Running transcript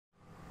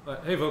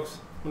Hey folks,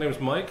 my name is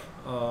Mike.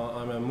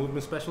 I'm a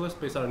movement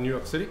specialist based out of New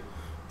York City.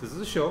 This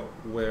is a show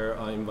where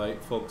I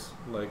invite folks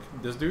like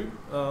this dude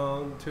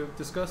to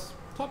discuss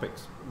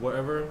topics,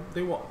 whatever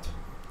they want.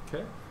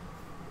 Okay?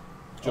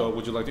 Joe,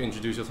 would you like to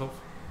introduce yourself?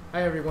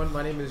 Hi everyone,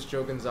 my name is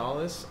Joe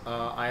Gonzalez.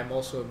 I am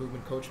also a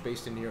movement coach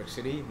based in New York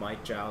City.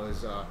 Mike Zhao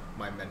is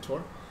my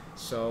mentor.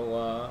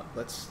 So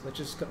let's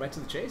just cut right to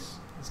the chase.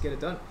 Let's get it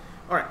done.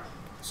 All right.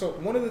 So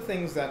one of the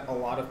things that a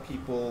lot of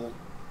people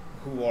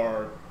who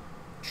are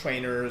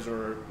trainers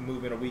or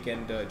movement or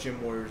weekend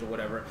gym warriors or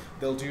whatever,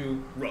 they'll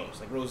do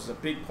rows. Like rows is a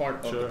big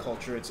part of the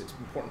culture. It's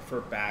important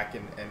for back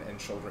and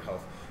shoulder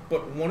health.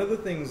 But one of the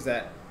things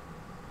that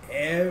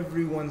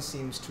everyone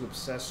seems to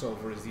obsess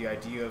over is the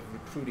idea of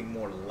recruiting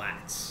more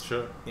lats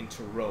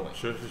into rowing.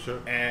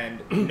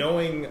 And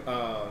knowing,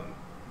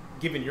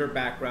 given your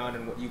background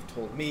and what you've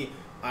told me,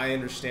 I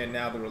understand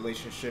now the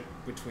relationship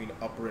between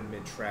upper and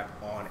mid trap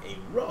on a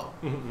row.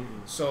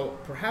 So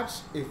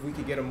perhaps if we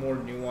could get a more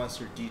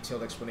nuanced or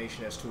detailed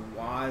explanation as to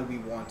why we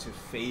want to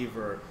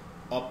favor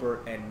upper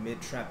and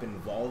mid trap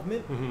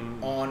involvement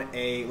on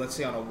a, let's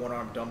say on a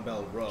one-arm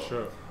dumbbell row.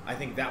 I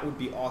think that would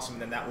be awesome,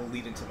 and then that will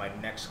lead into my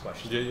next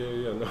question.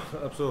 Yeah, no,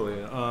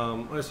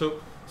 absolutely.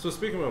 So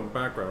speaking of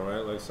background,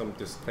 right, like some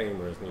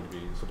disclaimers need to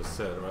be sort of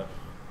said, right?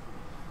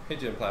 Hey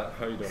Jim Platt,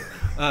 how you doing?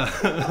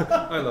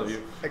 I love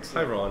you.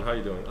 Excellent. Hi Ron, how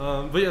you doing?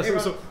 But yeah,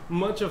 so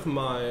much of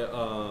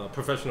my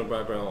professional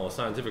background or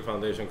scientific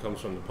foundation comes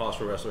from the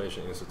Posture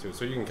Restoration Institute.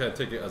 So you can kind of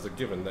take it as a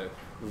given that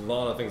a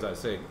lot of things I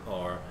say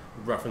are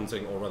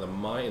referencing, or rather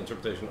my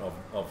interpretation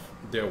of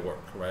their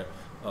work, right?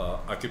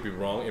 I could be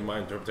wrong in my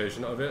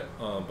interpretation of it,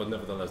 but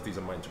nevertheless, these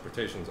are my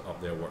interpretations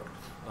of their work.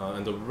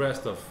 And the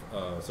rest of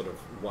sort of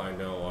what I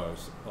know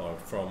are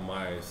from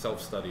my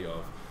self-study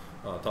of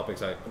topics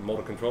like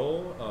motor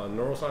control,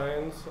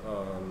 neuroscience,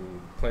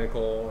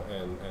 clinical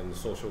and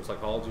social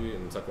psychology,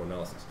 and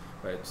psychoanalysis.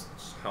 Right, it's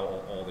how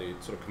all they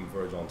sort of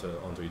converge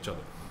onto each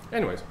other.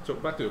 Anyways, so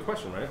back to the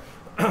question, right?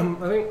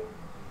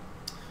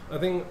 I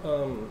think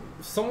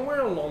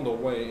somewhere along the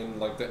way in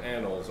like the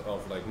annals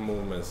of like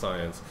movement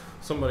science,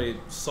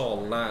 somebody saw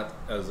lat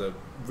as a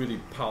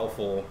really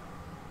powerful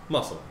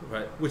muscle,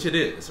 right? Which it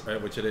is,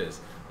 right? Which it is.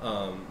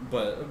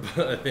 But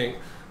I think,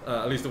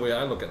 at least the way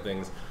I look at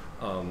things,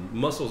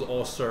 muscles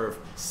all serve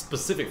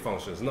specific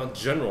functions, not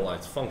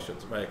generalized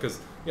functions, right? Because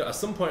at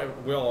some point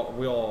we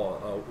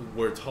all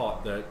were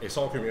taught that a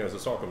sarcomere is a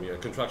sarcomere, a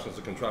contraction is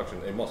a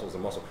contraction, a muscle is a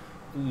muscle.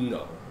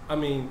 No, I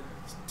mean,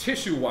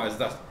 tissue-wise,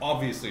 that's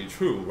obviously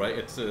true, right?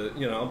 It's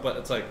but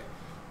it's like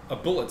a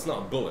bullet's not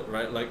a bullet,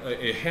 right? Like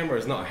a hammer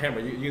is not a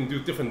hammer. You can do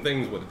different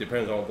things with it,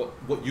 depends on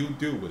what you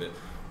do with it.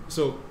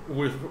 So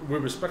with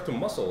respect to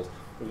muscles,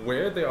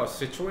 where they are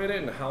situated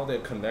and how they're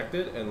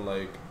connected, and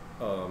like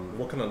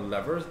what kind of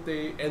levers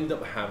they end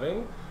up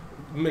having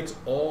makes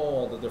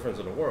all the difference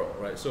in the world,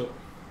 right? So,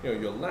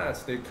 your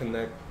lats, they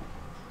connect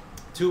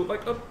to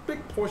like a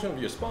big portion of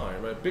your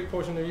spine, right? Big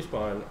portion of your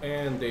spine,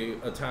 and they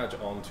attach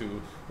onto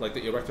like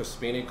the erector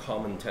spinae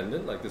common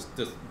tendon, like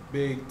this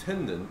big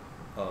tendon,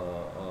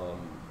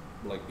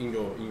 like in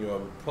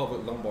your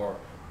pelvic lumbar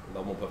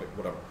pelvic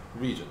whatever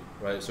region,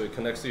 right? So it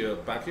connects to your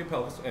back of your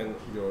pelvis and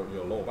your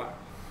lower back.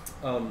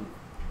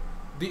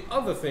 The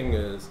other thing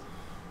is,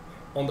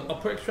 on the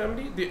upper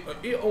extremity,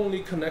 it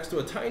only connects to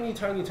a tiny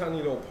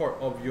little part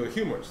of your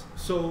humerus.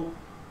 So,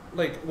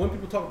 like when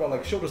people talk about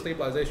like shoulder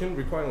stabilization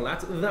requiring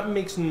lats, that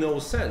makes no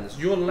sense.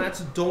 Your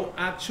lats don't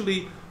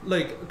actually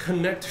like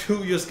connect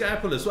to your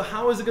scapula. So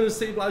how is it going to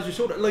stabilize your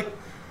shoulder? Like,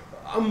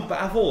 I'm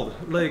baffled.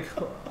 Like,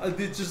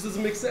 it just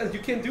doesn't make sense. You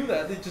can't do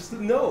that. They just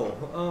no.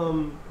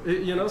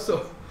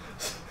 So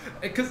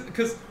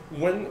because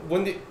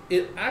when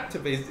it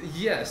activates,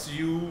 yes,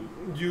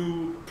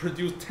 you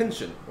produce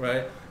tension,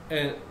 right?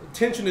 And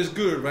tension is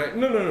good, right?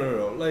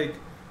 No. Like,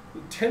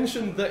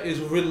 tension that is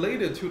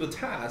related to the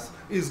task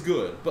is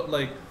good, but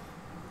like,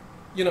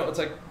 it's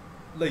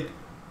like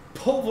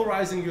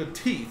pulverizing your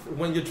teeth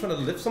when you're trying to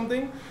lift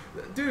something,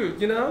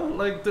 dude.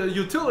 Like the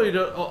utility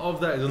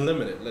of that is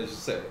limited. Let's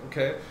just say,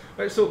 okay,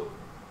 right? So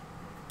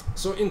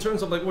in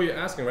terms of like what you're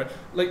asking, right?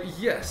 Like,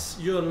 yes,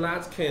 your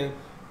lats can,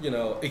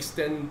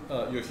 extend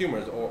your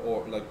humerus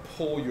or like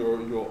pull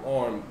your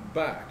arm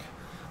back,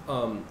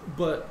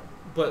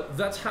 but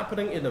that's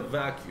happening in a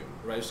vacuum,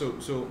 right?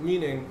 So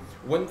meaning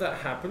when that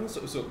happens,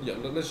 so yeah,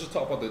 let's just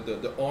talk about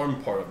the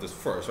arm part of this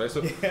first, right?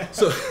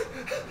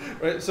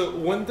 So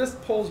when this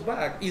pulls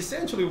back,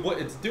 essentially what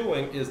it's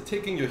doing is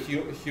taking your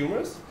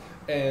humerus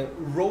and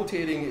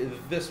rotating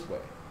it this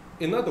way.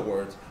 In other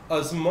words,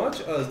 as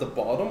much as the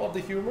bottom of the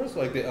humerus,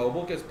 like the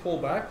elbow, gets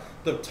pulled back,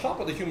 the top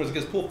of the humerus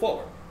gets pulled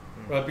forward,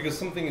 right? Because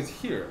something is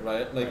here,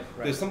 right? Like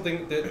there's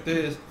something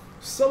there's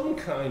some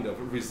kind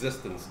of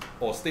resistance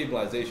or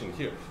stabilization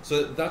here.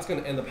 So that's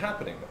going to end up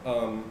happening.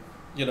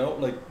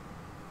 Like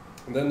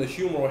then the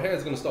humeral hair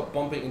is going to start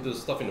bumping into the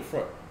stuff in the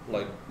front,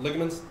 like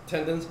ligaments,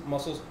 tendons,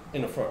 muscles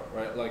in the front,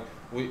 right? Like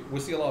we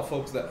see a lot of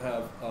folks that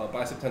have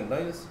bicep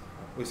tendonitis.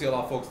 We see a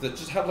lot of folks that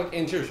just have like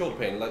anterior shoulder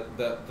pain, like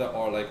that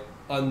are like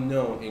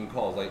unknown in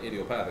cause, like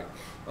idiopathic.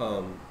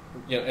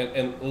 Yeah,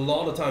 and a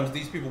lot of times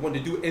these people, when they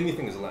do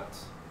anything, is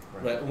lats,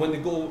 right? When they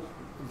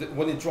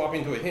drop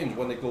into a hinge,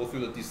 when they go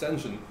through the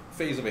descension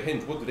phase of a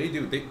hinge, what do?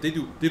 They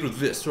do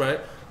this, right?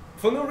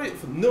 For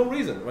no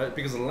reason, right?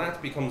 Because the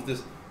lat becomes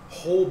this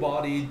whole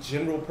body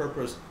general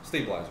purpose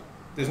stabilizer.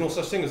 There's no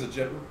such thing as a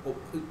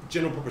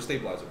general purpose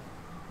stabilizer.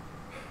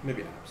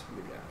 Maybe abs.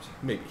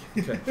 Okay.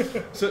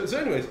 so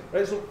anyways,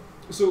 right?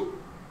 So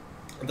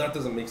that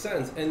doesn't make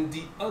sense. And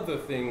the other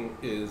thing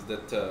is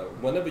that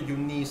whenever you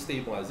need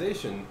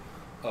stabilization,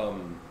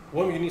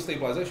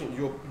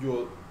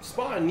 your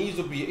spine needs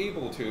to be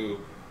able to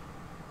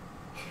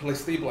like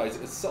stabilize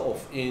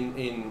itself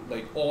in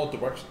like all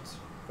directions,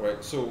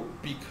 right? So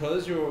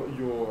because your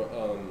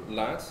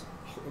lats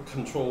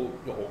control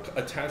or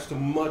attach to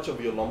much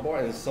of your lumbar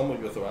and some of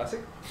your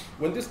thoracic,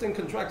 when this thing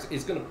contracts,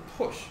 it's going to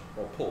push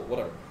or pull,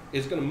 whatever.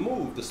 It's going to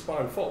move the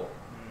spine forward,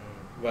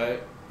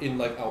 right? In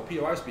like our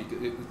PRI speak,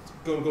 it's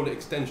going to go to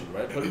extension,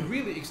 right? But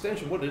really,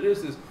 extension, what it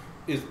is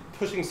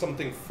pushing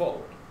something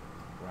forward,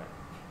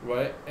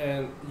 right?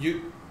 And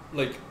you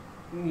like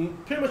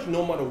pretty much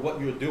no matter what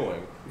you're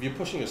doing, if you're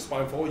pushing your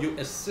spine forward, you're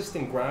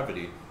assisting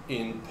gravity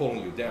in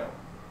pulling you down,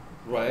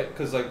 right?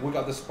 Because like we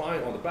got the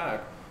spine on the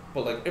back,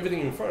 but like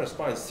everything in front of the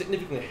spine is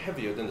significantly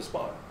heavier than the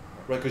spine,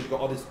 right? Because you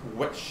got all this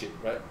wet shit,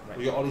 right?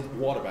 You got all these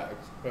water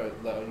bags, right?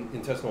 Like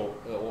intestinal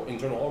or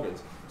internal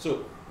organs.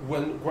 So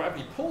when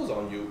gravity pulls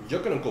on you,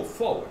 you're gonna go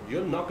forward.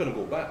 You're not gonna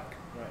go back,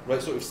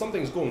 right? So if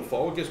something's going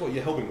forward, guess what?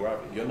 You're helping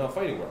gravity. You're not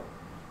fighting gravity,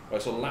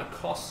 right? So that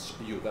costs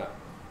you that.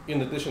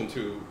 In addition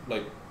to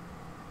like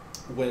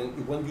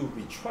when you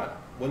retract,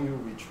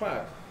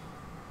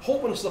 whole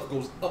bunch of stuff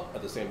goes up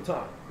at the same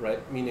time, right?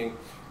 Meaning,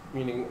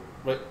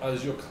 right,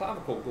 as your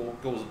clavicle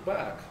goes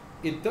back,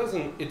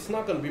 it's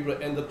not going to be able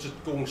to end up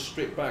just going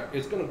straight back.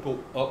 It's going to go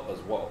up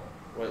as well,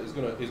 right? It's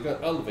going to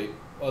elevate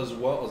as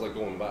well as like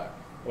going back,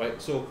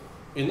 right? So,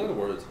 in other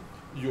words,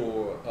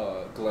 your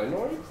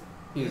glenoid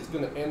is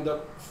going to end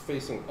up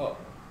facing up,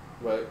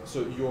 right?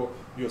 So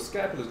your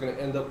scapula is going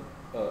to end up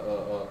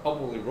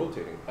upwardly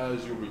rotating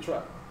as you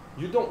retract.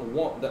 You don't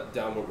want that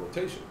downward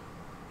rotation,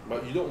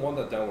 right? You don't want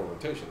that downward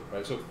rotation,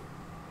 right? So,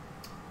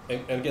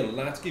 and again,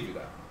 lats give you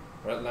that.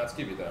 Right, lats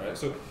give you that, right?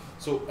 So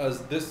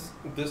as this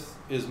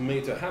is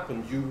made to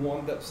happen, you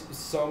want that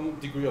some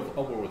degree of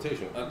upward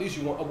rotation. At least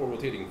you want upward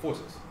rotating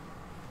forces.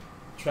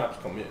 Traps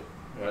come in,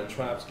 right?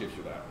 Traps gives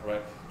you that,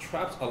 right?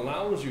 Traps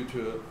allows you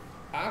to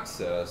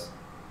access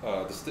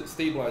the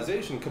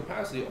stabilization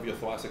capacity of your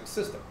thoracic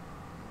system,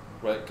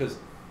 right? Because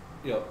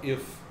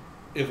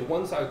if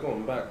one side is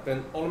going back,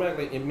 then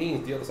automatically it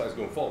means the other side is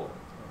going forward,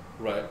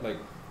 right? Like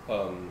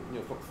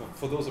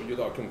for those of you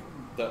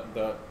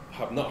that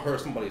have not heard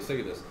somebody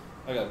say this.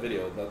 I got a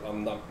video that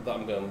I'm going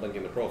to link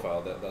in the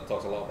profile that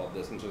talks a lot about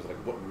this in terms of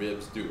like what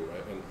ribs do,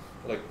 right? And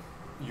like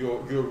your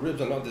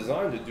ribs are not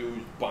designed to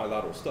do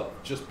bilateral stuff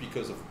just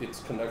because of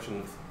its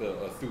connection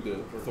through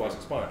the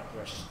thoracic spine.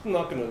 It's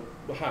not going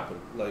to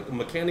happen. Like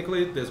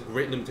mechanically, there's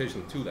great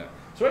limitation to that.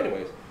 So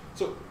anyways,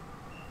 so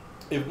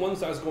if one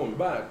side's going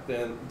back,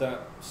 then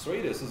that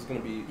serratus is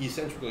going to be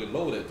eccentrically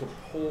loaded to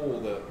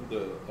pull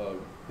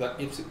those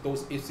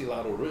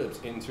ipsilateral ribs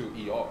into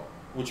ER,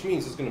 which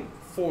means it's going to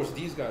force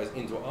these guys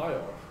into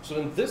IR. So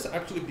then this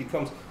actually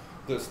becomes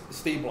the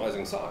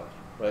stabilizing side,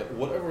 right?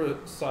 Whatever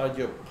side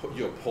you're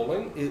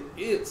pulling,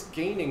 it's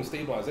gaining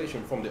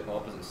stabilization from the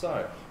opposite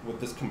side with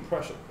this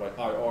compression, right?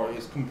 IR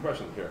is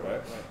compression here,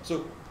 right?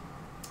 So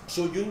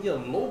you need a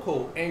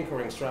local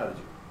anchoring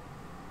strategy.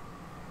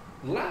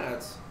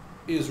 Lats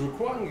is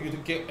requiring you to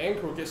get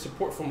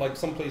support from like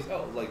someplace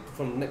else, like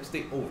from the next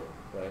state over,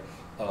 right?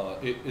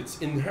 It's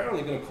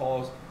inherently going to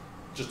cause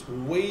just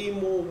way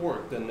more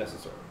work than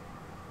necessary.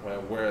 Right?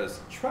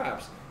 Whereas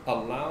traps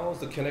allows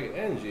the kinetic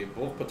energy,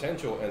 both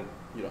potential and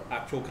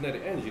actual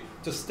kinetic energy,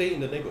 to stay in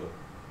the neighborhood,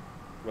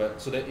 right?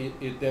 So that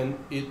it then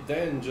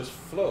just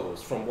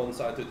flows from one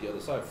side to the other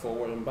side,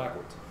 forward and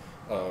backwards,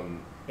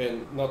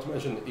 and not to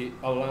mention it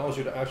allows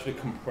you to actually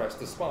compress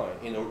the spine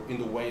in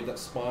the way that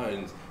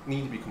spines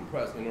need to be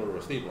compressed in order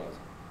to stabilize,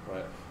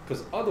 right?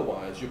 Because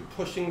otherwise you're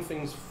pushing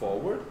things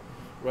forward,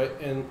 right?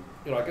 And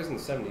I guess in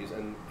the 70s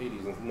and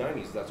 80s and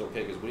 90s that's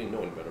okay because we didn't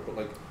know any better, but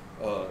like.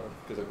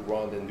 Because like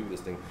Ron didn't do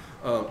this thing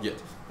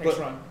yet. Thanks,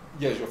 Ron.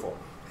 Yeah, it's your fault.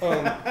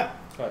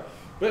 Right.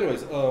 But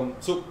anyways,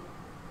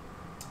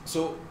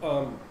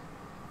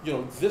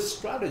 this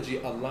strategy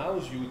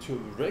allows you to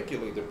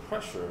regulate the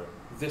pressure.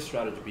 This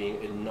strategy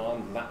being a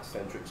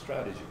non-lat-centric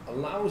strategy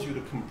allows you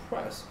to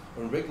compress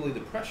and regulate the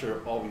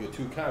pressure of your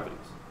two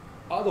cavities.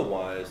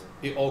 Otherwise,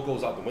 it all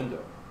goes out the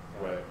window,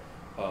 right?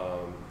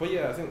 But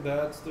yeah, I think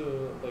that's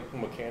the like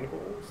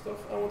mechanical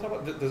stuff I want to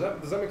talk about. Does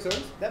that make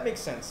sense? That makes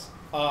sense.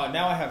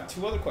 Now I have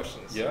two other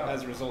questions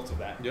as a result of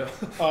that. Yeah.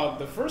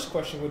 The first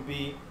question would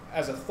be,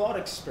 as a thought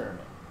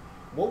experiment,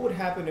 what would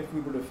happen if we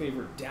were to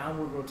favor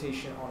downward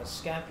rotation on a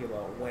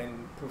scapula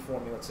when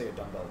performing, let's say, a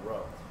dumbbell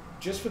row?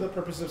 Just for the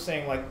purpose of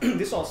saying, like,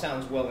 this all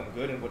sounds well and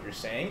good in what you're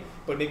saying,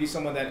 but maybe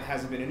someone that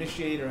hasn't been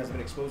initiated or hasn't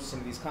been exposed to some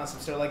of these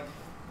concepts, they're like,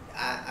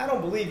 I don't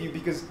believe you,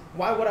 because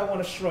why would I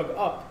want to shrug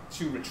up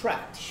to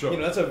retract? Sure. You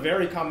know, that's a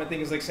very common thing.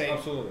 Is like saying,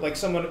 Absolutely. like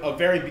someone, a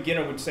very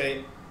beginner would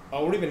say,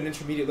 or even an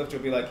intermediate lifter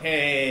would be like,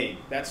 hey,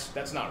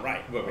 that's not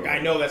right. Like, I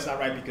know that's not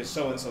right because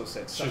so-and-so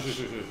said such.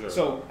 Sure.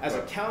 So as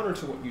a counter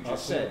to what you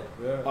just said,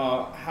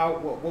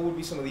 what would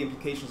be some of the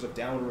implications of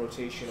downward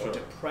rotation or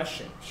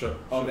depression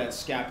of that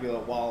scapula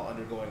while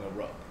undergoing a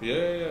rub?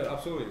 Yeah,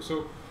 absolutely.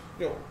 So,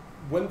 you know,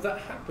 when that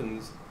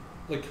happens,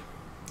 like,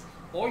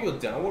 all your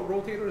downward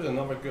rotators are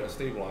not very good at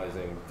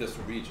stabilizing this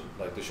region,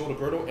 like the shoulder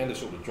girdle and the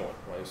shoulder joint,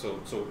 right? So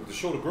the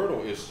shoulder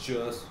girdle is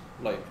just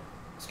like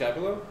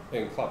scapula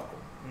and clavicle,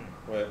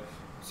 right?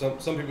 Some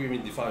people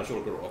even define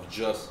shoulder girdle of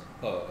just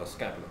a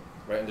scapula,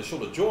 right? And the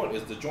shoulder joint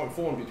is the joint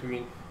formed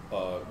between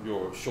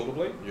your shoulder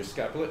blade, your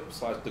scapula /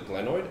 the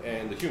glenoid,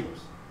 and the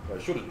humerus,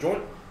 right? Shoulder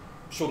joint,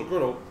 shoulder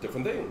girdle,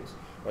 different things,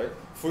 right?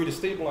 For you to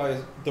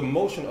stabilize the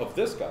motion of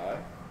this guy,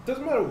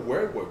 doesn't matter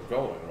where we're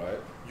going, right?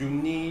 You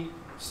need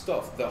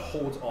stuff that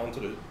holds onto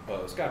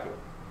the scapula.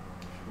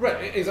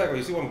 Right, exactly.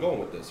 You see where I'm going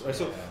with this, right?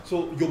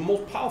 So your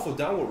most powerful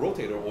downward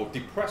rotator or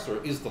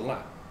depressor is the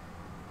lat.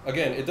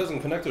 Again, it doesn't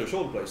connect to the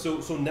shoulder blade. So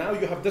now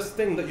you have this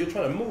thing that you're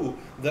trying to move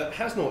that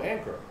has no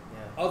anchor,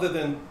 other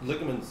than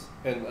ligaments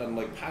and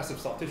like passive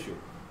soft tissue.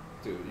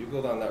 Dude, you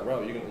go down that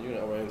route, you're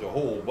gonna run into a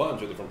whole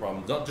bunch of different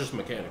problems, not just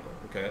mechanical.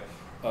 Okay,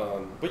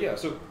 but yeah.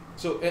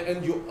 So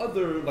and your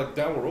other like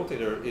downward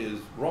rotator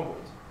is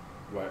rhomboids,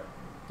 right?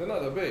 They're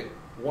not that big.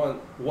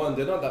 One,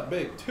 they're not that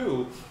big.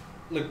 Two,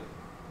 like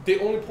they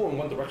only pull in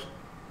one direction,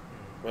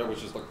 right?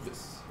 Which is like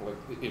this. Like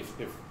if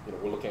you know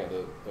we're looking at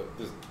the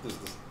this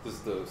is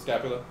the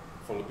scapula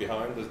from the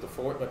behind. This is the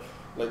forward.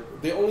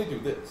 Like they only do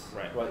this,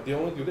 right? They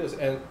only do this.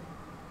 And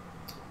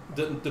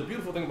the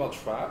beautiful thing about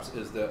traps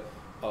is that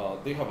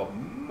they have a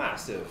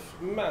massive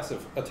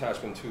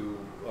attachment to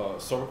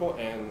cervical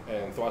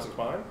and thoracic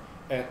spine,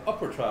 and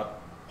upper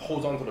trap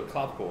holds onto the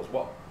clavicle as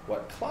well.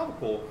 Right?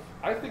 Clavicle,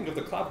 I think of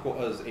the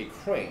clavicle as a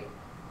crane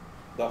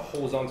that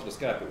holds onto the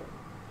scapula.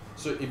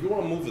 So if you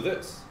want to move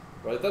this,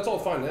 right, that's all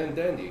fine and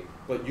dandy,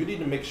 but you need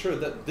to make sure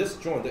that this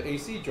joint, the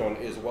AC joint,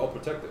 is well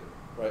protected,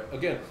 right?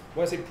 Again,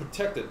 when I say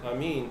protected, I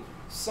mean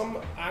some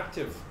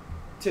active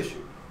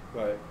tissue,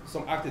 right?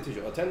 Some active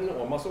tissue, a tendon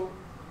or muscle,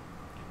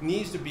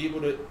 needs to be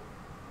able to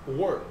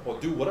work or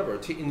do whatever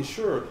to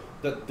ensure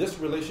that this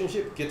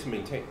relationship gets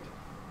maintained,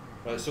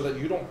 right? So that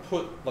you don't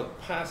put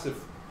like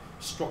passive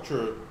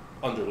structure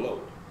under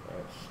load.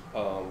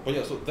 But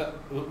yeah, so that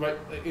right,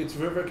 it's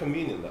very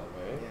convenient that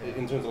way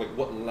in terms of like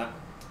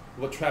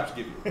what traps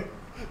give you,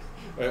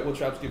 right? What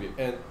traps give you,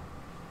 and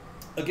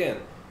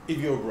again, if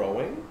you're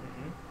rowing,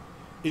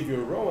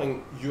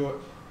 you're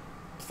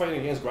fighting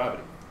against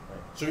gravity,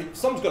 right? So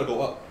something's got to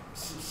go up.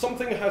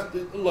 Something has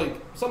to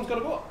something's got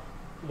to go up.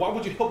 Why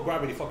would you help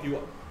gravity fuck you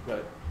up,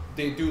 right?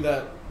 They do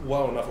that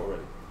well enough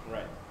already,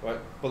 right?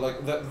 But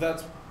like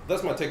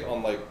that's my take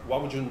on like why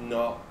would you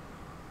not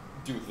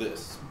do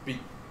this?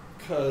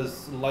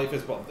 Because life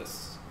is about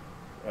this,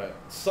 right?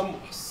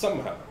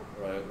 Somehow,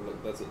 right?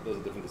 That's a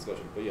different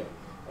discussion, but yeah,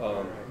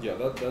 yeah.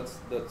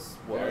 That's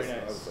what I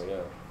would say.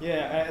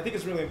 Yeah, I think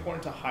it's really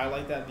important to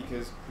highlight that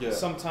because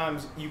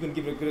sometimes you can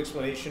give a good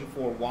explanation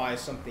for why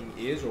something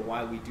is or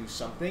why we do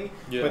something,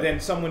 but then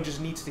someone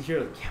just needs to hear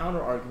the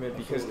counter argument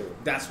because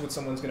that's what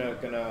someone's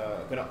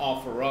gonna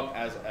offer up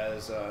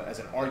as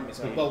an argument.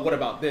 It's like, well, what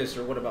about this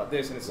or what about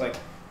this? And it's like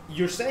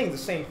you're saying the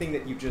same thing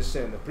that you just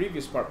said in the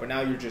previous part, but now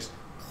you're just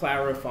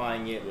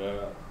clarifying it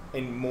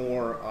in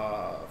more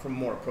from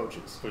more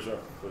approaches. For sure.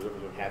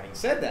 Having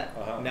said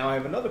that, now I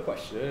have another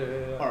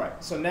question. All right,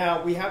 so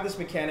now we have this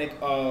mechanic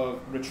of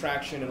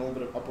retraction and a little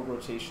bit of upward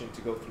rotation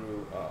to go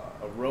through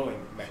a rowing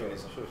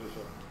mechanism. Sure.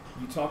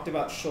 You talked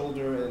about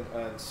shoulder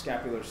and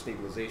scapular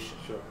stabilization.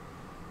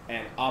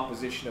 And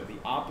opposition of the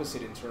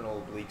opposite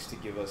internal obliques to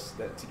give us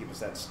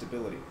that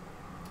stability.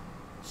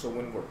 So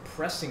when we're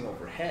pressing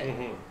overhead,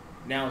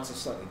 now it's a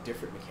slightly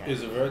different mechanic.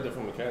 It's a very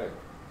different mechanic.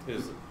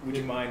 Would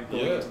you mind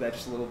going into that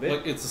just a little bit?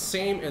 Like it's the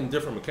same and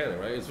different mechanic,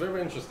 right? It's very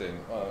interesting.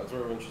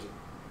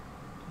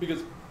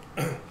 Because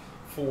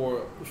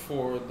for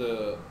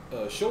the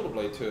shoulder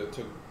blade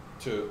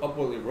to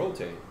upwardly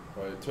rotate,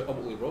 right? To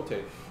upwardly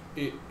rotate,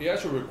 it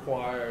actually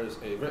requires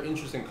a very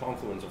interesting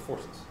confluence of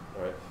forces,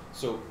 right?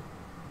 So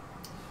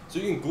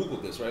you can Google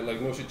this, right?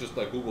 Like, you should just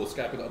like Google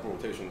scapular upward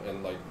rotation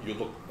and like you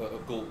look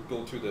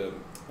go to the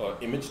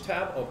image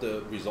tab of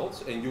the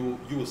results and you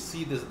will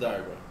see this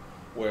diagram.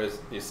 Where it's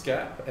a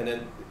scap, and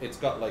then it's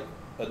got like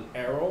an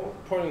arrow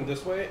pointing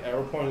this way,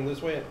 arrow pointing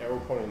this way, and arrow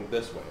pointing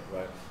this way,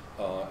 right?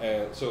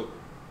 And so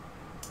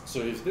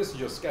if this is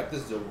your scap,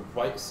 this is the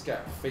right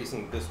scap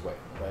facing this way,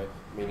 right?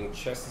 Meaning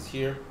chest is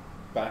here,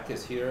 back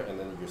is here, and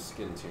then your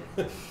skin's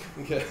here.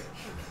 Okay,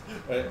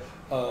 right?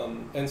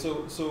 And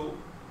so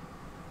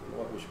you know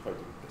what? We should probably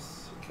do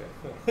this.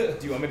 Okay.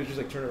 Do you want me to just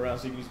like turn it around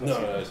so you can use my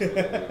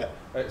No.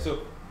 Right.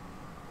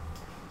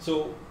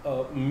 So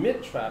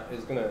mid trap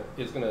is gonna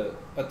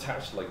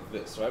attach like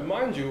this, right?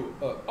 Mind you,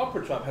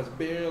 upper trap has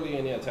barely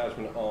any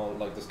attachment on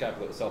like the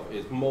scapula itself.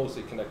 It's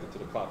mostly connected to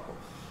the clavicle,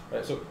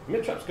 right? So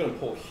mid trap's gonna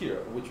pull here,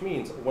 which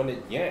means when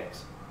it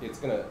yanks, it's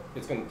gonna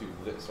do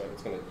this, right?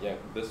 It's gonna yank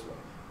this way.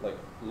 Like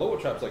lower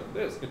traps like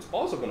this, it's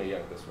also gonna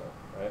yank this way,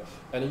 right?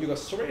 And then you got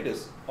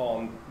serratus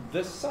on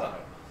this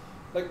side.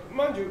 Like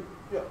mind you,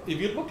 if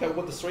you look at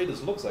what the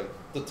serratus looks like,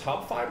 the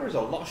top fibers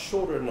are a lot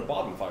shorter than the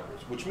bottom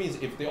fibers, which means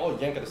if they all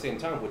yank at the same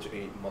time, which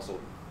a muscle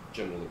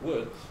generally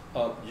would,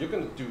 you're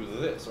going to do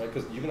this, right?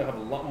 Because you're going to have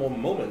a lot more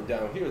moment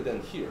down here than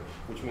here,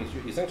 which means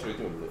you're essentially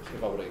doing this,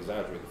 if I were to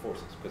exaggerate the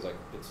forces, because like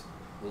it's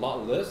a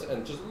lot less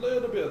and just a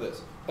little bit of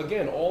this.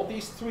 Again, all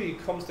these three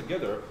comes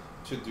together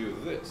to do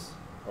this,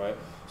 right?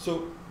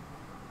 So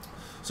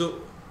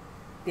you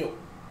know,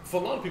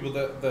 for a lot of people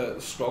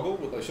that struggle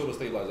with like shoulder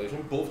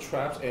stabilization, both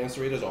traps and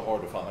serratus are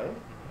hard to find,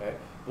 okay?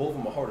 Both of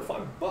them are hard to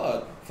find,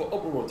 but for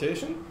upward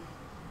rotation,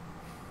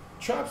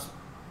 traps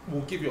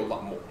will give you a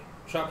lot more.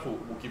 Traps will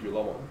give you a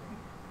lot more.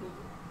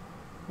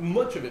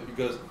 Much of it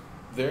because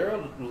their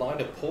line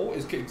of pull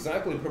is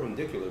exactly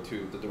perpendicular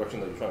to the direction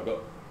that you're trying to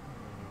go.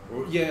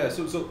 Yeah,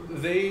 so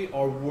they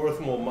are worth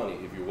more money,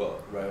 if you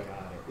will, right?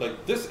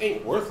 Like this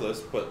ain't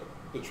worthless, but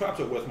the traps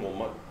are worth more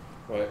money,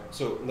 right?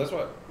 So that's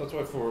why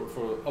for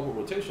upward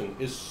rotation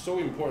is so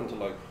important to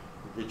like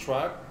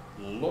retract,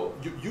 load.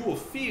 You will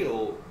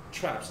feel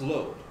traps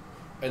load,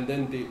 and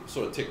then they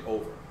sort of take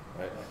over,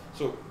 right?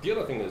 So the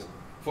other thing is,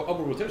 for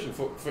upward rotation,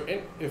 for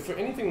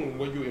anything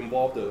where you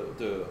involve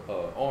the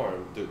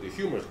arm, the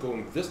humerus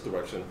going this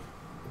direction,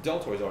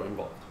 deltoids are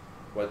involved,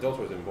 right?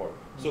 Deltoids are involved.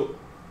 So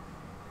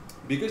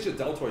because your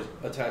deltoid is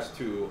attached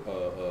to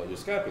your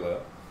scapula,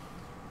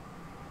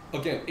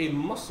 again, a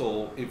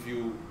muscle, if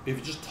you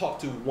just talk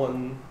to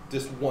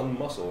this one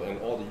muscle and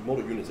all the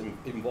motor units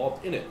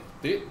involved in it,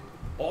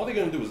 all they're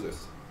gonna do is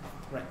this.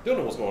 Right. They don't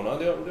know what's going on.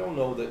 They don't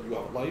know that you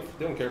have life.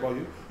 They don't care about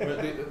you.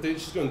 Right? They're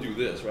just gonna do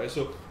this, right?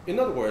 So in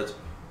other words,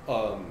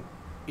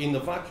 in the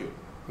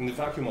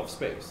vacuum of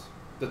space,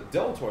 the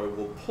deltoid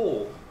will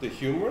pull the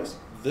humerus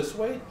this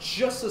way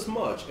just as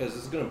much as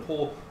it's going to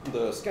pull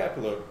the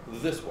scapula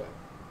this way.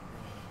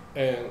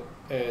 And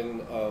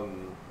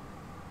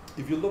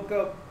if you look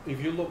up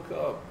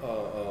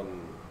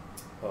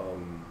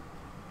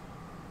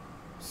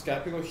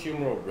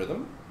scapulohumeral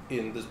rhythm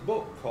in this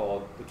book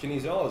called The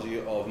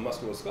Kinesiology of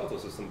Musculoskeletal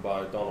System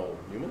by Donald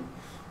Newman,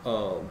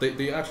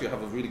 they actually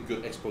have a really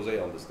good expose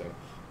on this thing.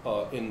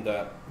 In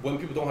that when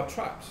people don't have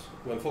traps,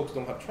 when folks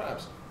don't have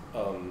traps,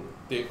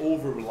 they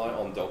over-rely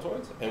on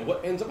deltoids, and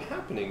what ends up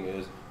happening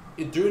is,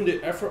 during the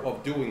effort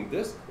of doing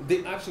this,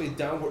 they actually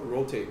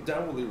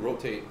downwardly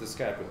rotate the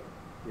scapula,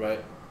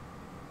 right?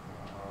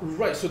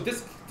 Right, so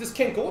this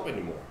can't go up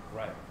anymore.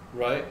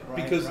 Right?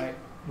 Because,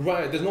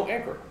 there's no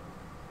anchor.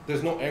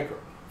 There's no anchor.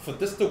 For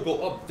this to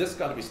go up, this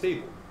got to be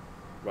stable,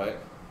 right?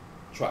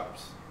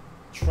 Traps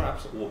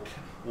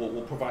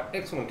will provide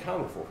excellent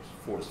counter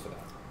force for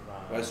that.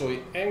 Right, so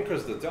it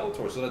anchors the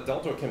deltoid so that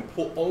deltoid can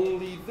pull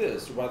only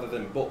this rather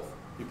than both.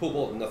 You pull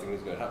both, nothing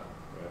is going to happen.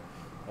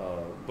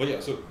 Right? But yeah,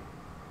 so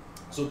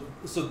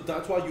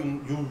that's why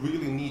you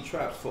really need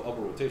traps for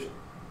upper rotation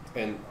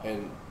and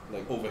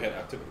like overhead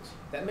activities.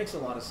 That makes a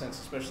lot of sense,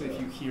 especially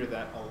if you hear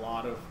that a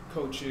lot of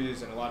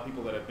coaches and a lot of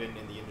people that have been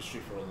in the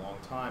industry for a long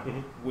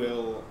time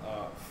will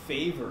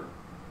favor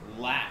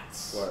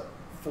lats. Right.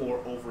 For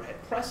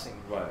overhead pressing,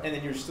 and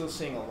then you're still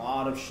seeing a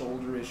lot of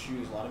shoulder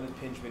issues, a lot of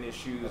impingement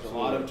issues, a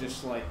lot of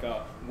just like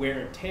wear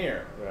and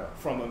tear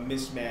from a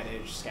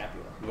mismanaged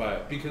scapula.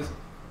 Right, because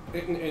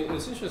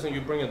it's interesting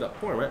you bring in that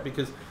point, right?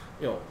 Because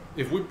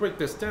if we break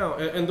this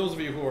down, and those of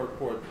you who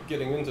are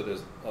getting into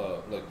this,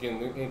 like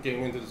getting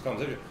into this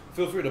conversation,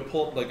 feel free to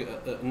pull up like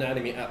an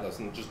anatomy atlas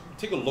and just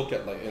take a look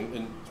at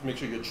and make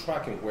sure you're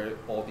tracking where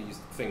all these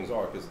things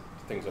are, because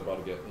things are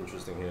about to get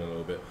interesting here in a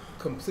little bit.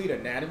 Complete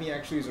Anatomy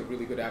actually is a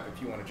really good app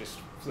if you want to just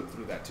flip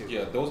through that too.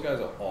 Yeah, those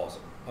guys are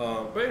awesome.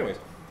 But anyways,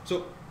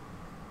 so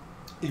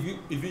if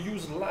you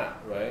use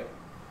lat, right?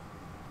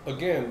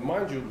 Again,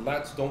 mind you,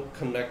 lats don't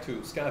connect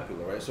to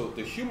scapula, right? So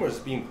the humerus is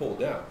being pulled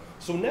down.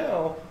 So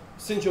now,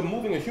 since you're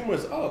moving a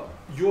humerus up,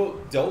 your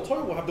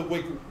deltoid will have to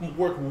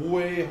work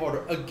way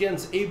harder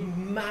against a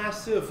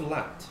massive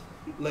lat.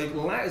 Like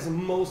lat is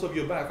most of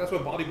your back. That's why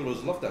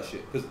bodybuilders love that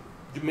shit, because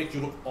it makes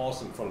you look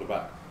awesome from the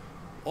back.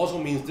 Also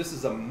means this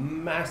is a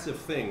massive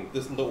thing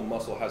this little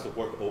muscle has to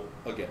work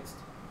against.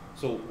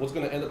 So what's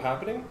going to end up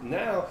happening?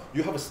 Now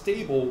you have a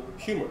stable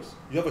humerus.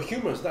 You have a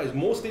humerus that is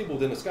more stable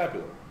than the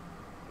scapula.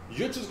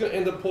 You're just going to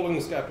end up pulling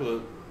the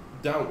scapula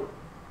downward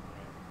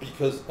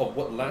because of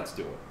what lat's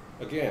doing.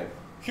 Again,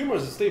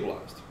 humerus is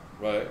stabilized,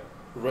 right?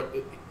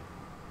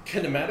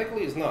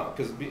 Kinematically, it's not,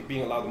 because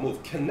being allowed to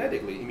move.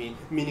 Kinetically,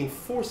 meaning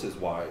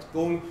forces-wise,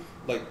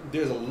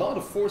 there's a lot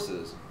of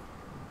forces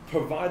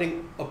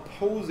providing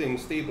oppositional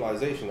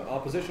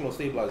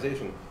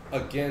stabilization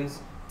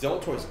against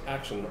deltoid's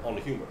action on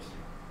the humerus,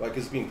 right?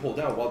 Because it's being pulled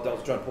down while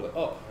deltoid's trying to pull it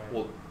up. Right.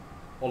 Well,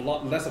 a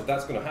lot less of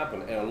that's going to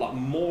happen, and a lot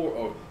more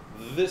of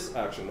this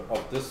action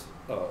of this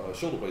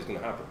shoulder blade is going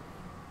to happen.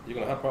 You're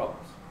going to have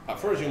problems. At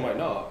first, you might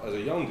not. As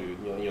a young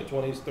dude, in your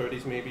 20s,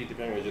 30s, maybe,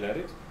 depending on your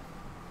genetics,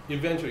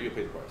 eventually you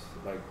pay the price.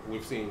 Like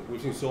we've seen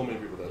so many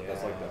people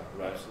that's like that,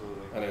 right?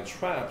 Absolutely. And then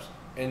traps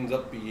end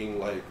up being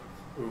like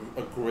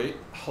a great,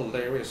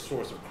 hilarious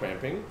source of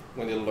cramping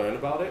when they learn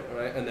about it,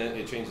 right? And then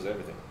it changes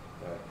everything,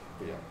 right?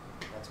 But yeah.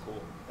 That's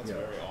cool. That's Yeah.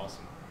 very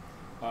awesome.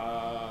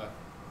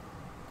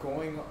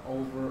 Going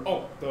over.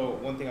 Oh, the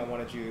one thing I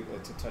wanted you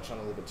to touch on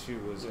a little bit too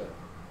was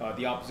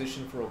the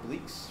opposition for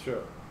obliques.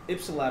 Sure.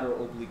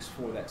 Ipsilateral obliques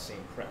for that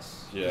same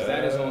press. Yeah. Because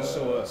that is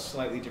also a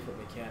slightly different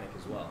mechanic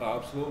as well.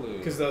 Absolutely.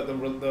 Because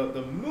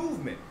the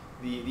movement,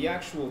 the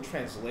actual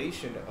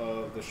translation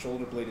of the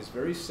shoulder blade is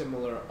very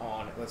similar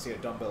on, let's say, a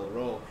dumbbell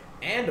row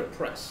and a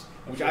press.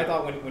 Which I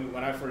thought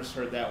when I first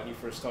heard that, when you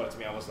first taught it to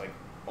me, I was like,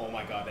 oh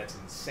my god, that's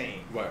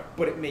insane. Right.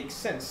 But it makes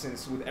sense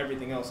since with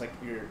everything else, like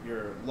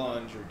your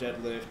lunge, your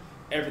deadlift,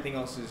 everything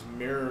else is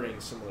mirroring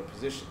similar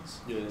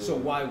positions. Yeah, so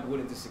why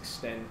wouldn't this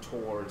extend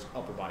towards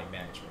upper body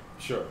management?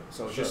 Sure.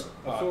 So sure. just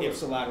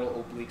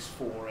ipsilateral obliques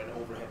for an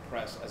overhead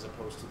press as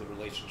opposed to the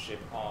relationship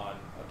on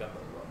a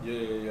dumbbell row.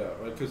 Yeah.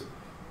 Right. Because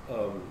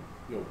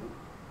you know,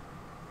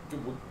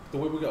 the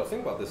way we gotta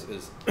think about this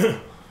is,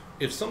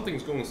 if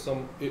something's going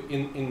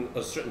in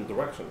a certain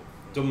direction,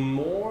 the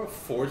more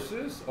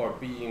forces are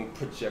being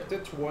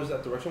projected towards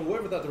that direction,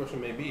 wherever that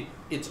direction may be,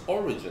 its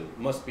origin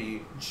must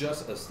be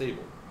just as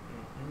stable,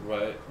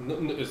 right?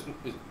 It's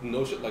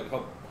no shit like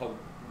how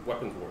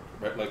weapons work,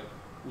 right?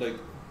 Like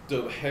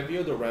the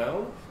heavier the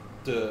round,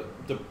 the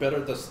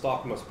better the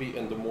stock must be,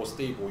 and the more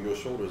stable your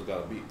shoulders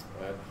gotta be,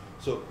 right?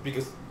 So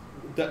because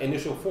that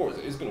initial force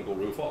is gonna go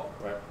real far,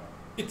 right?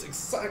 It's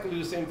exactly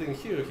the same thing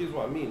here. Here's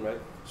what I mean, right?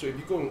 So if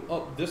you're going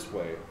up this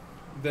way,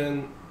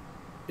 then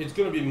it's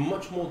going to be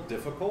much more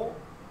difficult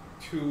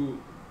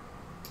to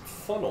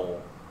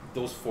funnel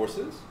those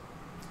forces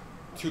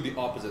to the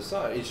opposite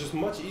side. It's just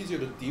much easier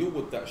to deal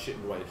with that shit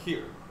right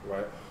here,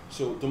 right?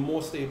 So the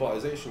more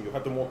stabilization you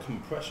have, the more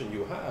compression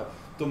you have,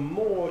 the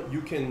more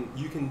you can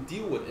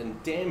deal with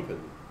and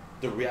dampen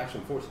the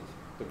reaction forces.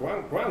 The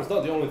ground is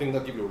not the only thing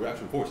that gives you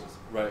reaction forces,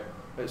 right?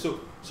 So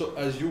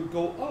as you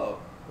go up,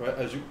 right,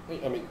 it's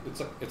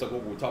like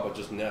what we talked about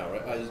just now,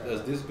 right?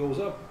 As this goes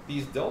up,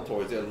 these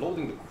deltoids, they're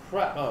loading the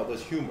crap out of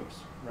this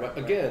humerus, right?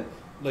 Again,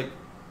 like,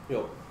 you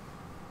know,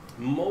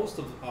 most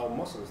of our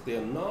muscles, they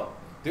don't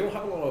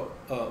have a lot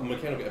of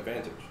mechanical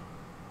advantage,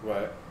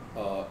 right?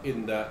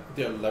 In that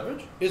their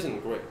leverage isn't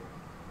great,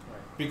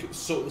 right? Because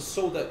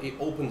so that it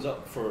opens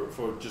up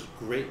for just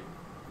great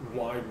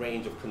wide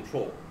range of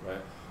control,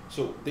 right?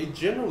 So they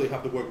generally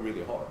have to work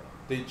really hard.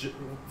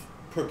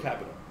 Per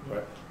capita,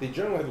 right? They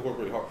generally have to work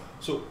really hard.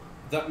 So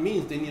that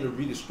means they need a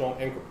really strong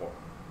anchor point.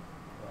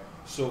 Right.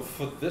 So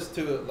for this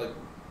to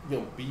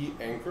be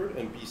anchored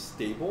and be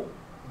stable,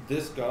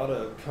 this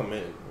gotta come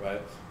in,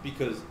 right?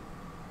 Because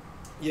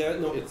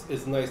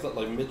it's nice that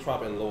like mid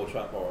trap and lower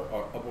trap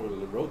are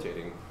upwardly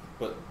rotating,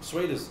 but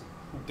serratus,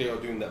 they are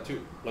doing that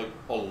too, like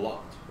a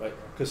lot, right?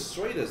 Because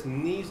serratus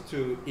needs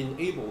to be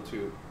able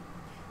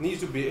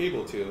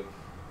to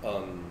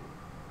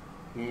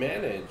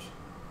manage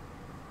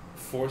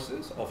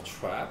forces of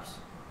traps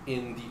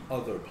in the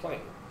other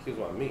plane. Here's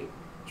what I mean.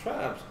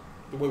 Traps,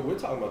 the way we're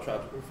talking about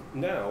traps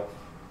now,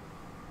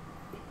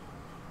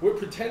 we're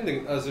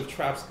pretending as if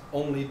traps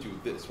only do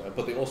this, right?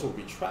 But they also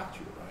retract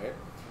you, right?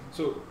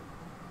 So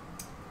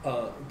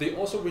they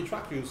also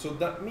retract you. So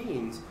that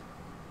means,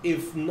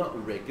 if not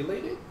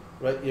regulated,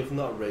 right? They're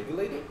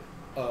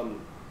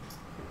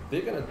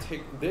gonna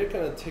take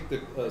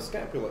the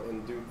scapula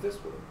and do this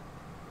with it,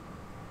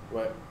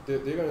 right?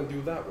 They're gonna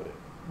do that with it,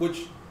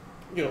 which,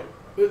 you know,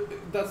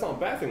 that's not a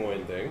bad thing or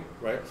anything,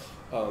 right?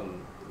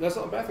 That's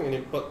not a bad thing or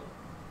anything, but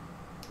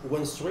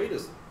when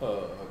serratus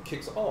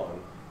kicks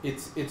on,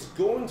 it's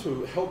going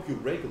to help you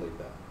regulate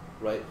that,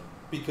 right?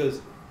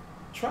 Because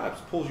traps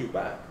pulls you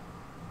back,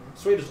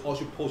 serratus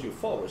also pulls you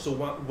forward. So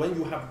when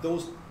you have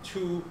those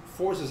two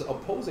forces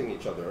opposing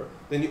each other,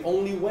 then the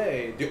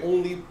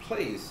only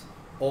place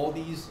all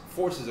these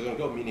forces are going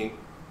to go, meaning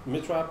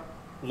mid trap,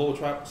 lower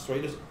trap,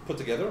 serratus put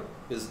together,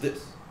 is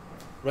this,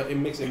 right? It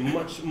makes it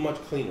much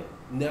cleaner.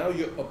 Now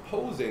you're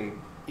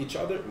opposing each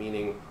other,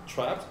 meaning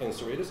traps and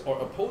serratus are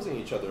opposing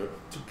each other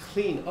to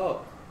clean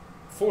up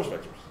force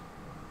vectors,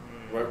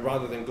 right?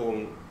 Rather than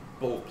going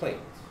both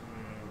planes,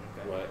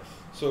 right?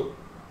 So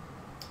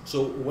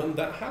when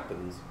that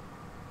happens,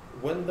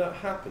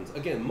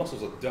 again,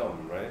 muscles are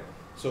dumb, right?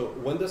 So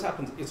when this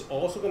happens, it's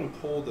also going to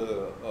pull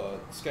the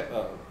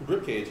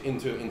rib cage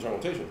into internal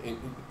rotation,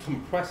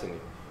 compressing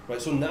it,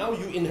 right? So now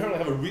you inherently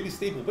have a really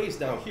stable base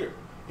down here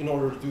in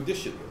order to do this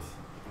shit with.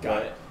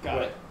 Got it.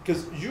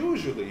 Because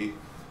usually,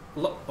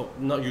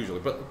 not usually,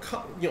 but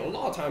a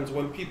lot of times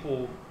when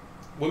people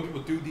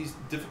do these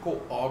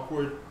difficult,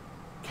 awkward,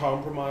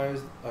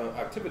 compromised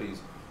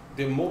activities,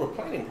 their motor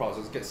planning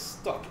process gets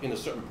stuck in a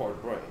certain part of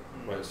the brain,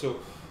 right? So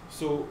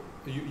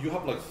you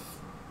have like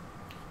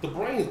the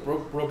brain is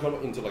broken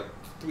up into like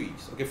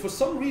threes. Okay, for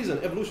some reason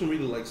evolution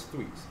really likes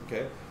threes.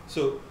 Okay,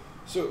 so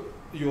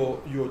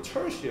your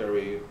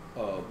tertiary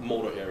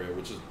motor area,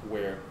 which is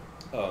where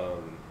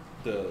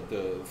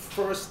the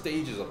first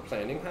stages of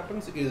planning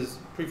happens, is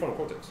prefrontal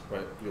cortex,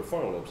 right? Your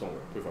frontal lobe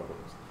somewhere, prefrontal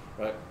cortex,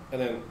 right? And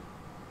then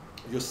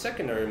your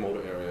secondary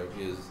motor area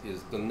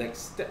is the next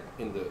step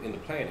in the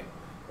planning,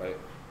 right?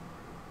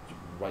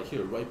 right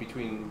here, right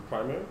between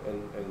primary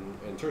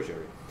and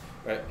tertiary,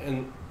 right?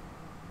 And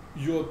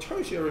your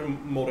tertiary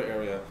motor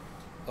area,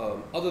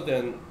 other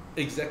than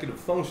executive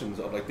functions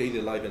of like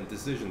daily life and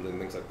decisions and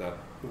things like that,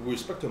 with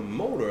respect to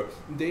motor,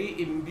 they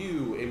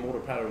imbue a motor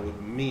pattern with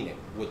meaning,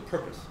 with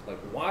purpose. Like,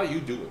 why are you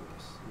doing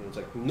this? You know, it's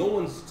like no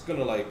one's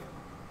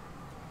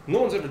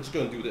ever just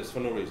gonna do this for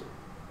no reason,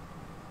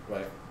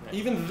 right? Yeah.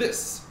 Even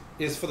this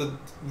is for the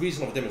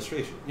reason of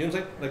demonstration. You know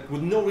what I'm saying? Like,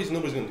 with no reason,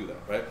 nobody's gonna do that,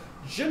 right?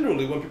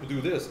 Generally, when people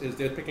do this, is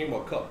they're picking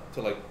up a cup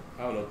to, like,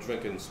 I don't know,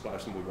 drink and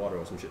splash them with water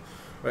or some shit,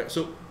 right?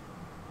 So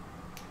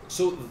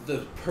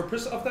the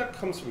purpose of that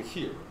comes from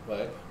here,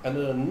 right? And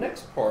then the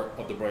next part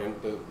of the brain,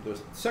 the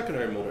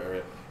secondary motor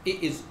area,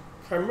 it is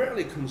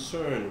primarily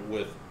concerned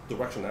with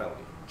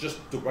directionality, just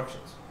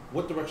directions,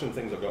 what direction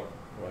things are going,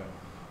 right?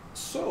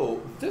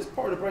 So this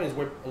part of the brain is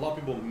where a lot of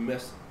people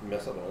mess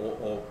up,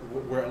 or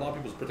where a lot of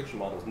people's prediction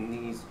models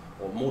needs,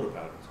 or motor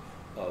patterns,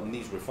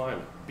 needs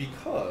refinement.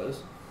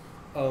 Because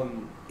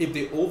if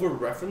they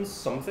over-reference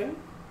something,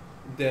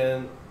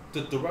 then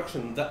the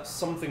direction that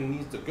something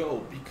needs to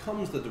go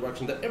becomes the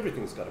direction that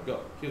everything's got to go.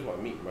 Here's what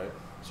I mean, right?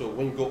 So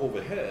when you go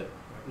overhead,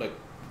 like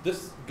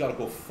this got to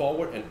go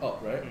forward and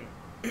up, right?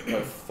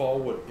 Right?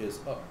 Forward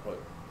is up,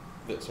 like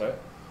this, right?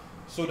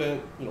 So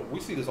then, you know, we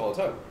see this all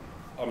the time.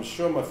 I'm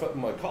sure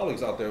my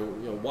colleagues out there,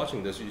 you know,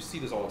 watching this, you see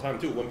this all the time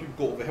too. When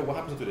people go overhead, what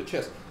happens to the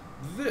chest?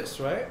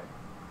 This, right?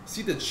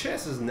 See, the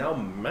chest is now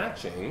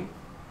matching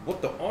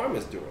what the arm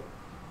is doing.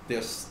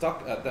 They're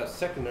stuck at that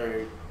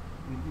secondary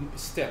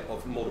step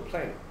of motor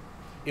planning.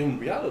 In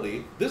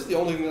reality, this is the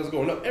only thing that's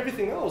going up.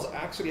 Everything else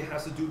actually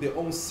has to do their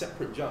own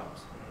separate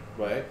jobs,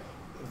 right?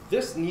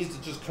 This needs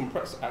to just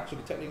compress,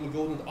 actually technically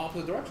go in the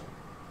opposite direction,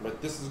 right?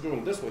 This is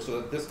going this way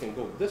so that this can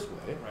go this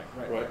way,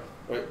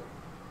 right?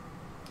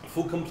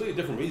 For completely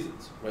different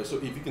reasons, right? So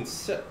if you can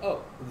set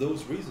up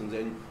those reasons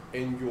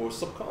and your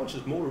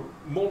subconscious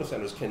motor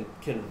centers can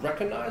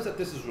recognize that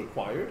this is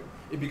required,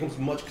 it becomes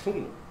much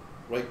cleaner,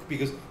 right?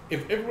 Because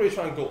if everybody's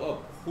trying to go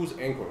up, who's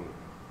anchoring them?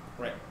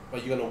 Right.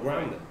 Like, you're gonna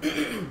ground them,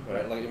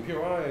 right? Like in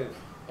PRI,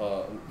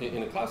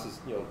 in the classes,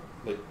 you know,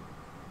 like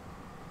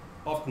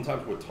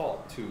oftentimes we're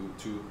taught to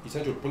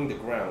essentially bring the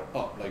ground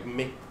up, like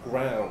make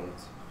ground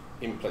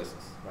in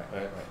places,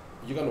 right?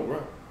 You're gonna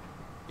ground.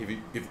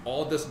 If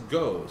all this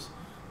goes,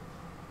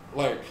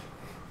 like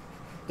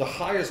the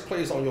highest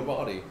place on your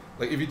body,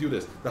 like if you do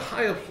this, the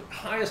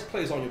highest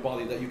place on your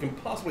body that you can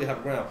possibly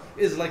have ground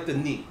is like the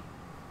knee,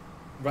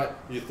 right?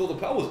 You throw the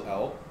pelvis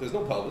out, there's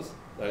no pelvis,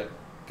 right?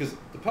 Because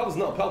the pelvis is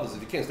not pelvis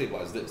if you can't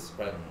stabilize this,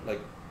 right?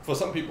 Like, for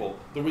some people,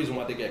 the reason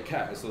why they get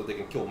cat is so that they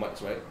can kill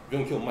mice, right? If you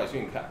don't kill mice,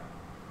 you can cat.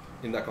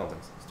 In that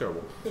context, it's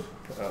terrible.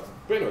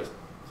 But anyways,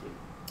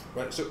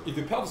 right? So if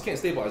your pelvis can't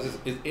stabilize this,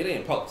 it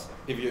ain't pelvis.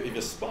 If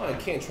your spine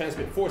can't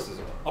transmit forces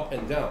up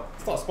and down,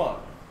 it's not spine.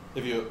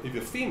 If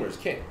your femurs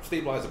can't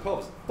stabilize the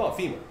pelvis, it's not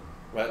femur,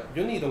 right?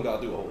 Your knee don't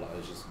gotta do a whole lot.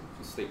 It's just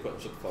stay put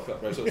and shut the fuck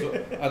up, right? So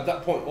at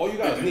that point, all you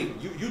guys need,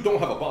 you don't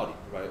have a body,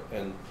 right?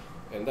 And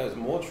that is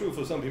more true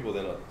for some people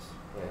than others.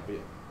 Yeah.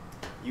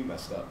 You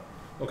messed up.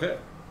 Okay.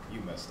 You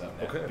messed up.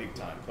 Now, okay. Big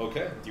time.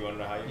 Okay. Do you want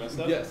to know how you messed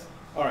up? Yes.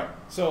 All right.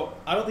 So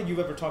I don't think you've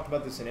ever talked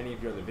about this in any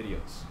of your other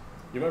videos.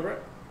 You remember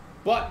it?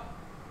 But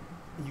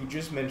you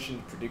just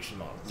mentioned prediction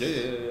models.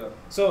 Yeah.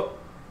 So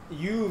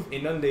you've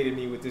inundated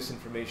me with this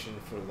information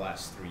for the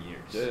last 3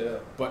 years. Yeah.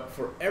 But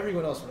for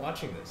everyone else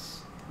watching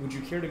this, would you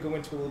care to go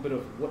into a little bit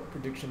of what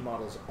prediction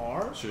models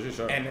are?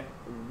 Sure. And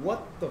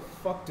what the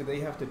fuck do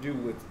they have to do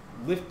with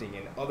lifting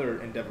and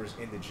other endeavors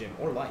in the gym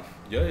or life?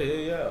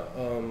 Yeah.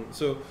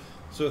 So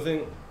I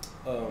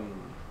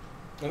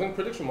think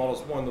prediction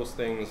models is one of those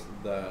things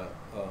that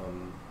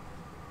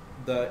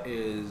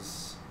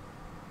is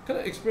kind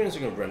of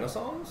experiencing a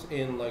renaissance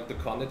in like the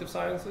cognitive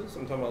sciences.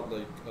 I'm talking about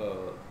like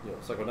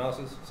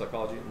psychoanalysis,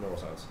 psychology,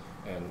 neuroscience,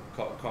 and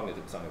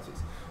cognitive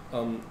sciences.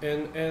 And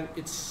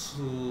it's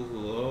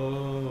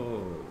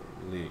slowly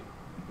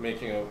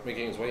making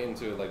its way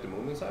into like the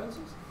movement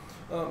sciences.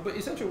 But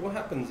essentially, what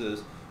happens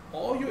is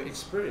all your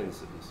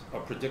experiences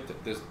are predicted.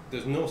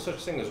 There's no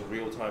such thing as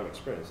real-time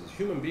experiences.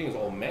 Human beings,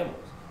 all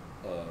mammals,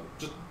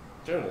 just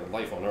generally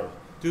life on Earth,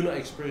 do not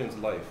experience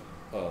life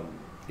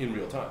in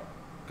real time.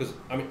 Because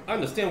I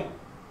understand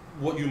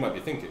what you might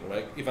be thinking,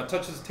 right? If I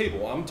touch this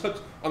table,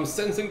 I'm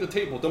sensing the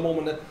table the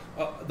moment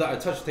that I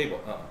touch the table.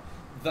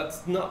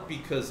 That's not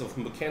because of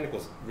mechanical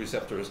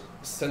receptors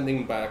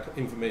sending back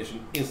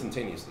information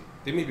instantaneously.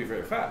 They may be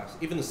very fast.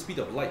 Even the speed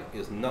of light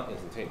is not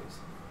instantaneous,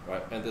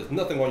 right? And there's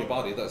nothing on your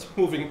body that's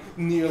moving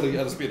nearly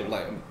at the speed of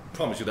light. I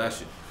promise you that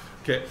shit.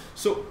 Okay,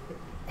 so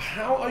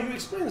how are you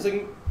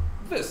experiencing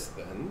this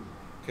then?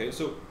 Okay,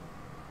 so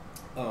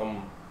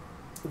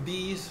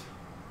these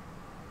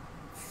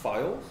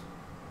files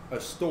are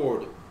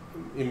stored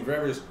in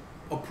various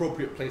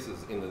appropriate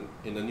places in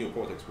the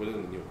neocortex,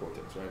 within the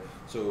neocortex, right?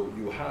 So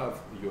you have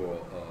your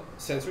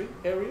sensory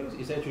areas,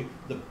 essentially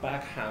the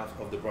back half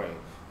of the brain,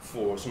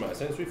 for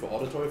somatosensory, for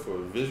auditory, for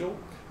visual,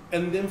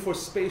 and then for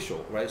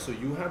spatial, right? So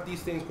you have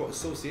these things called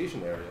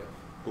association area.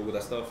 Google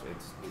that stuff,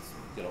 it's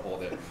all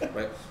there,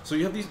 right? So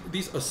you have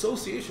these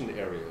association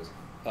areas,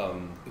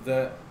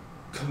 that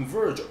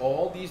converge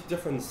all these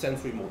different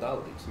sensory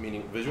modalities,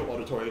 meaning visual,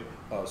 auditory,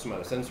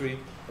 somatosensory,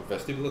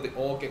 vestibular. They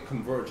all get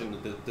converged into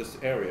this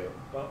area,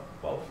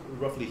 about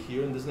roughly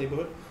here in this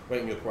neighborhood,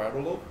 right in your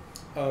parietal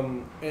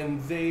lobe,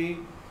 and they.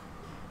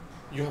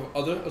 You have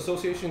other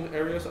association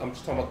areas. I'm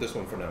just talking about this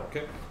one for now,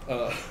 okay?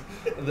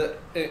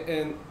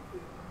 And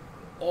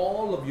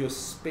all of your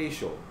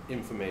spatial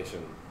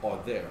information are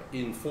there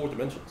in 4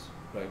 dimensions,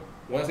 right?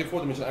 When I say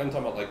 4 dimensions, I'm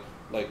talking about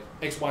like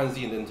X, Y, and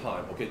Z and then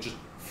time, okay? Just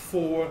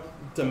 4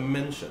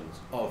 dimensions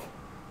of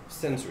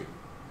sensory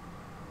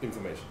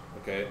information,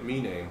 okay?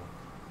 Meaning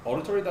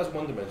auditory, that's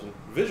 1 dimension,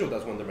 visual,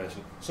 that's 1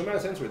 dimension,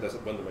 somatosensory, that's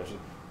 1 dimension,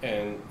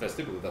 and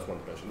vestibular, that's 1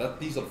 dimension.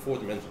 These are 4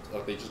 dimensions.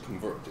 They just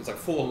converge. It's like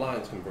 4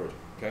 lines converging,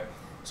 okay?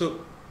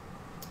 So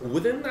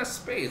within that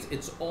space,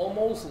 it's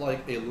almost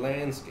like a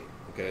landscape,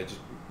 okay? Just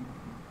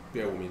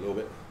bear with me a little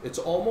bit. It's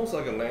almost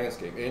like a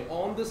landscape, and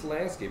on this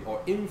landscape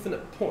are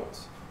infinite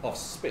points of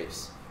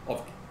space,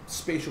 of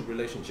spatial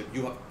relationship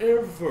you have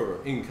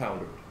ever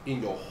encountered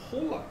in your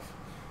whole life,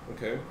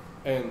 okay?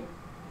 And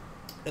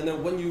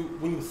then when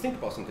you think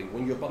about something,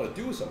 when you're about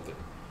to do something,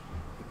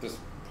 this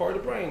part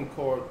of the brain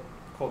called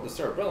the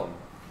cerebellum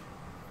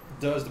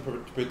does the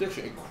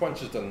prediction. It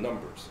crunches the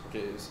numbers, okay?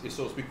 It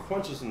so to speak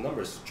crunches the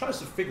numbers, tries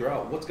to figure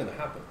out what's going to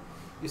happen.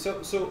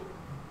 So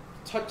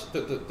touch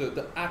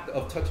the act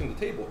of touching the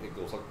table, it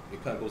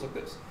kind of goes like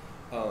this.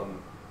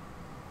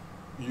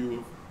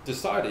 You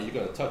decided you're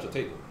going to touch a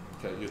table,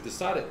 okay? You've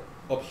decided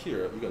up here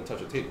you're going to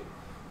touch a table,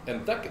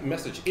 and that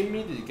message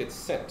immediately gets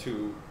sent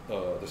to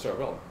the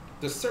cerebellum.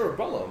 The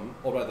cerebellum,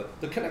 or rather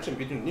the connection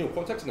between the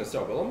neocortex and the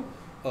cerebellum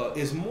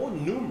is more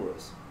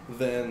numerous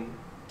than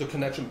the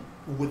connection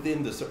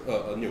within the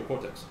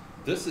neocortex.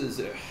 This is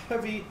a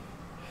heavy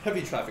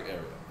traffic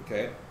area,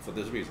 okay, for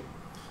this reason.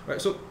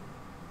 Right, so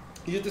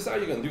you decide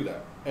you're going to do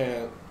that,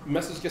 and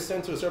message gets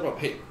sent to the cerebellum,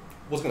 hey,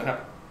 what's going to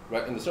happen,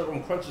 right? And the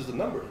cerebellum crunches the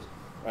numbers,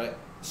 right,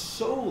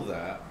 so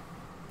that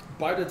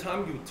by the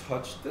time you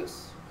touch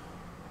this,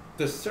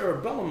 the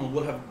cerebellum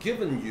will have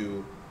given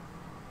you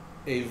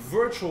a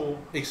virtual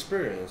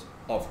experience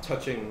of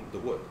touching the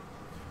wood.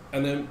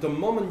 And then the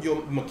moment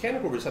your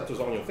mechanical receptors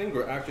on your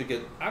finger actually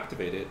get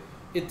activated,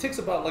 it takes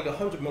about like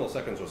 100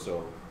 milliseconds or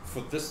so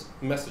for this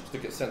message to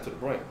get sent to the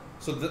brain.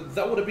 So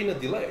that would have been a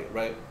delay,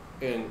 right?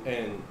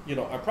 And you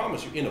know, I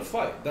promise you, in a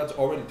fight, that's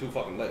already too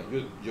fucking late.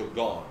 You're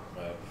gone,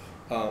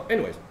 right?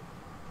 Anyways,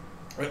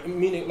 right?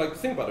 Meaning, like,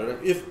 think about it.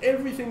 Right? If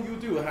everything you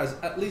do has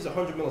at least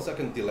 100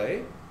 millisecond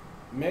delay,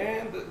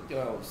 man, you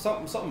know,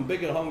 something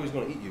big and hungry is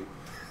going to eat you.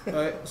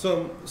 Right?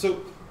 So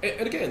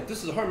and again,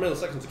 this is 100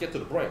 milliseconds to get to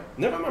the brain.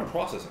 Never mind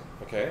processing.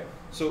 Okay.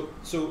 So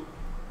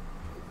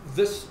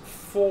this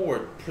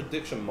forward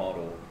prediction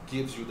model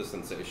gives you the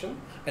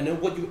sensation, and then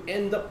what you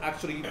end up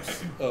actually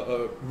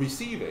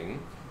receiving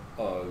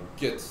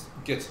gets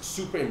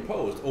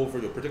superimposed over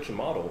your prediction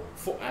model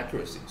for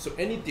accuracy. So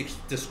any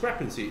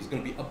discrepancy is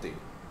going to be updated,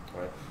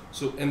 right?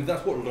 So, and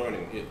that's what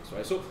learning is,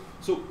 right?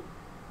 So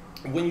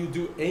when you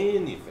do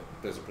anything,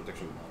 there's a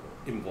prediction model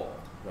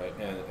involved, right?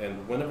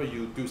 And whenever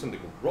you do something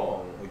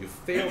wrong, or you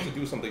fail to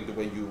do something the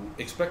way you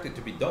expect it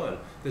to be done,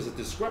 there's a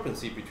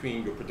discrepancy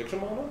between your prediction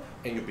model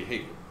and your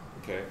behavior,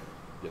 okay?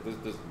 Yeah,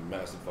 this is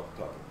massive fucking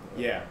topic. Right?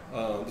 Yeah.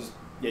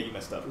 Yeah, you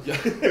messed up. Yeah.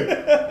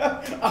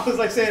 I was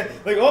like saying,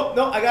 like, oh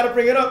no, I gotta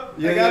bring it up.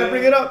 I gotta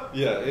bring it up.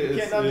 Yeah, you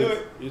can't not do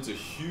it. It's a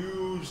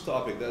huge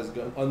topic that's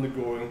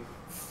undergoing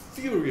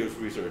furious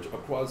research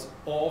across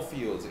all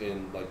fields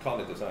in like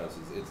cognitive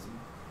sciences.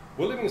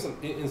 We're living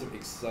in some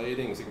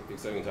exciting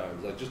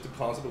times. Like just the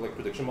concept of like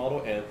prediction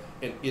model and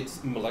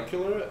its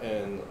molecular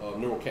and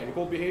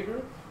neurochemical behavior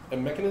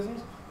and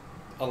mechanisms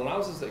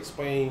allows us to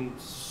explain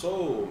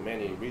so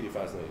many really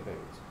fascinating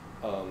things.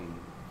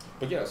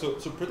 But yeah, so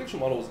prediction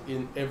models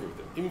in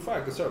everything. In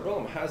fact, the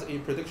cerebellum has a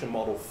prediction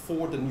model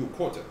for the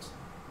neocortex.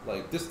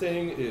 Like this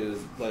thing is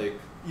like,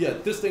 yeah,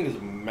 this thing is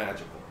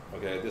magical.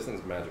 Okay, this thing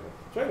is magical.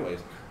 So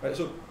anyways, right,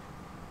 so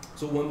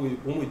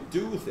when we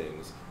do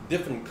things,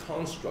 different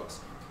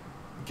constructs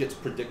gets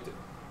predicted,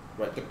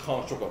 right? The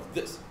construct of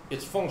this,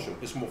 its function,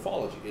 its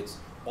morphology, it's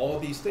all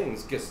these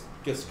things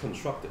gets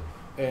constructed.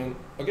 And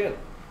again,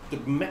 the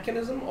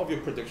mechanism of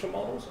your prediction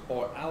models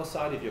are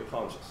outside of your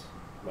conscious,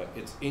 right?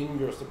 It's in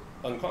your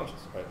unconscious,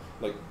 right?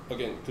 Like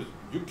again, because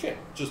you can't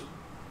just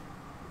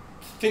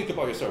think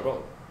about your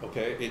cerebellum,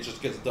 okay? It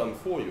just gets done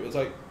for you. It's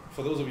like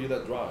for those of you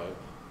that drive,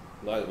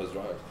 neither of us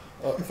drive.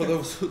 For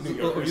those of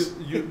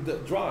you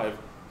that drive,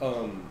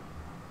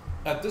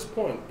 at this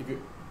point,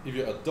 if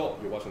you're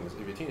adult, you're watching this. If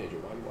you're a teenager,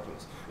 why are you watching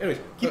this? Anyways,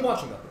 keep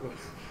watching that.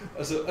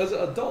 As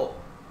an adult,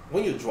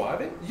 when you're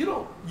driving, you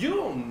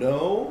don't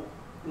know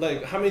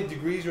like how many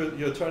degrees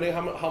you're turning,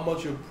 how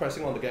much you're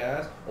pressing on the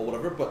gas or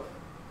whatever. But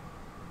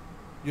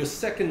your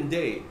second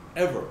day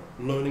ever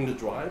learning to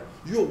drive,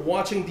 you're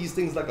watching these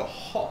things like a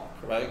hawk,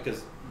 right?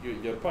 Because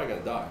you're probably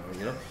gonna die, right,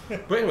 you know.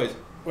 But anyways,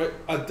 right,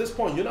 at this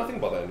point, you're not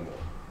thinking about that anymore.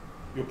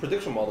 Your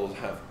prediction models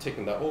have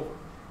taken that over.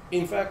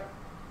 In fact,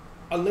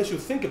 unless you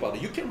think about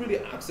it, you can't really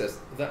access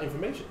that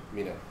information.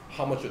 Meaning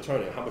how much you're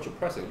turning, how much you're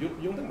pressing. You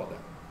don't think about that.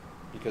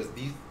 because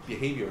these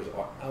behaviors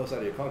are outside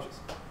of your conscious,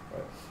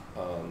 right?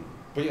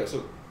 But yeah,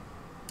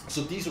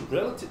 so these are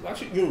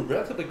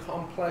relatively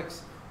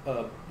complex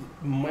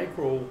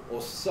micro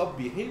or sub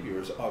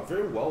behaviors are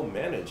very well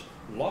managed,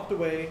 locked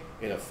away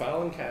in a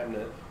filing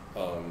cabinet,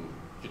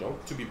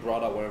 to be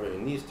brought out whenever it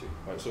needs to,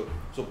 right?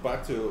 So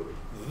back to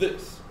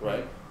this,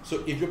 right?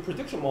 So if your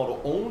prediction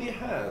model only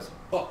has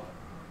up,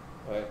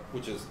 right,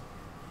 which is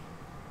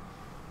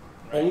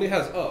only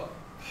has up,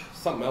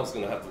 something else is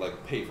gonna have to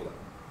like pay for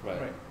that,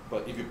 right?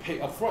 But if you pay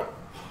upfront,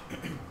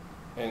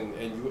 and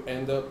you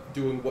end up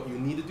doing what you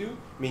need to do,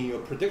 meaning your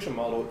prediction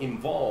model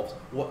involves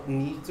what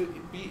needs to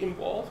be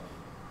involved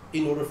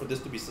in order for this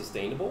to be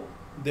sustainable,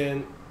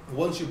 then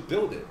once you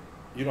build it,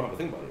 you don't have to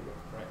think about it anymore.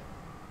 Right.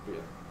 But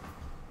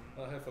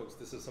yeah. Hi folks,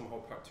 this is somehow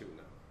part 2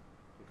 now.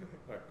 Okay.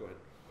 All right, go ahead.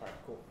 All right,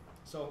 cool.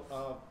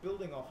 So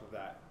building off of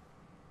that,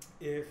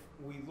 if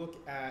we look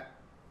at,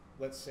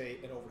 let's say,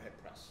 an overhead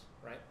press,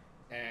 right?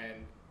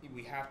 And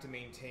we have to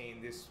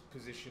maintain this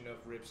position of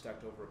ribs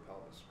stacked over a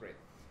pelvis, great.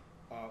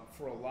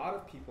 For a lot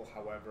of people,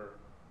 however,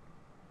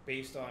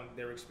 based on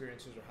their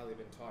experiences or how they've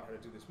been taught how to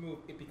do this move,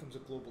 it becomes a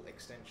global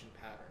extension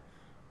pattern.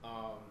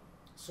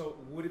 So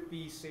would it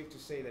be safe to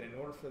say that in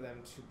order for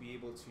them to be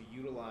able to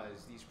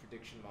utilize these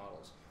prediction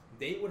models,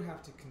 they would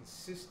have to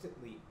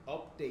consistently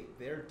update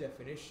their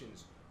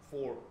definitions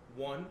for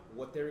 1,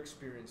 what they're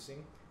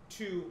experiencing,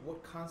 2,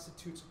 what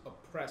constitutes a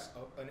press,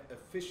 an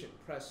efficient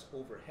press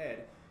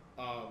overhead,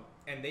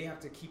 and they have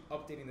to keep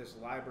updating this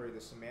library,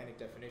 the semantic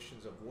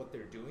definitions of what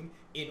they're doing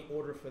in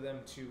order for them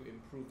to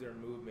improve their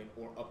movement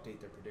or update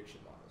their prediction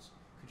models.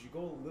 Could you go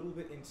a little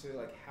bit into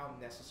like how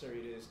necessary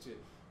it is to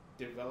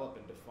develop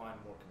and define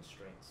more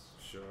constraints?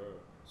 Sure.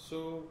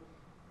 So,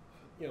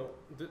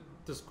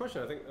 this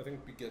question I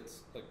think begets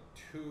like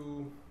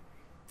 2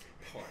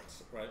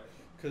 parts, right?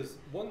 Because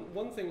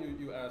one thing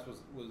you asked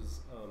was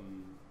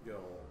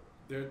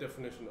their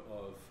definition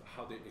of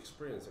how they're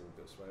experiencing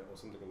this, right, or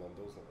something along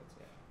those lines.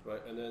 Yeah. Right,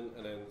 and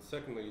then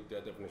secondly, their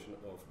definition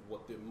of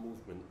what their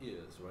movement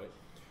is, right?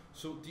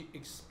 So the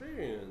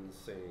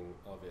experiencing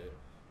of it,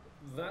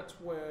 that's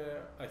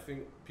where I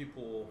think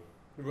people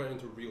run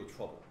into real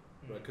trouble,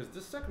 right? Because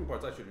this second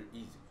part's actually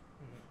easy,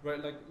 right?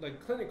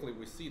 Like clinically,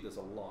 we see this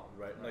a lot,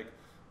 right? Like,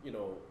 a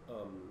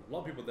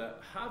lot of people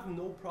that have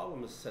no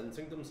problem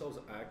sensing themselves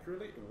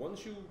accurately.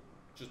 Once you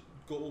just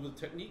go over the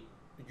technique,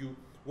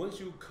 once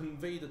you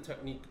convey the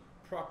technique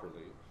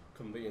properly,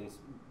 conveyance,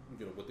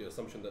 with the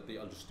assumption that they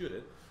understood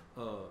it,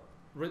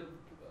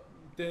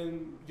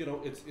 then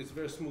it's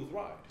very smooth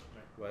ride,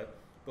 right?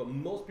 But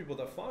most people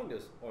that find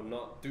this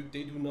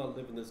they do not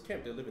live in this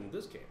camp. They live in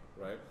this camp,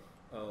 right?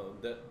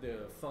 That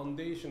their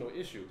foundational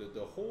issue,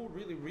 the whole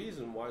really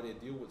reason why they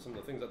deal with some of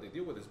the things that they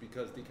deal with is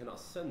because they cannot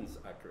sense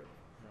accurately,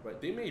 right?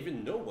 They may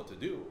even know what to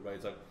do, right?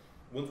 It's like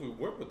once we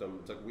work with them,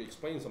 it's like we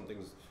explain some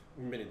things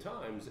many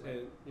times,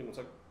 and it's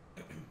like.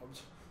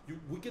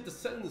 We get the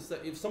sense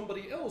that if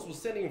somebody else was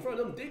standing in front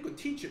of them, they could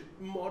teach it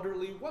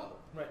moderately well.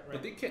 Right.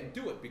 But they can't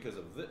do it because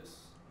of this.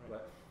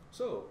 Right.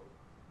 So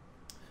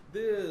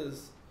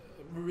this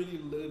really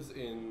lives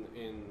in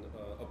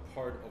a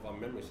part of our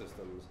memory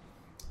systems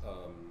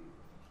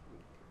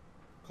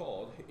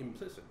called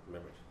implicit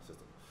memory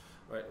system.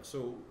 Right.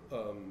 So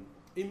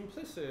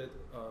implicit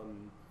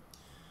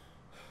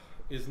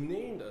is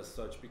named as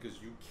such because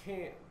you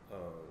can't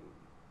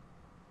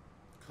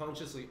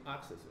consciously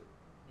access it.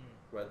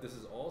 Right. This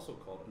is also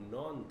called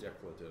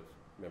non-declarative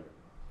memory.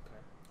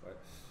 Okay. Right.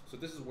 So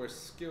this is where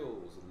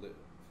skills live.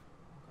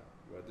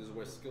 Okay. Right. This is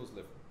where skills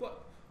live.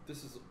 But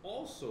this is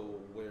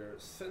also where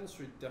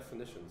sensory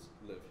definitions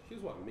live.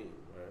 Here's what I mean.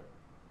 Right.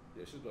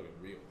 Yeah, she's looking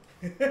real.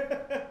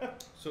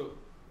 So,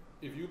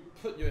 if you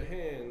put your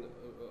hand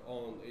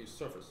on a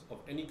surface of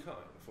any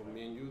kind, for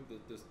me and you,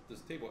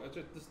 this table.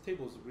 Actually, this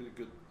table is a really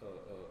good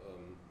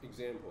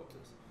example of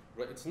this.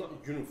 Right, it's not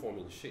uniform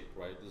in shape,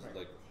 right? This is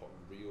like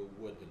real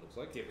wood. It looks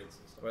like divots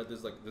and stuff. Right,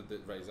 there's like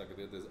right,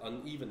 exactly. There's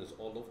unevenness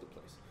all over the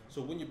place.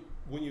 So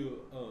when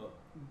you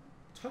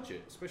touch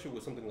it, especially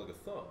with something like a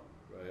thumb,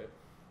 right?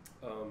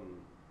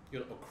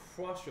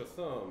 Across your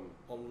thumb,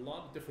 a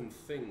lot of different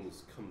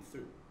things come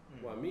through.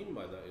 What I mean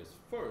by that is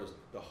first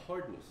the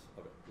hardness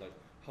of it, like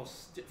how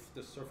stiff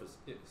the surface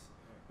is,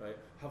 right?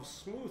 How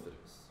smooth it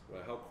is,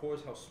 right? How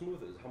coarse, how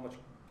smooth it is,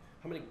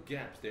 how many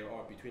gaps there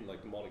are between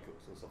like the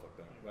molecules and stuff like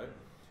that, right?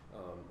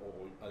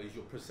 Or at least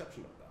your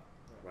perception of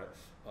that,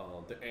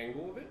 right? The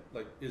angle of it,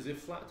 like is it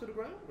flat to the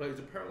ground, right? Is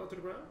it parallel to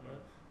the ground, right?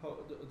 How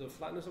the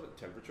flatness of it,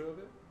 temperature of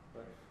it,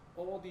 right?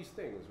 All these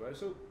things, right?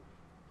 So,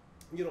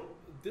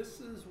 this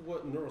is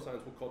what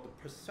neuroscience would call the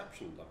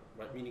perception level,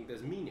 right? Meaning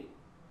there's meaning.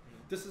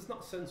 This is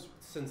not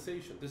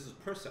sensation. This is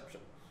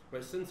perception,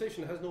 right?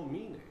 Sensation has no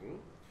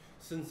meaning.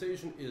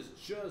 Sensation is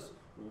just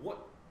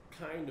what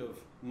kind of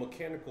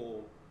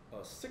mechanical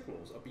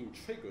signals are being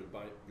triggered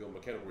by your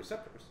mechanical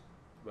receptors,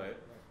 right?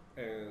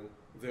 And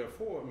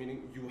therefore,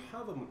 meaning you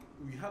have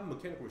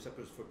mechanical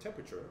receptors for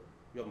temperature,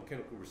 you have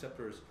mechanical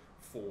receptors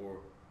for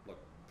like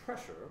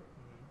pressure,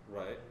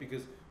 right?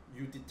 Because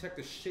you detect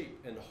the shape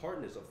and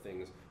hardness of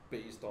things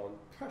based on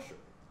pressure,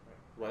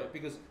 right?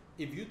 Because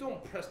if you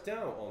don't press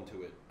down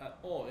onto it at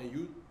all and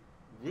you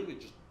really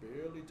just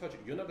barely touch it,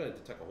 you're not going to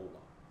detect a whole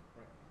lot,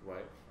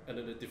 right? And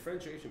then the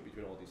differentiation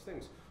between all these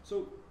things.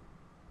 So,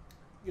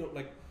 you know,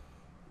 like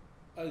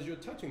as you're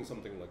touching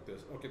something like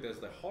this, okay, there's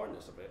the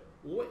hardness of it.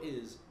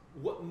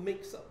 What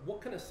makes up?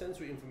 What kind of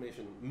sensory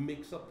information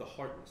makes up the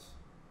hardness?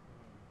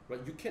 Right?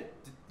 You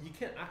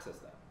can't access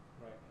that.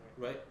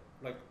 Right?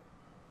 Like.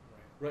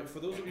 Right. For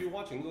those of you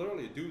watching,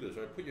 literally do this.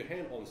 Right. Put your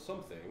hand on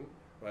something.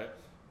 Right.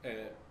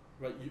 And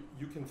right,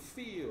 you can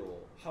feel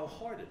how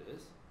hard it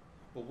is,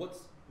 but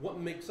what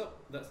makes up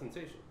that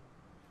sensation?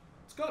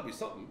 It's got to be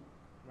something.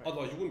 Right.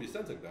 Otherwise, you wouldn't be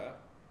sensing that.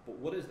 But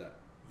what is that?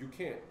 You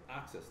can't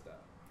access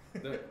that.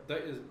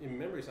 that is in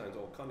memory science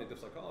or cognitive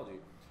psychology.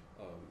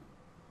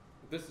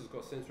 This is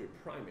called sensory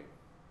priming,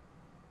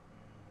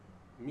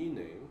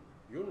 meaning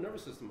your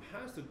nervous system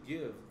has to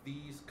give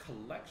these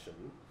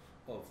collection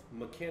of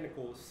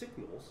mechanical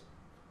signals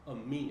a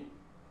meaning,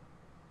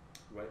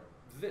 right?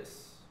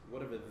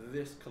 Whatever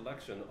this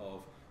collection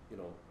of, you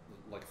know,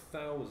 like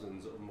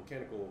thousands of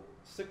mechanical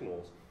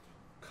signals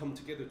come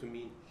together to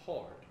mean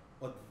hard,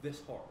 or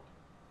this hard,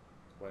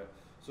 right?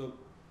 So,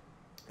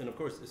 and of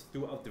course, it's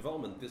throughout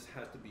development, this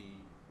has to be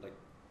like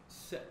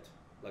set,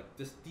 like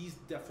these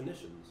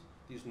definitions,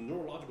 these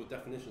neurological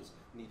definitions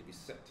need to be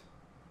set,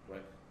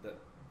 right? That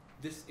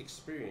this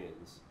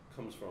experience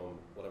comes from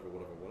whatever,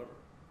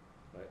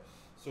 right?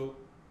 So,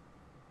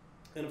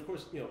 and of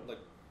course, you know, like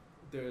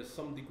there is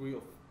some degree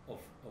of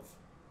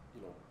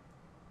you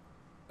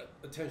know,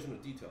 attention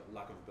to detail,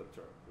 lack of a better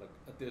term. Like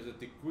there's a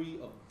degree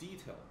of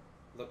detail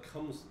that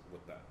comes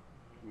with that,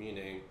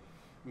 meaning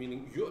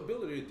your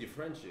ability to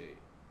differentiate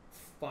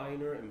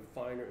finer and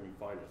finer and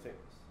finer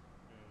things,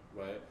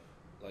 right?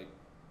 Like,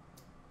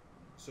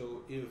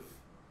 so if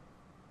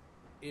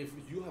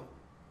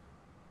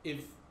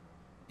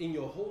in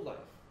your whole life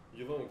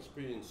you've only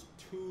experienced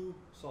two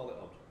solid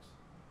objects,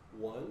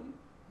 one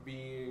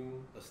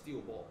being a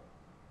steel ball,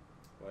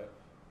 right?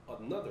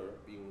 Another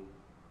being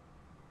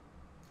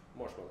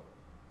marshmallow,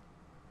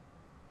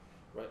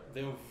 right?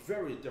 They're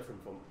very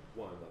different from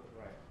one another.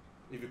 Right.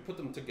 If you put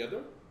them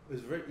together,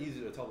 it's very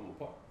easy to tell them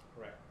apart.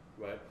 Right.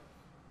 Right.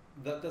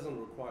 That doesn't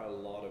require a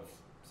lot of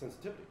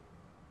sensitivity.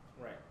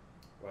 Right.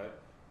 Right.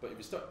 But if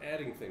you start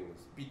adding things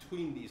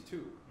between these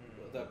two,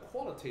 that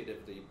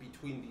qualitatively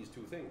between these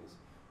two things,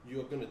 you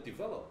would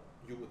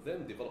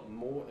then develop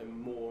more and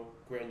more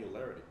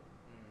granularity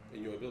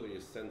in your ability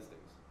to sense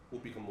things, will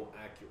become more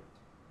accurate.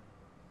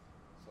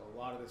 So a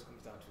lot of this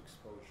comes down to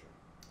exposure.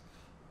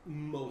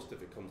 Most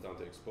of it comes down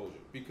to exposure,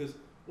 because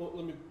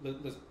well,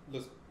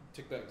 let's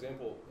take that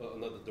example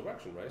another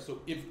direction, right?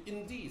 So if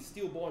indeed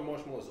steel ball and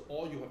marshmallow is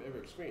all you have ever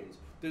experienced,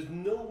 there's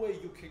no way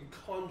you can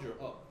conjure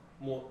up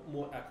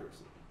more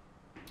accuracy.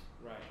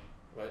 Right.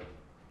 Right?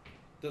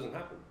 Doesn't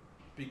happen,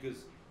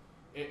 because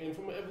and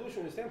from an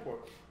evolutionary standpoint,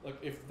 like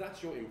if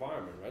that's your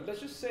environment, right?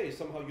 Let's just say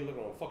somehow you live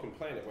on a fucking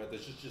planet where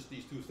there's just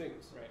these two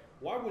things. Right.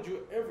 Why would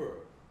you ever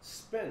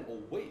spend or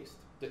waste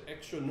the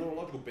extra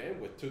neurological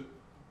bandwidth to,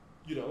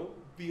 you know,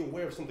 be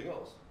aware of something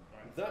else?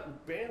 Right.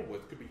 That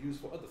bandwidth could be used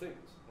for other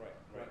things.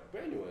 Right.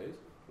 But anyways,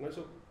 right,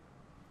 so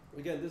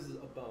again, this is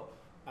about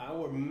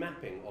our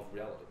mapping of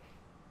reality.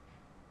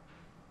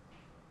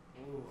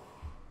 Ooh.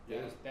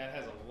 Yes. That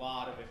has a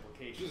lot of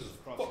implications. This is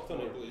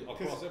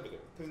across everything.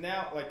 Because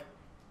now, like,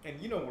 and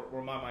you know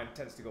where my mind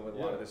tends to go with a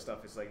lot of this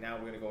stuff. It's like, now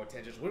we're going to go on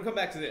tangents. We're going to come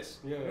back to this.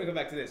 We're going to come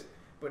back to this.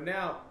 But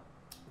now,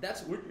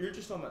 you're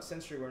just talking about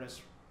sensory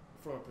awareness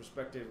from a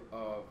perspective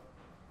of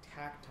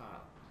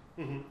tactile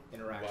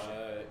interaction.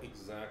 Right,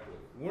 exactly.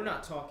 We're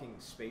not talking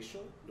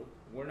spatial. Nope.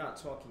 We're not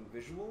talking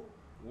visual.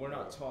 We're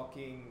not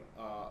talking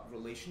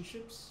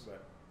relationships. Right.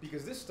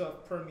 Because this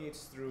stuff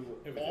permeates through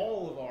everything.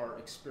 all of our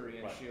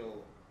experiential...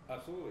 Right.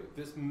 Absolutely.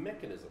 This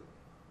mechanism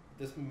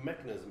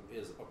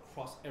is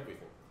across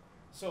everything.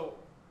 So,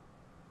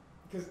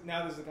 because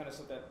now this is the kind of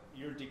stuff that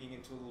you're digging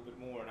into a little bit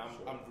more, and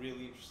I'm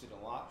really interested in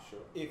a lot. Sure.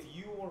 If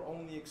you are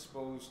only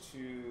exposed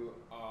to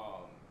a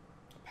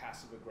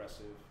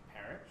passive-aggressive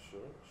parent, sure,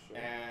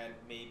 and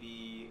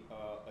maybe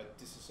a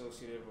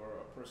disassociative or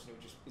a person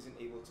who just isn't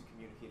able to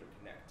communicate or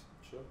connect.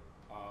 Sure.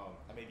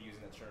 I may be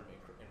using that term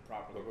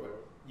improperly, Right.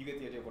 but you get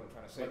the idea of what I'm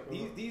trying to say.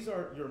 Right. These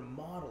are your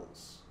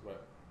models. Right.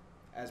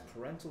 As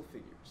parental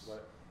figures.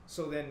 Right.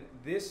 So then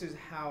this is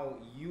how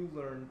you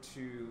learn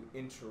to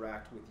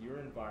interact with your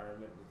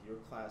environment, with your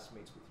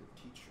classmates, with your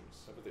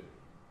teachers. Everything.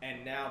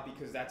 And now,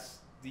 because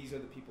these are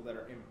the people that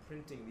are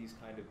imprinting these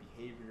kind of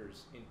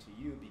behaviors into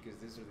you, because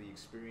these are the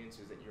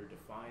experiences that you're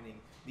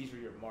defining. These are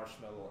your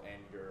marshmallow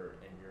and your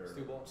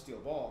steel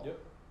ball. Yep.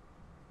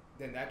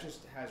 Then that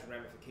just has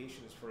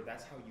ramifications for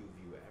that's how you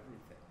view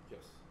everything.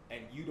 Yes.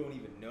 And you don't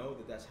even know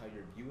that that's how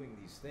you're viewing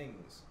these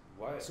things.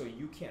 Why? So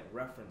you can't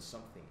reference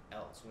something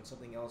else. When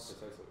something else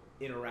Precisely.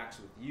 interacts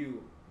with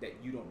you that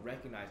you don't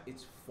recognize,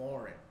 it's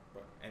foreign.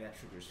 Right. And that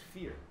triggers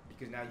fear,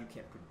 because now you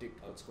can't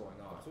predict what's going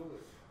on. Absolutely.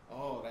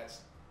 Oh,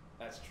 that's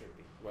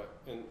trippy. Right.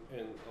 And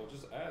I'll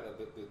just add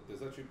that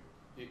there's actually,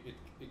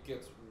 it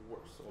gets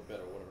worse or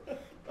better,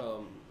 whatever.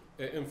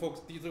 And folks,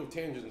 these little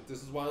tangents,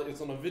 this is why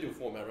it's on a video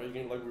format, right? You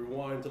can like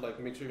rewind to like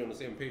make sure you're on the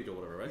same page or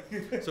whatever, right?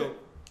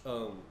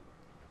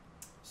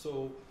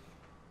 So,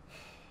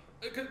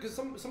 because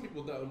some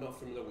people that are not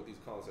familiar with these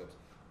concepts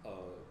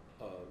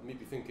may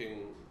be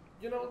thinking,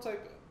 it's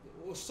like,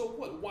 well, so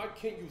what? Why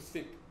can't you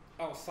think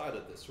outside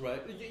of this,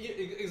 right?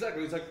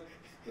 Exactly. It's like,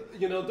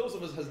 those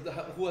of us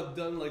who have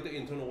done like the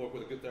internal work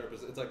with a good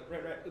therapist, it's like,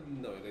 right.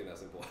 No, it ain't that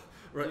simple,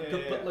 right?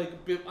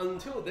 But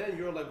until then,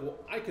 you're like, well,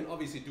 I can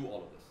obviously do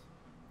all of this.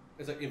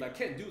 It's like, if I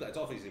can't do that, it's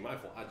obviously my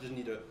fault. I just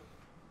need to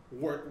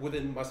work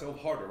within myself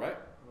harder, right?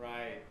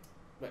 Right.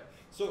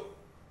 So,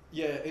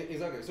 yeah,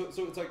 exactly. So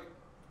it's like,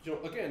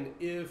 again,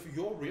 if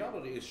your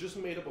reality is just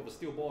made up of a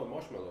steel ball and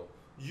marshmallow,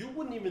 you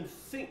wouldn't even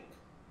think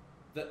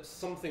that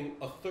something,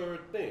 a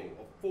third thing,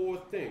 a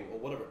fourth thing, or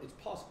whatever, is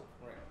possible.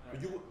 Right.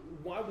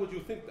 Why would you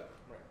think that?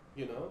 Right.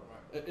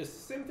 Right. It's the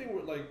same thing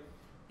with like,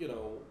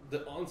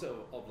 the onset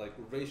of like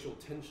racial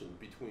tension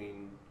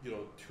between,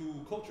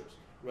 two cultures,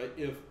 right?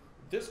 If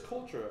this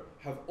culture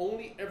have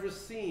only ever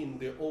seen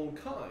their own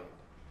kind,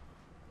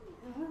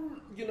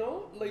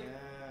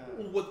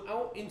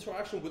 without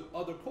interaction with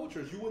other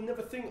cultures, you would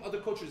never think other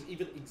cultures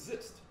even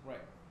exist.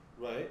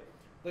 Right?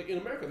 Like in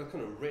America, that's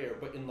kind of rare,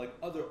 but in like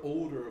other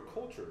older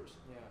cultures,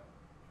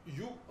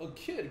 a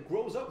kid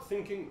grows up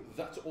thinking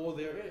that's all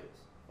there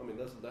is. I mean,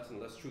 that's less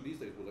and less true these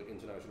days with like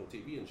international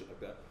TV and shit like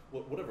that,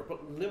 whatever.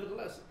 But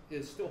nevertheless,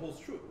 it still holds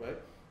true, right?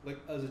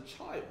 Like as a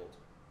child,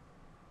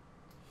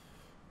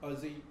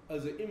 as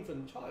an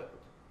infant child,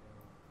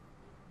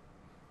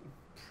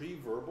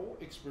 pre-verbal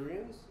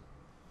experience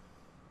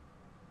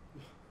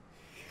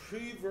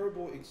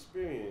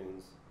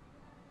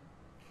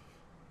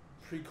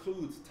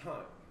precludes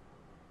time.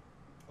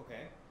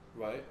 Okay.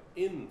 Right?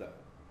 In that,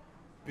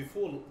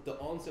 before the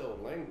onset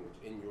of language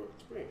in your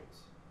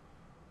experience,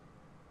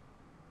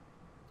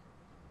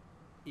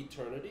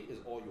 eternity is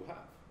all you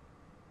have.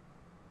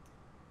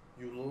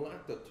 You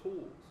lack the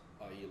tools,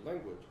 i.e.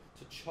 language,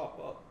 to chop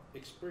up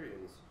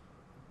experience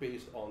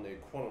based on a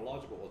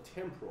chronological or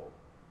temporal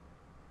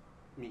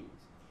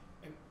means.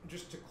 And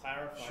just to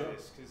clarify Sure.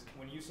 this, because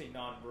when you say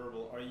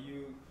nonverbal,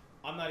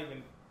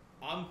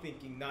 I'm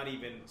thinking not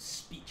even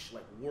speech,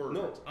 like words.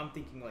 No. I'm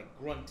thinking like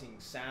grunting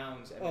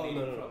sounds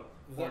emanating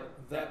from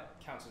that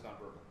counts as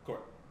nonverbal.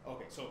 Correct.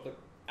 Okay, so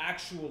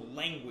actual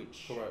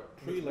language.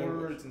 Correct.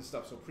 Pre-language. Words and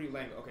stuff, so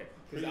pre-language. Okay,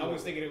 because I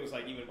was thinking it was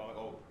like even about like,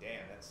 oh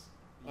damn, that's.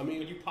 When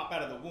you pop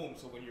out of the womb,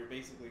 so when you're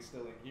basically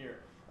still in here,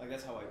 like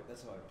that's how I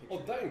picture.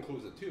 Oh, that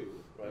includes it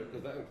too, right?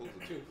 Because that includes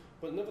it too.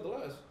 But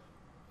nevertheless,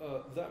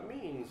 that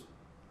means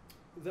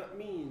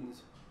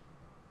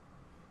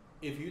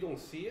if you don't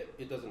see it,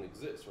 it doesn't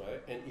exist,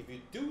 right? And if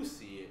you do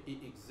see it,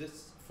 it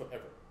exists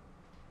forever.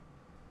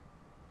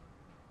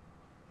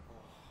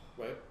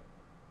 Right?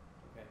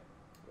 Okay.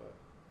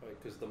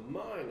 Right. Because the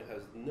mind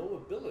has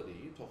no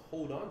ability to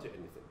hold on to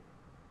anything.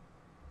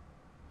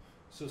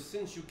 So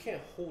since you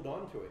can't hold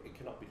on to it, it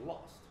cannot be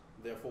lost.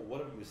 Therefore,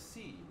 whatever you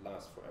see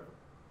lasts forever.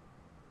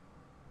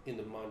 In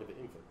the mind of an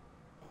infant.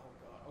 Oh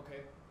God.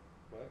 Okay.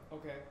 Right?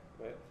 Okay.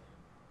 Right?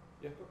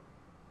 Yeah, go.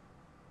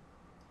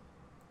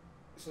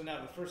 So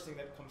now the first thing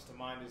that comes to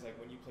mind is like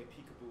when you play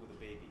peekaboo with a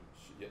baby.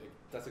 Yeah,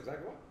 that's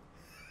exactly what.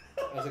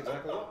 That's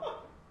exactly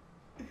what.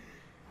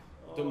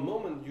 The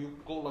moment you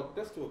go like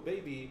this to a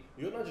baby,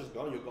 you're not just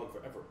gone, you're gone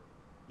forever.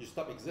 You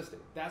stop existing.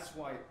 That's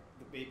why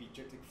the baby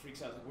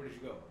freaks out. Like, where did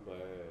you go?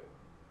 Right.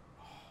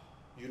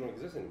 You don't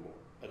exist anymore.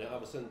 And then all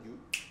of a sudden, you,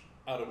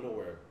 out of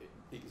nowhere, it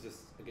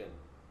exists again.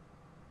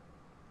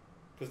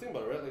 Because think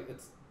about it, right? Like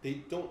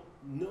they don't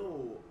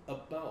know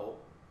about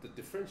the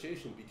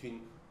differentiation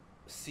between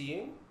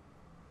seeing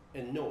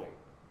and knowing.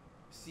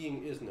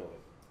 Seeing is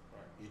knowing.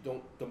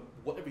 Right.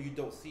 Whatever you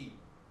don't see,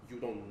 you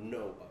don't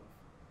know of.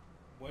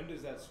 When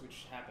does that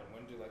switch happen?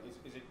 When do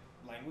is it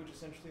language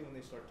essentially when they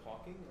start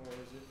talking, or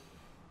is it?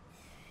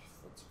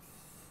 That's a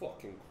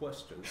fucking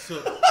question.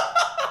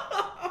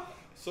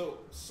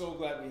 So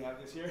glad we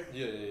have this here.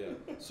 Yeah.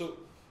 So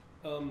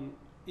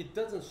it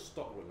doesn't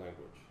start with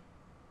language.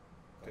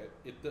 Okay.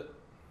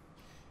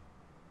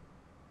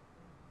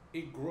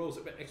 It grows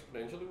a bit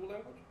exponentially with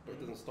language, but it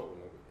doesn't start with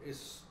language. It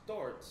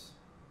starts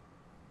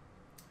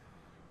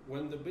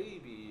when the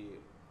baby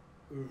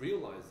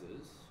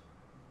realizes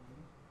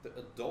the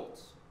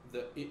adults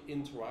that it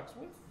interacts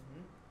with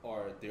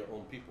are their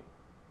own people.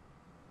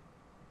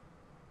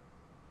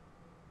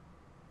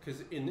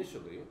 Because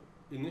initially,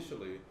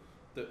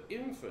 the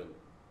infant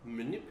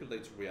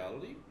manipulates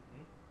reality.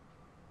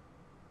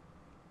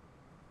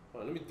 All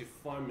right, let me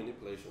define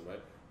manipulation,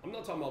 right? I'm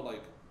not talking about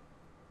like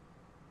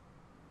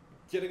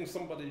getting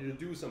somebody to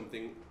do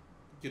something,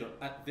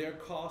 at their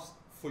cost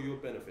for your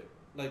benefit.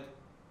 Like,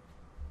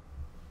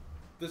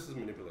 this is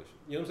manipulation.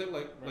 You know what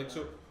I'm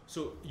saying?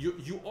 So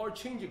you are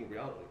changing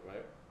reality,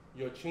 right?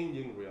 You're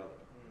changing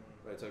reality,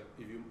 right? It's like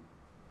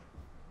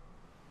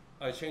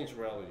I changed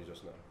reality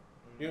just now.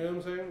 You know what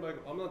I'm saying? Like,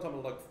 I'm not talking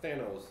about like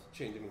Thanos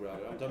changing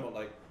reality. I'm talking about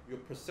like your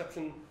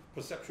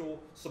perceptual,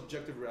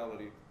 subjective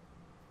reality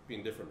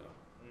being different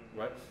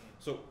now, right?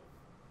 So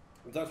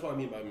that's what I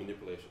mean by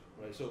manipulation,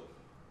 right? So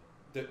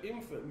the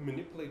infant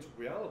manipulates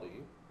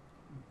reality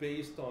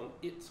based on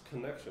its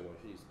connection or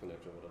his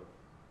connection, whatever,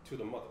 to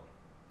the mother.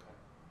 Okay.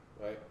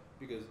 Right?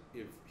 Because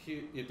if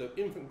the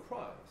infant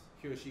cries,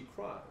 he or she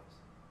cries,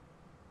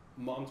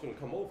 mom's going to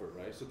come over,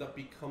 right? So that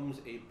becomes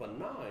a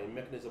benign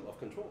mechanism of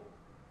control.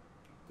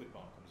 Good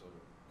mom comes over.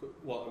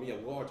 Well, I mean, yeah,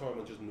 we are talking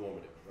about just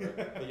normative,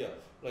 right? But yeah,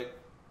 like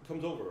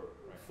comes over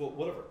Right. for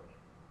whatever,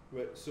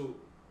 right? So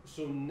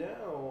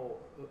now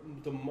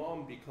the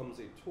mom becomes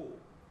a tool.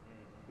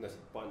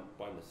 By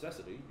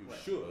necessity, you Right.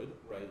 should,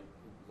 right?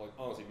 Like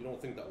honestly, if you don't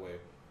think that way,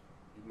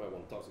 you might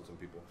want to talk to some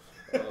people.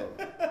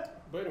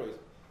 But anyways,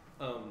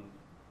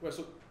 right?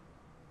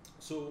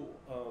 So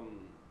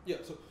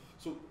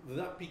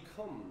that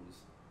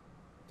becomes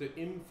the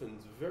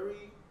infant's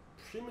very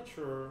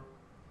premature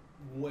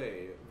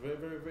way,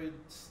 very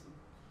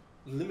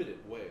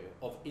limited way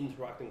of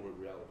interacting with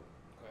reality.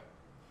 Okay.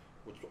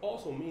 Which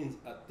also means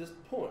at this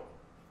point,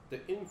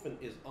 the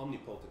infant is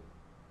omnipotent.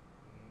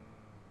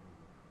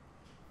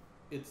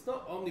 It's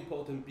not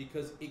omnipotent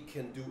because it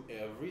can do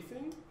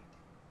everything.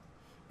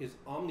 It's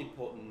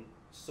omnipotent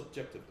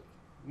subjectively.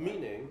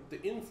 Meaning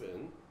the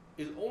infant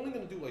is only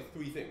going to do like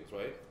 3 things,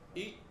 right?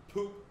 Eat,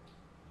 poop,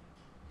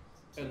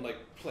 and like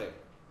play.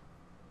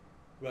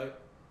 Right?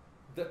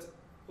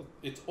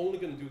 It's only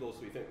going to do those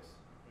 3 things.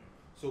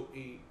 So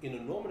in a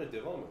normative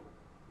development,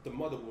 the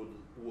mother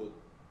would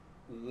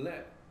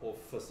let or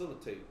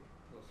facilitate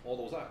all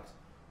those acts.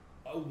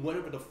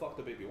 Whatever the fuck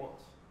the baby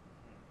wants.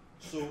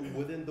 So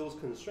within those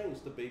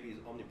constraints, the baby is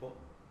omnipotent.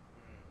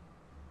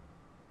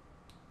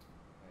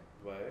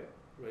 Right?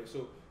 Right?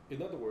 So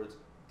in other words,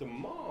 the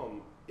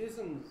mom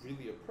isn't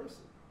really a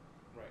person.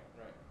 Right?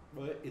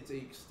 It's an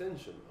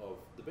extension of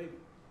the baby.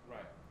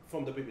 Right.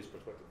 From the baby's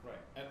perspective.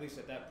 Right. At least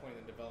at that point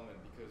in development,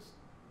 because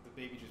the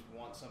baby just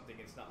wants something.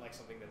 It's not like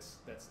something that's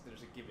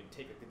there's a give and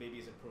take. Like the baby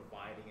isn't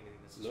providing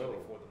anything necessarily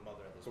for the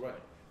mother at this point.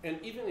 Correct.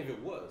 And even if it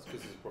was,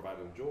 because it's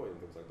providing joy and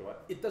things like that, right,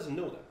 it doesn't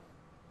know that.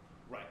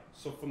 Right.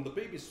 So from the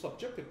baby's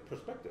subjective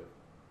perspective,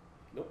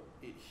 nope,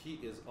 he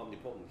is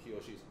omnipotent, he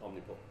or she is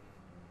omnipotent,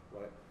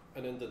 right?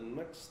 And then the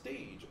next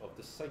stage of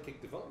the psychic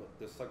development,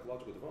 the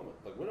psychological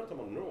development, like we're not talking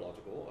about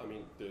neurological, I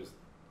mean, there's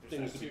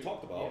things to be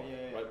talked about,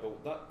 right?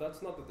 But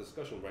that's not the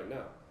discussion right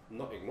now. I'm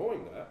not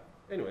ignoring that.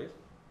 Anyways,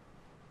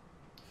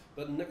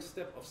 the next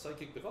step of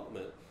psychic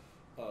development,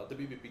 the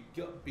baby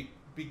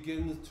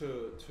begins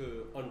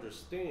to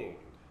understand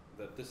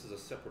that this is a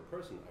separate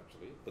person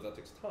actually, but that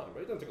takes time,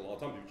 right? It doesn't take a lot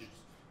of time,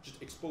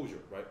 just exposure,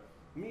 right?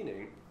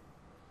 Meaning,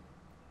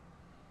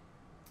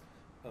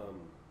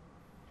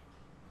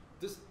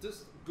 this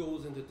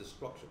goes into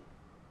destruction.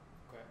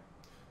 Okay.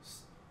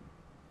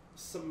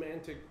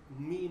 Semantic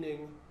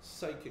meaning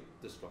psychic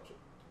destruction.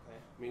 Okay.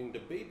 Meaning the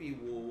baby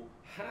will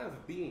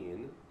have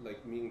been,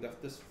 like meaning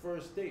that this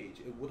first stage,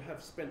 it would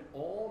have spent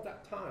all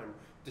that time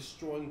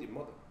destroying the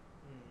mother.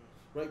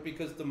 Right?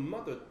 Because the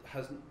mother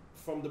has,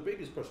 from the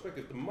baby's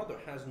perspective, the mother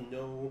has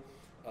no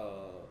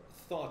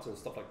thoughts and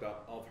stuff like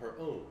that of her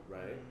own,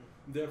 right?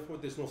 Therefore,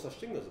 there's no such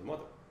thing as a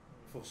mother.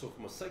 So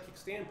from a psychic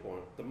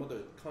standpoint, the mother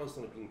is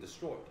constantly being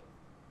destroyed,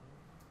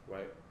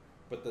 right?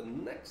 But the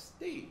next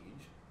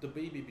stage, the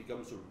baby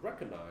becomes to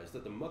recognize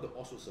that the mother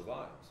also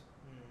survives.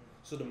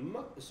 So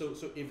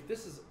so if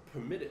this is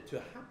permitted to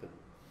happen,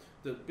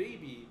 the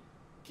baby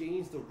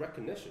gains the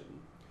recognition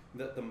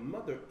that the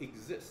mother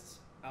exists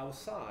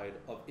outside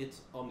of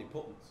its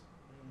omnipotence.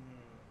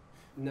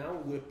 Now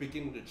we're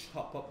beginning to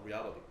chop up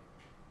reality.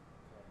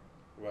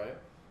 Right?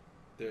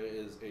 There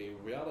is a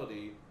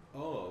reality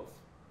of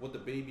what the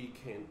baby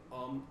can,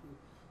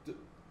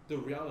 the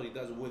reality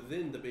that's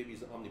within the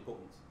baby's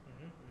omnipotence.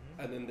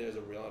 And then there's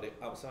a reality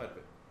outside of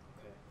it.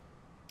 Okay.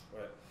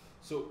 Right?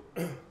 So,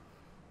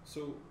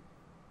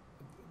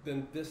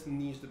 then this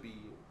needs to be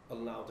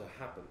allowed to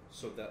happen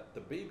so that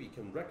the baby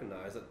can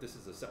recognize that this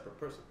is a separate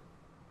person.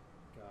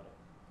 Got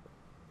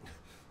it.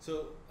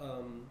 So,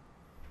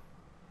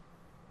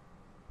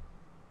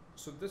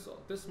 so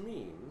this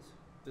means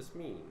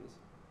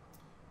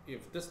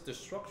if this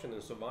destruction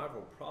and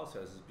survival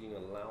process is being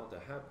allowed to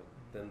happen,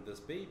 then this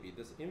baby,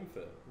 this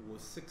infant, will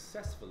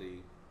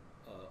successfully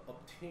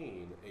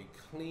obtain a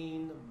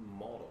clean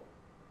model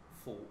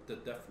for the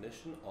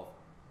definition of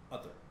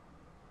other.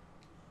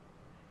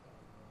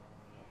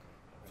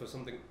 For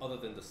something other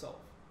than the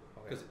self.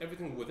 Because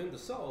everything within the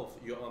self,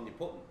 you're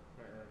omnipotent.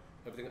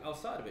 Everything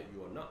outside of it,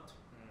 you are not.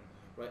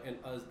 Right?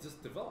 And as this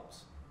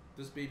develops,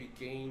 this baby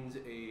gains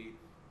a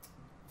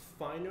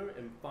finer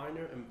and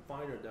finer and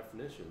finer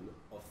definition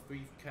of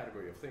 3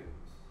 category of things.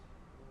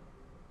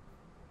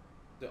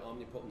 The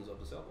omnipotence of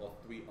the self, or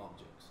 3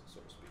 objects, so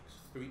to speak.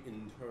 3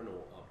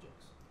 internal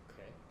objects.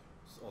 Okay.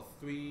 Or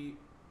 3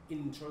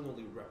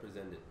 internally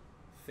represented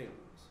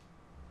things.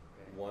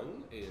 Okay.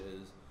 One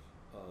is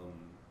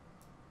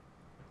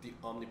the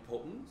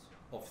omnipotence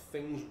of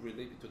things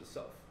related to the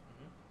self.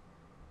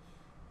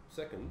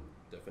 Second,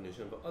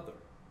 definition of other.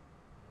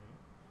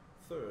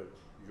 Third,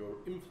 your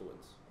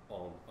influence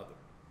on other.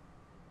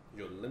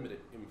 Your limited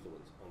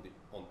influence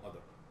on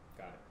other.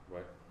 Got it.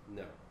 Right?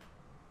 Now,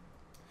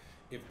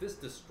 if this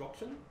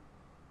destruction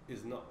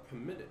is not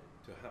permitted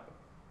to happen,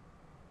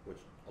 which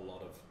a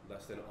lot of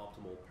less than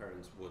optimal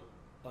parents would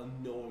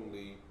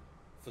unknowingly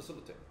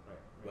facilitate.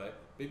 Right?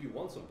 Baby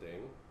wants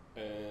something,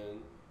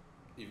 and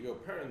if you're a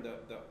parent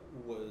that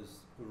was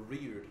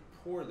reared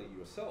poorly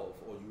yourself,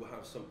 or you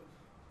have some,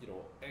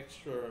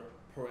 extra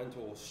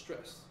parental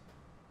stress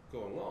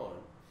going on,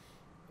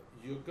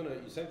 you're gonna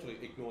essentially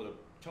ignore the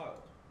child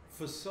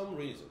for some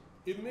reason.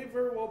 It may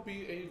very well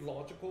be a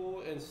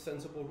logical and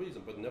sensible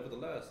reason, but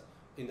nevertheless,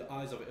 in the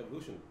eyes of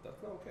evolution,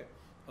 that's not okay.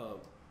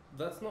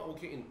 That's not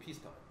okay in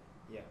peacetime.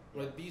 Yeah.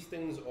 Right. These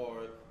things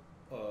are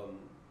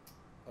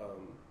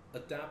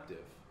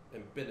adaptive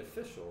and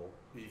beneficial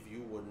if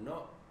you were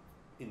not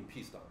in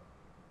peacetime.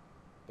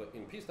 But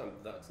in peacetime,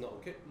 that's not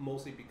okay.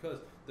 Mostly because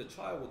the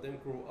child will then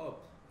grow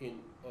up in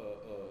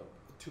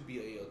to be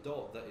an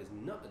adult that is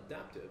not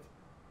adaptive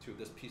to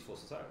this peaceful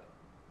society.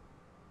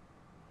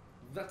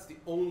 That's the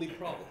only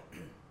problem,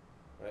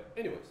 right?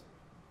 Anyways,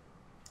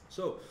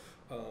 so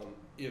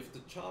if the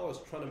child is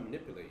trying to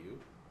manipulate you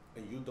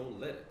and you don't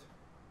let it,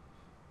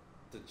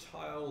 the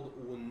child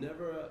will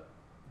never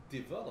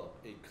develop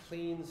a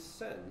clean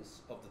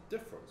sense of the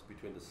difference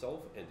between the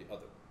self and the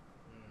other.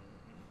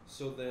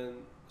 So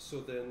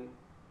then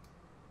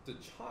the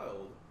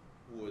child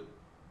would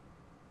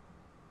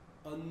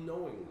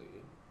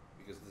unknowingly,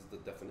 because this is the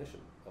definition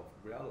of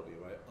reality,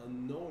 right?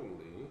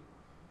 Unknowingly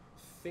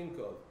think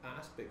of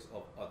aspects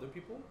of other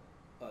people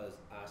as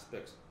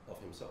aspects of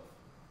himself.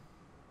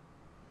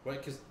 Right?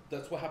 Because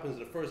that's what happens in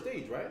the first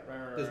stage, right?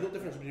 There's no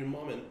difference between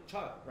mom and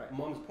child.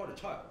 Mom is part of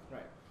child.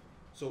 Right.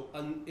 So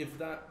if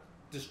that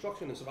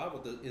destruction and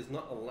survival is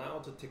not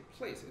allowed to take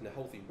place in a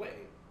healthy way,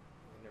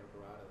 we never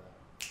grow out of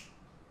that.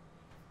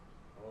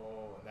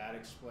 Oh, and that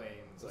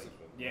explains.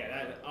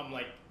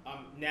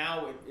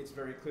 Now it's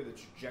very clear the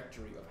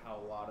trajectory of how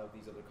a lot of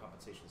these other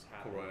compensations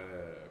happen.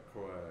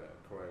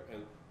 Correct.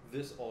 And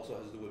this also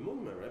has to do with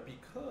movement, right?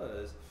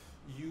 Because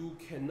you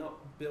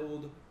cannot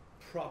build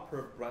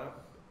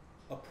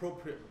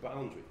appropriate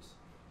boundaries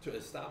to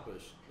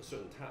establish a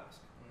certain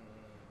task,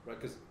 right?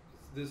 Because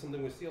this is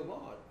something we see a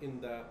lot in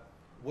that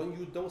when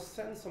you don't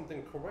send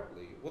something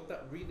correctly, what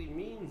that really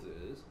means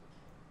is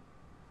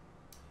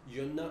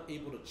you're not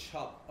able to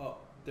chop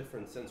up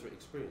different sensory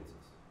experiences.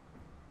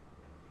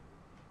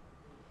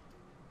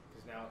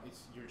 Because now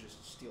you're just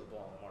a steel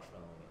ball and a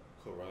marshmallow.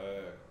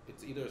 Correct.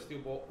 It's either a steel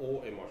ball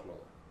or a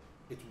marshmallow.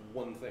 It's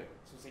one thing.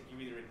 So it's like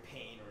you're either in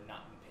pain or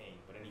not in pain,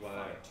 but any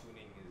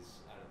fine-tuning is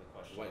out of the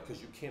question. Right,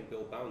 because you can't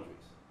build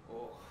boundaries.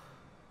 Oh,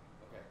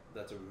 okay.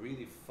 That's a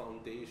really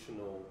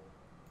foundational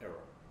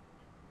error,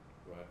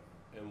 right?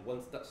 And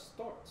once that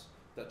starts,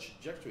 that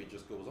trajectory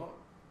just goes on.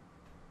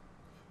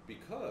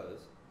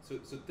 Because, so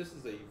this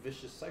is a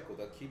vicious cycle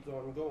that keeps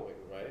on going,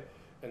 right?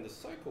 And the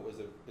cycle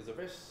is a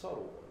very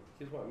subtle one.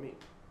 Here's what I mean.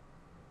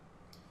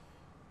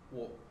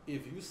 Well,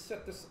 if you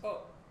set this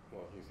up,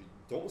 if you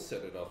don't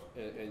set it up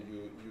and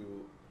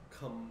you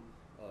come,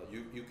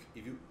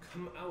 if you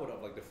come out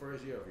of like the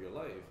first year of your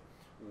life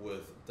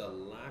with the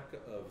lack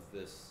of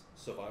this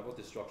survival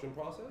destruction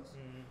process,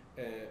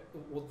 and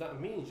what that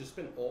means, you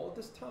spend all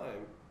this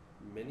time,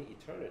 many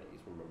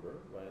eternities, remember,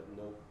 right?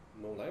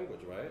 No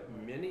language, right?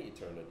 Many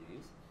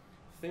eternities,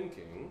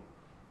 thinking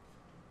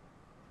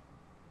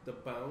the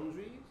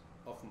boundaries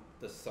of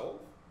the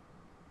self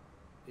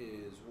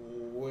is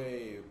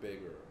way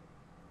bigger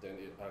than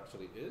it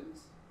actually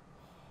is.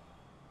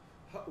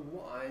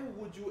 Why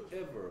would you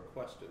ever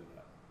question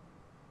that?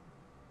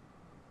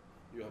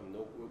 You have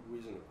no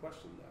reason to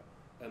question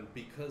that. And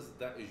because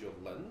that is your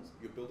lens,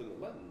 you're building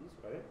a lens,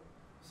 right?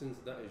 Since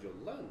that is your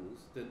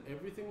lens, then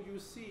everything you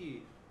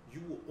see,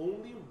 you will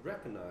only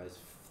recognize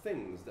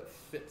things that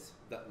fit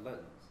that lens.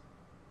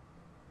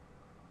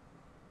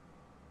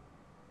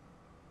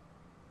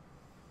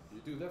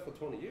 You do that for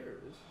 20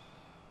 years,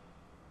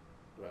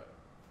 right?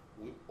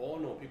 We all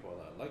know people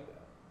like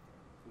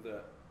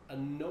that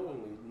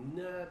unknowingly,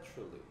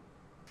 naturally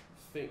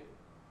think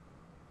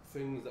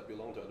things that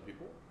belong to other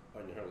people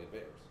are inherently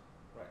theirs.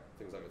 Right.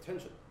 Things like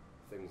attention,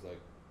 things like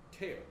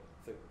care,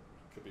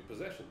 could be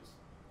possessions,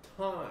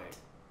 time.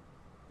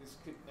 This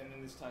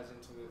ties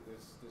into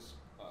this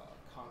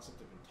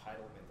concept of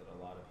entitlement that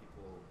a lot of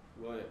people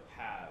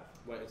have.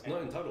 Right. It's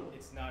not entitlement.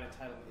 It's not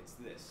entitlement. It's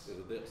this.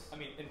 It's this. I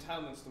mean,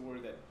 entitlement's the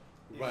word that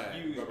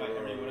is used by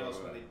everyone else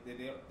when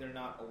they're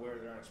not aware,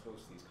 they're not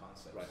exposed to these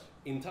concepts. Right.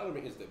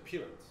 Entitlement is the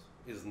appearance,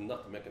 is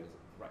not the mechanism.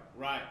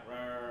 Right.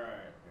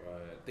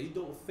 They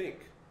don't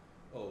think,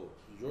 oh,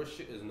 your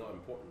shit is not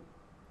important.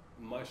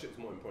 My shit is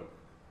more important.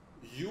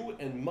 You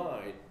and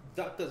mine,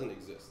 that doesn't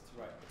exist.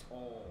 Right. It's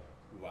all.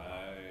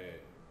 Right.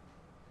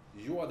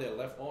 You are their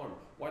left arm.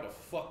 Why the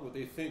fuck would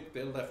they think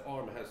their left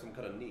arm has some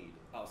kind of need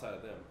outside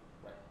of them?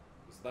 Right.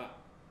 It's that.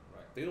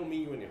 Right. They don't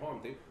mean you any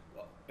harm.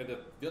 And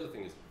the other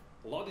thing is,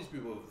 a lot of these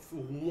people are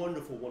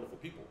wonderful, wonderful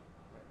people.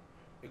 Right.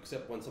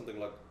 Except when something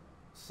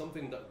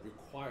that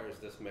requires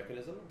this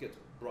mechanism gets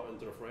brought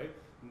into the fray,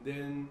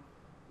 then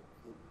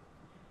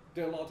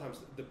a lot of times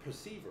the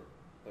perceiver,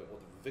 or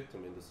the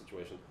victim in this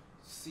situation,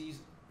 sees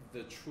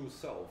the true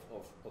self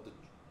of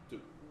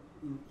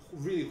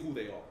really who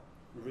they are,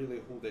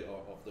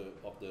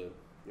 of the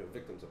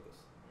victims of this.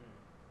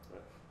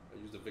 Right?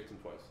 I used the victim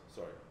twice.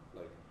 Sorry,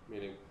 like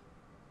meaning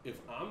if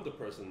I'm the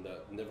person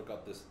that never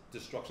got this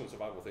destruction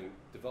survival thing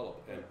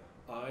developed, and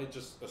I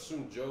just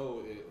assume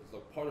Joe is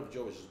like part of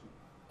Joe is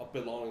just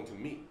belonging to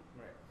me.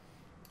 Right.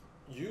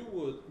 You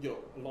would,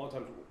 a lot of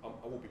times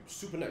I will be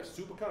super nice,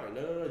 super kind,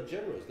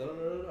 generous,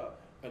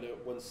 and then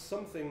when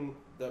something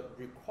that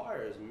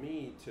requires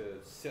me to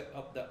set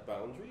up that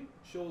boundary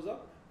shows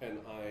up, and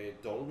I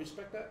don't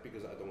respect that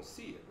because I don't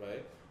see it,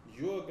 right?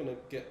 You're gonna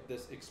get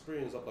this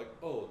experience of like,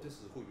 oh, this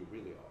is who you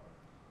really are.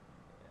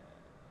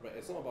 Right?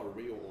 It's not about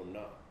real or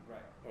not. Right.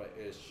 Right?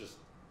 It's just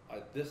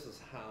this is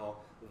how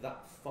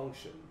that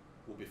function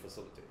will be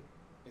facilitated.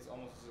 It's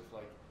almost as if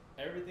like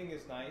everything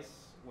is nice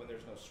when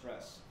there's no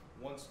stress.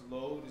 Once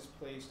load is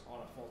placed on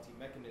a faulty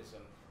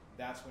mechanism,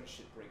 that's when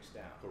shit breaks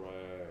down.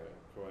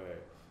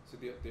 Correct. So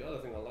the other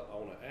thing I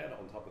want to add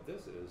on top of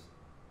this is,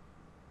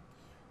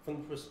 from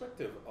the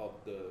perspective of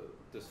the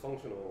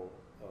dysfunctional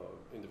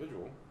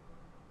individual,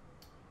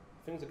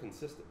 things are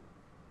consistent.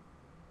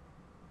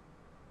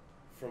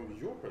 From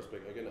your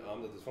perspective, again,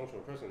 I'm the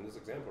dysfunctional person in this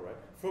example, right?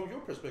 From your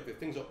perspective,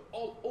 things are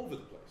all over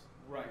the place.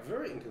 Right.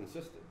 Very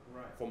inconsistent.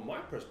 Right. From my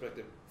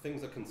perspective,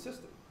 things are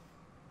consistent.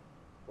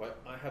 Right?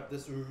 I have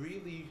this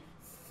really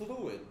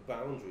fluid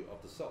boundary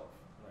of the self.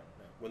 Right.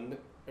 When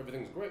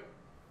everything's great,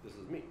 this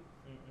is me.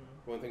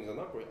 Mm-hmm. When things are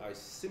not great, I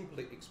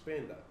simply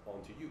expand that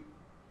onto you.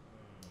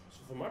 So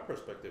from my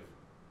perspective,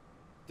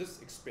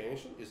 this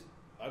expansion is,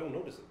 I don't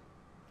notice it.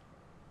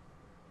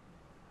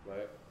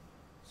 Right?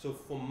 So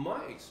from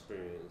my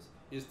experience,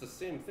 it's the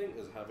same thing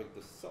as having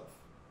the self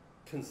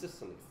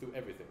consistently through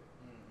everything.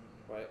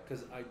 Mm-hmm. Right?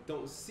 Because I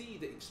don't see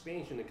the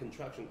expansion and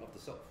contraction of the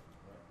self.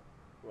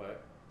 Right?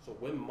 So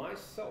when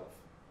myself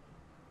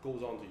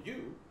goes on to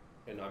you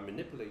and I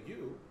manipulate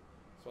you,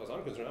 as far as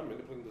I'm concerned, I'm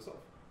manipulating the self.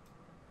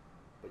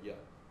 But yeah,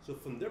 so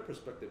from their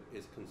perspective,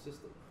 it's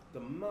consistent. The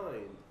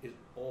mind is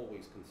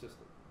always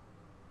consistent.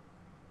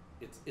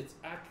 It's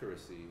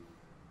accuracy.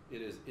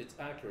 It's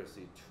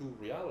accuracy to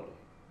reality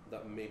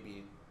that may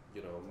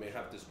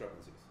have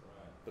discrepancies.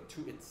 Right. But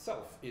to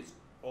itself, it's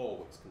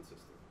always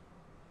consistent.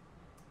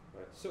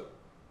 Right. So.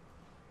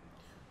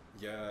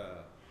 Yeah.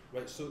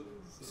 Right. So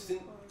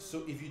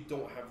if you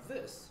don't have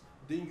this,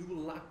 then you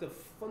lack the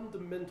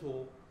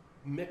fundamental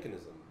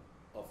mechanism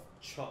of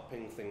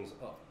chopping things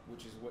up.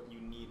 Which is what you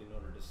need in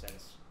order to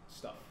sense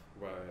stuff.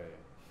 Right.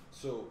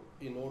 So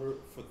in order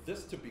for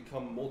this to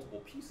become multiple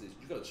pieces,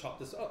 you got to chop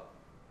this up.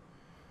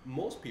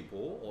 Most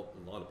people, or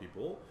a lot of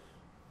people,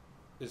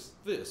 is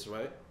this,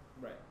 right?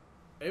 Right.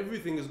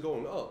 Everything is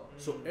going up.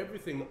 So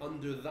everything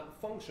under that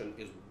function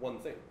is one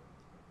thing.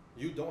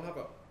 You don't have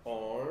an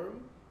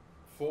arm,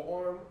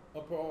 forearm,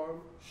 upper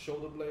arm,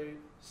 shoulder blade,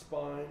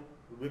 spine,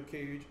 rib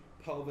cage,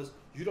 pelvis.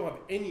 You don't have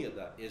any of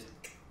that. Is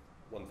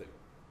one thing.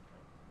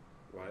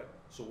 Right?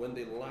 So when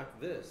they lack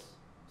this,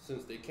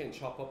 since they can't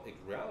chop up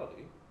a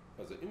reality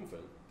as an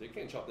infant, they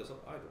can't chop this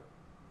up either.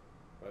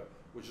 Right?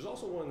 Which is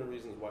also one of the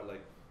reasons why,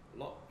 like,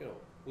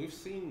 we've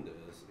seen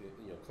this,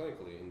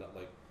 clinically, in that,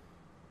 like,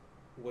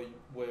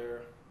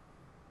 where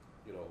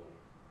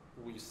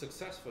we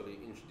successfully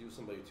introduce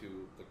somebody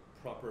to the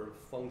proper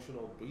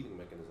functional breathing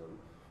mechanism,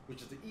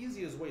 which is the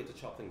easiest way to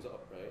chop things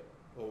up, right?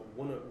 Or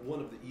one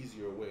of the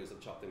easier ways to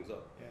chop things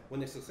up. Yeah. When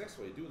they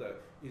successfully do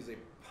that, is a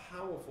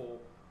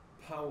powerful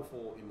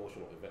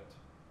emotional event.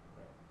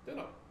 Right. They're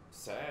not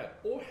sad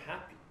or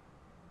happy.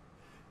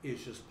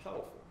 It's just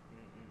powerful,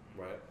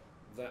 right?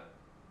 That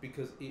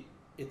because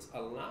it's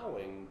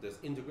allowing this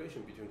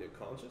integration between their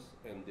conscious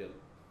and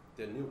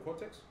their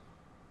neocortex.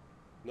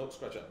 Nope,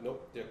 scratch that.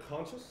 Nope, their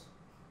conscious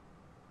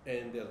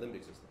and their limbic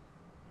system.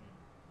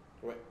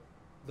 Right?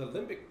 The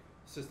limbic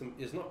system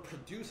is not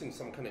producing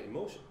some kind of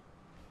emotion.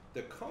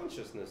 The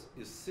consciousness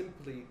is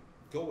simply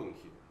going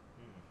here.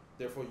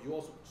 Therefore,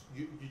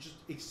 you just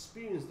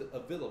experience the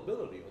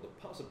availability or the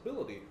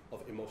possibility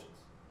of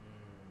emotions.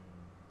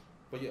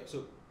 But yeah,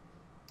 so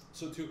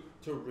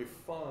to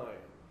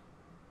refine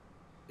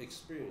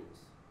experience,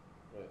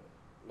 right?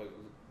 Like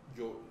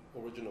your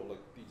original, like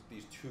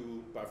these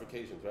two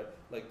bifurcations, right?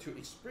 Like to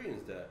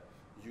experience that,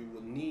 you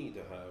will need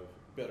to have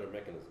better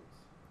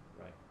mechanisms,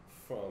 right?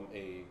 From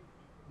a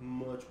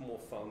much more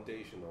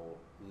foundational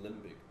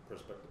limbic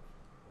perspective,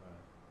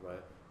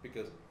 right?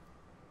 Because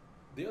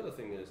the other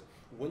thing is,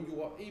 when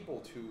you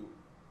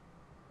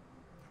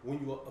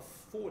are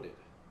afforded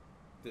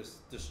this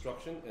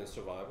destruction and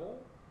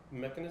survival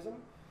mechanism,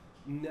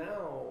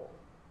 now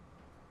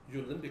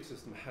your limbic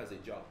system has a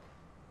job.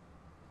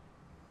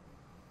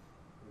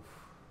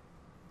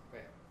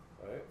 Okay.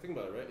 Right? Think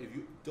about it, right? If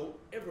you don't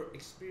ever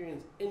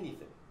experience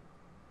anything,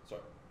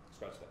 sorry,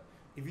 scratch that.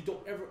 If you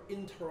don't ever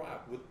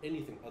interact with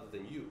anything other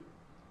than you.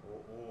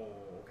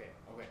 Okay.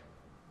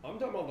 I'm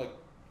talking about like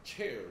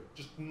chair,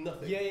 just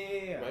nothing.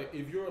 Yeah. Right?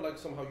 If you're like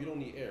somehow you don't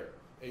need air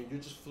and you're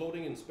just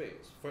floating in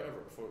space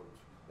forever,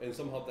 and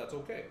somehow that's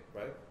okay,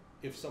 right?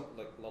 If some,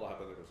 like a lot of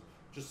hypotheticals,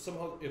 just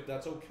somehow if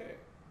that's okay,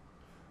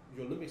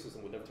 your limbic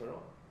system would never turn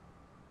on.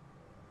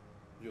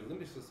 Your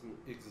limbic system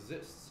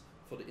exists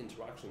for the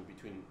interaction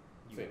between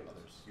You things, and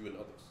others. you and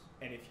others.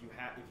 And if you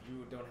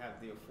don't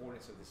have the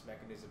affordance of this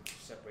mechanism to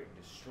separate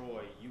and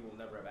destroy, you will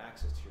never have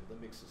access to your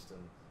limbic system.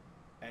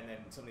 And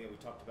then something that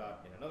we talked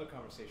about in another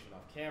conversation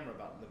off camera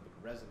about limbic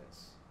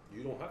resonance.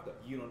 You don't have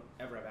that. You don't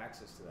ever have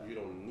access to that. You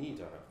don't need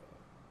to have that.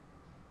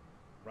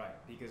 Right,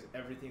 because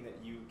everything that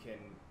you're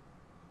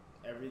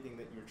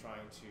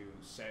trying to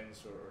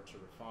sense or to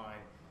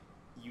refine,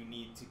 you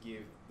need to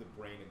give the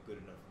brain a good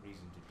enough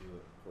reason to do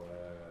it.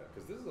 Right,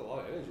 because this is a lot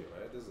of energy,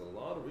 right? There's a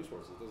lot of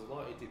resources. There's a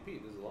lot of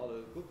ATP. There's a lot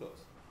of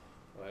glucose,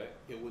 right?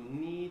 It would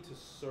need to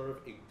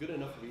serve a good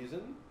enough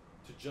reason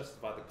to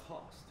justify the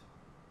cost.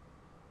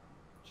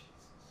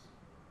 Jesus.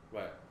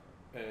 Right,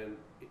 and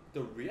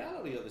the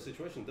reality of the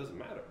situation doesn't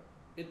matter.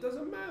 It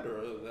doesn't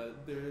matter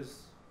that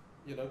there's,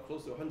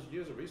 close to 100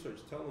 years of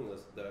research telling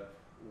us that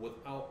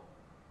without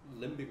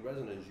limbic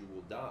resonance, you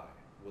will die.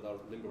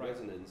 Without limbic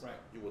resonance,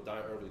 you will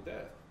die early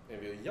death. And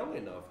if you're young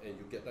enough and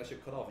you get that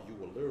shit cut off, you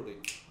will literally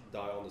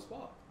die on the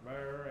spot.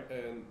 Right.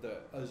 And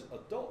as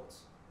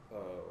adults,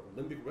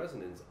 limbic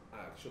resonance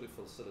actually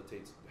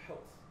facilitates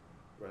health,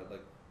 right?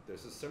 Like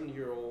there's a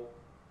 70-year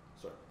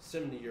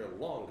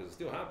long, because it's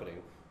still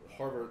happening,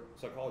 Harvard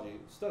psychology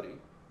study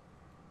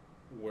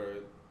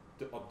where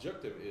the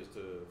objective is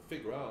to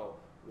figure out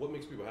what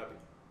makes people happy,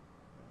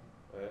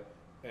 right?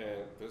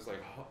 And there's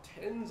like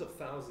tens of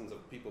thousands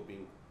of people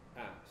being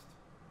asked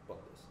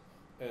about this,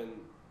 and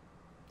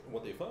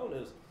what they found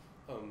is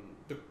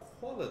the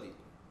quality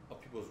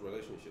of people's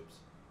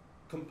relationships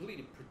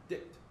completely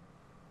predict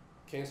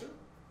cancer,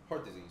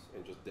 heart disease,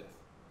 and just death.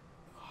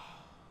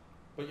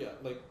 But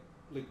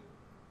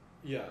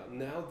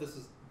now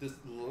this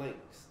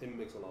links. It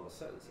makes a lot of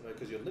sense, right?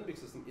 Because your limbic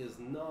system is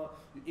not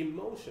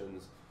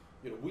emotions.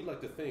 We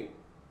like to think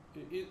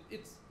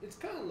it's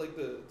kind of like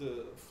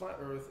the flat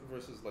Earth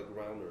versus like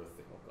round Earth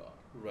thing,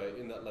 right?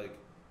 In that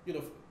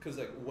because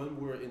when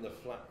we're in the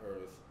flat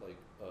Earth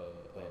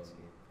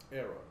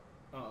era,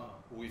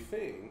 we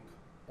think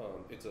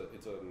it's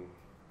an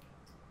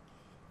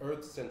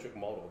Earth-centric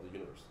model of the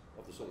universe,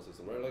 of the solar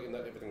system, right? Like in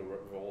that everything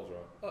revolves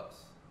around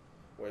us.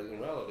 Whereas in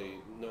reality,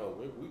 no,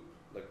 we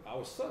like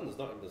our sun is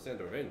not in the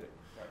center of anything.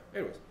 Right.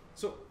 Anyways,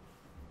 so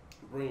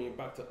bringing it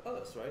back to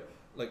us, right?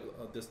 Like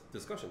this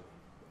discussion.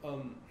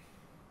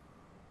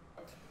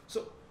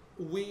 So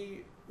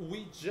we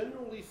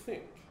generally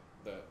think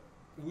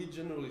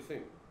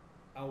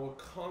our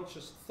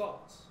conscious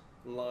thoughts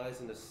lies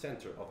in the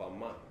center of our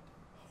mind.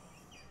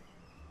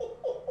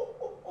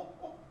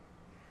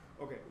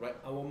 Okay. Right?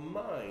 Our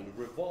mind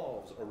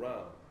revolves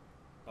around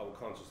our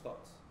conscious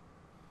thoughts.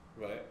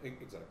 Right?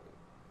 Exactly.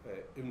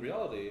 Right? In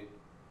reality,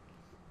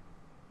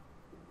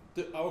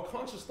 our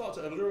conscious thoughts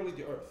are literally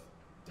the earth.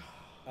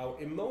 Our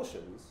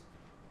emotions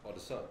are the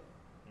sun.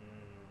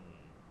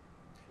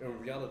 And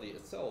reality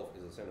itself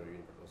is the center of the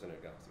universe, the center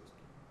of the galaxy.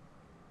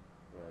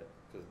 Right?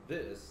 Because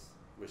this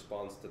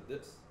responds to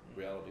this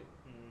reality.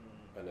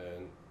 And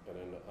then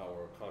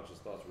our conscious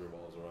thoughts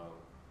revolves around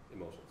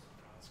emotions.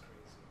 That's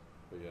crazy.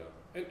 But yeah.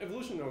 And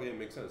evolutionarily it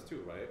makes sense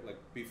too, right? Like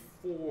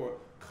before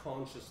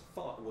conscious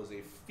thought was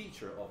a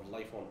feature of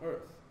life on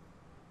Earth,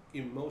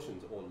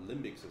 emotions or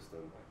limbic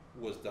system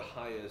was the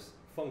highest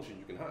function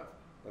you can have.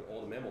 Like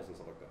all the mammals and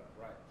stuff like that.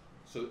 Right.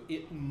 So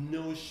it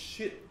no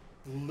shit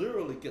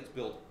literally gets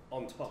built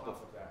on top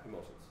of that.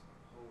 emotions.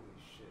 Holy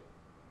shit.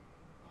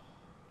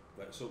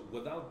 Right. So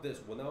without this,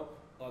 without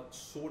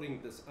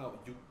sorting this out,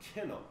 you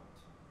cannot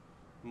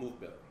move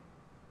better.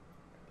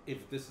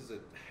 If this is a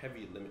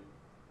heavy limit.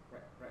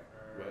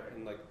 Right.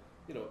 And like,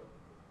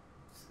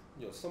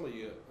 some of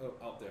you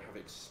out there have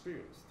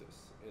experienced this,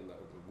 and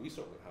we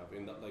certainly have.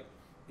 In that, like,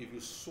 if you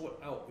sort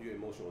out your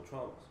emotional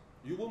traumas,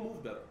 you will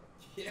move better.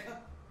 Yeah.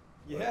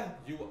 Yeah. Right?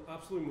 You will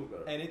absolutely move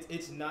better. And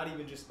it's not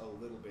even just a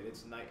little bit.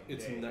 It's night and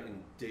day. It's night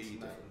and day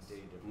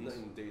difference. Night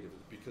and day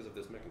difference because of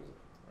this mechanism.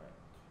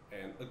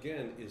 Right. And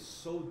again, it's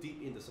so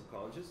deep in the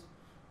subconscious.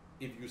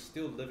 If you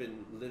still live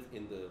in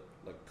the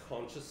like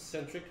conscious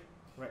centric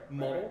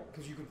model,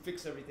 because you can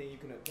fix everything, you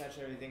can attach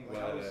everything.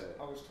 Like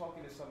I was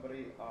talking to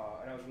somebody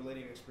and I was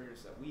relating an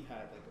experience that we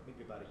had like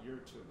maybe about a year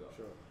or two ago.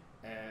 Sure.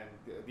 And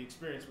the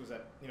experience was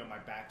that my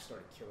back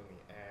started killing me,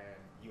 and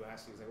you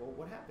asked me, like, well,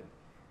 what happened?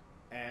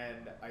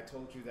 And I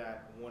told you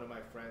that one of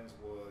my friends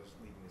was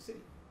leaving the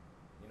city,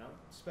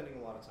 spending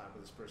a lot of time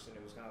with this person.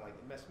 It was kind of like,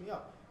 it messed me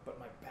up, but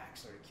my back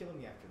started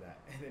killing me after that.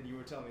 And then you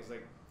were telling me, it's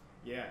like,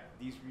 yeah,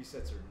 these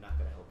resets are not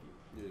going to help you,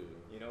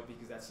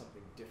 because that's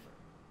something different.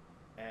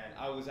 And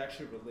I was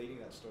actually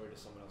relating that story to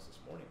someone else this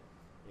morning,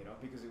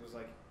 because it was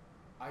like,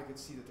 I could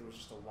see that there was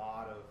just a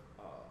lot of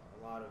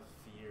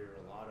fear,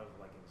 a lot of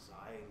like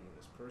anxiety in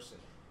this person.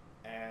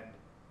 And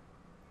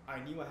I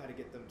knew I had to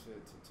get them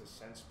to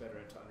sense better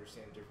and to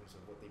understand the difference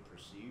of what they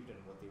perceived and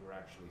what they were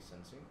actually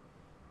sensing.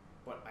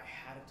 But I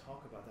had to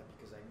talk about that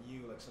because I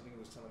knew, like, something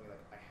was telling me,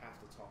 like, I have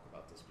to talk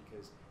about this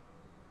because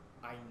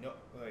I know,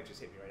 it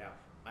just hit me right now.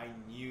 I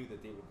knew that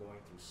they were going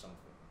through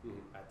something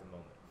at the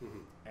moment.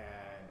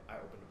 And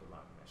I opened up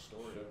about my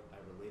story. Sure. I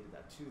related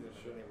that to them,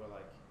 and then they were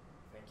like,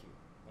 thank you.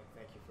 Like,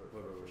 thank you for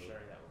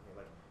sharing that with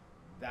me. Like,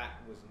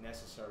 that was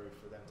necessary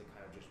for them to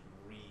kind of just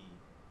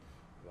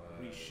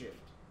reshift.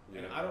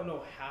 Yeah. And I don't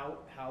know how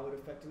it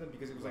affected them,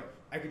 because it was like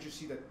I could just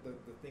see that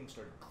the thing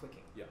started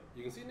clicking. Yeah,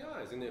 you can see in the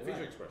eyes, in their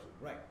facial expression.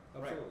 Right.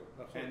 Absolutely.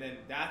 Absolutely. And then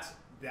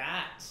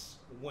that's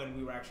when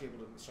we were actually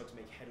able to start to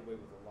make headway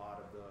with a lot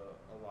of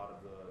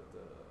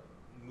the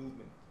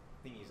movement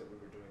thingies that we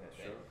were doing that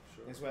day.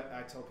 Sure. And that's what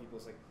I tell people,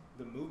 is like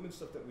the movement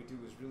stuff that we do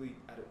is really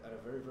at a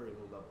very, very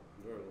low level.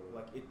 Very low.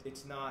 Like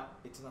it's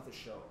not the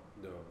show.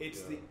 No.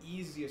 It's the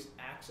easiest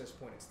access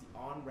point. It's the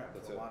on-ramp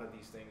for a lot of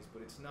these things,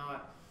 but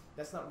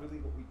that's not really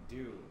what we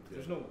do. Yeah.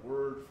 There's no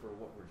word for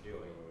what we're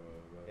doing.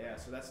 Right. Yeah,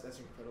 so that's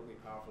incredibly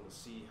powerful to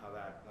see how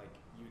that, like,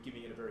 you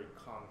giving it a very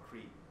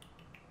concrete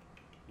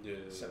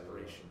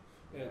separation.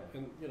 Yeah.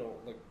 And you know,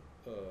 like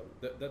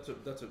that's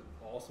an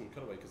awesome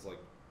cutaway, because like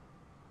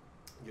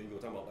you were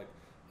talking about, like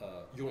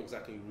you don't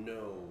exactly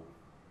know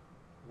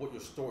what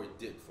your story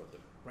did for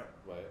them.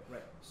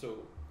 Right. So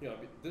you know,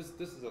 this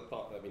is a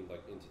thought that I've been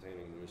like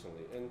entertaining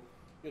recently, and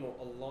you know,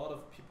 a lot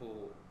of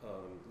people,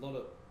 a lot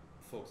of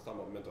folks talking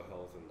about mental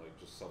health and like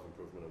just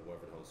self-improvement and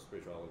whatever else,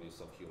 spirituality,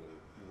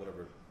 self-healing,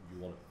 whatever you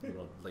want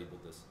to label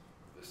this.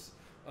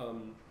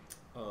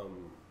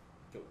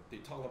 You know, they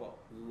talk a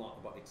lot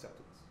about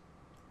acceptance.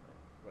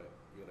 Right.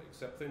 You gotta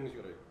accept things.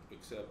 You gotta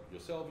accept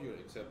yourself. You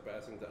gotta accept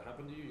bad things that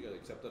happen to you. You gotta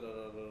accept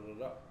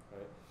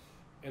right?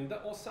 And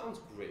that all sounds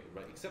great,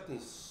 right?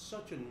 Acceptance is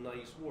such a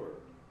nice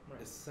word.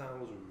 Right. It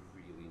sounds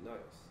really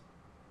nice.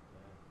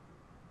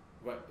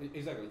 Yeah. Right.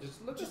 Exactly.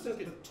 Just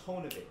the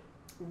tone of it.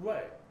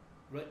 Right.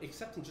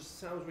 Acceptance just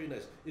sounds really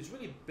nice. It's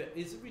really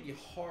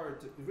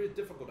hard. It's really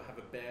difficult to have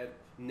a bad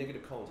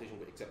negative connotation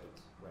with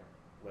acceptance.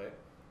 Right.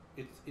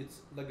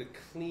 It's like a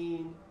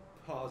clean,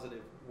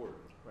 positive word.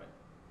 Right.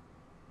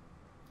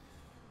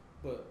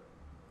 But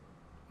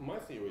my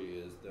theory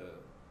is that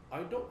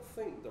I don't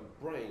think the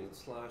brain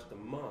 / the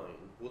mind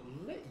would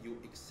let you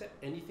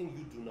accept anything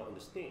you do not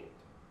understand.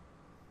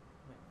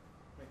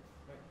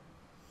 Right.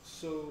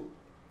 So,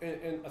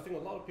 and I think a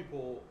lot of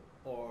people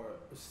are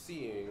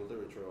seeing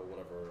literature or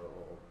whatever,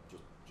 or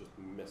just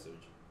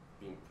message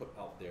being put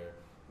out there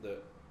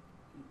that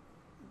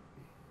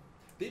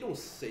they don't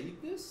say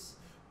this,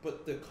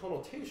 but the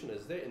connotation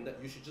is there in that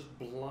you should just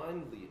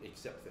blindly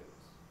accept things.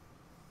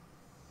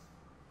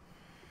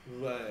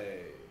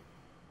 Right.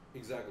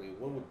 Exactly.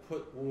 When we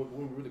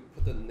really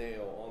put the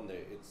nail on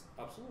there, it's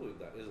absolutely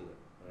that, isn't it?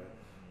 Right.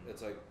 Mm-hmm.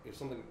 It's like if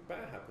something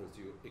bad happens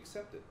to you,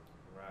 accept it.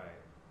 Right.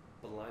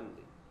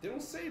 Blindly. They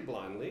don't say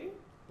blindly,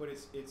 but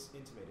it's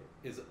intimated.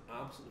 It's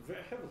absolutely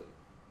very heavily.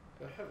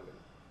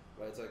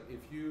 Right. It's like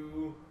if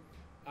you,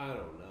 I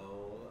don't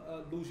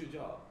know, lose your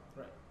job.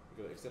 Right.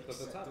 You're gonna accept that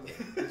that's happening.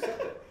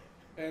 Accept it.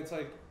 And it's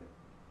like,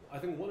 I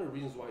think one of the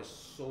reasons why it's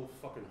so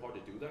fucking hard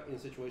to do that in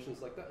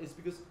situations like that is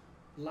because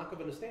lack of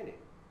understanding.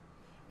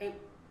 And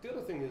the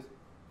other thing is,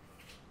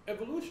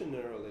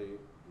 evolutionarily,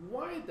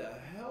 why the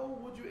hell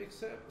would you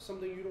accept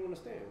something you don't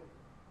understand?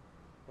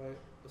 Right?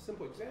 A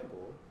simple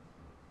example,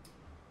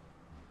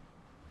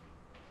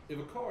 if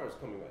a car is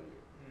coming at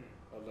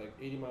you at like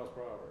 80 miles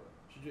per hour,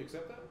 should you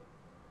accept that?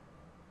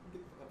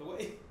 Get out the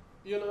way.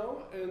 You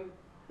know? And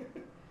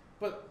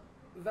but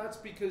that's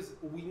because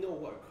we know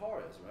what a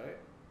car is, right?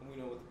 And we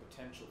know what the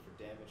potential for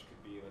damage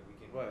could be.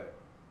 Like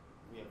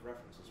we have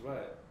references.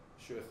 Right.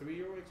 Should a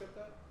 3-year-old accept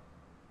that?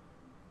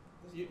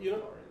 You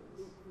know,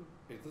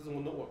 it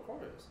doesn't know what car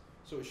is.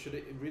 So should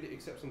it really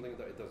accept something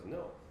that it doesn't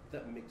know?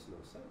 That makes no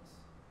sense.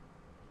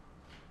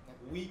 Like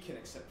we can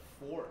accept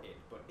for it,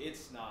 but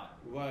it's not.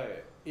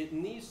 Right. It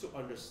needs to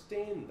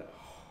understand that.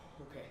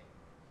 Okay.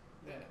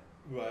 Yeah.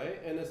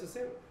 Right. And it's the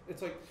same.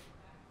 It's like,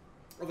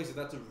 obviously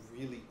that's a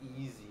really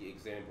easy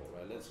example,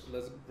 right?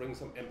 Let's bring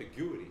some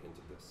ambiguity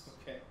into this.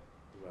 Okay.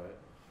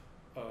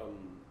 Right.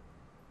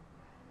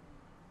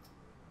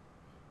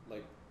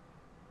 Like,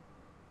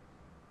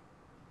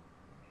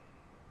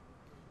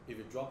 if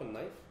you drop a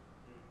knife,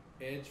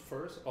 edge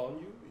first on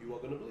you, you are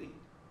going to bleed.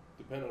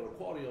 Depending on the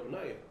quality of the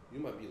knife, you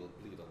might bleed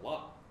a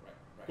lot.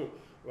 Right.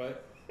 Right?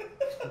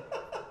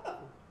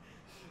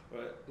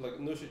 Right? Like,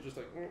 no shit, just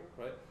like,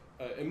 right?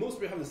 And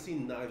most people haven't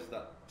seen knives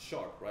that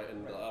sharp, right?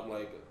 And I'm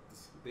like,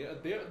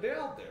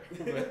 they're out there.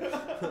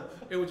 Right?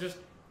 It would just,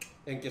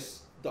 and get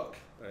stuck,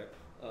 right?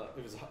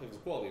 If it's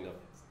quality enough.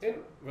 And,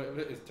 right,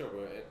 it's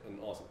terrible and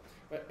awesome.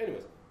 Right?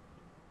 Anyways,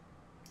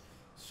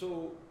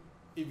 so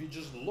if you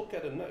just look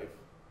at a knife,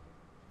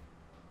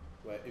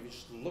 right? If you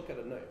just look at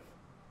a knife,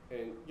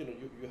 and you know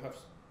you have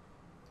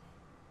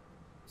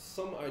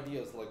some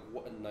ideas like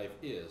what a knife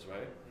is,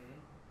 right? Mm-hmm.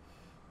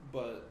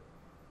 But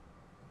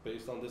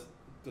based on this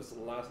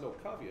last little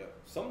caveat,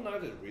 some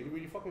knives are really,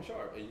 really fucking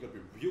sharp, and you gotta be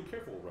real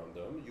careful around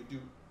them. You do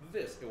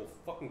this, it will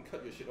fucking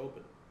cut your shit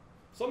open.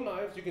 Some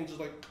knives you can just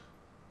like,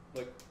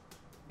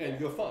 and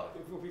you're fine.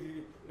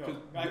 No,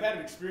 I've had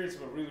an experience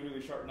of a really,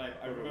 really sharp knife.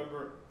 I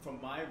remember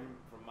from my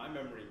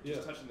memory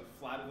just touching the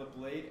flat of the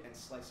blade and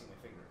slicing my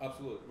finger.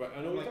 Absolutely. Right.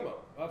 I know what you're talking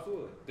about.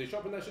 Absolutely. They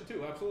sharpen that shit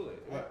too. Absolutely.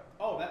 Right.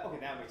 Oh, that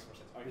makes more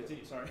sense. All right,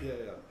 continue. Sorry.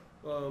 Yeah.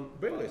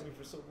 But anyways, me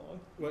for so long.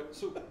 Right.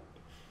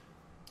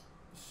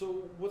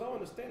 So without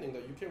understanding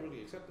that, you can't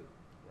really accept it.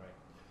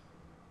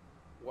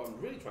 what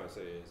I'm really trying to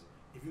say is,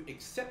 if you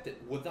accept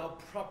it without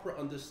proper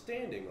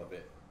understanding of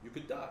it, you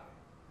could die.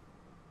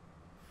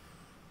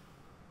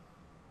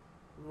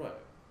 Right.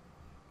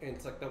 And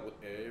it's like that with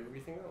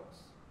everything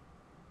else.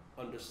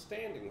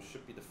 Understanding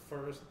should be the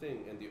first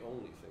thing and the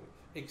only thing.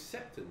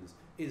 Acceptance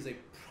is a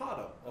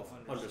product of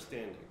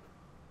understanding.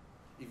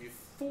 If you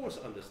force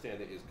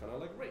understanding, it's kind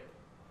of like rape.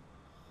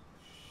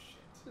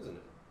 Shit. Isn't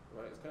it?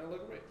 Right? It's kind of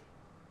like rape.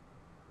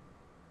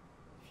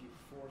 If you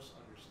force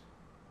understanding.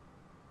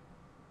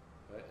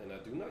 Right? And I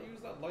do not use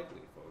that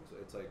lightly, folks.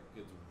 It's like,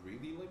 it's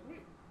really like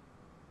rape.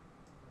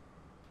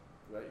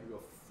 Right? You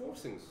are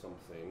forcing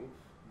something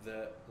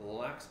that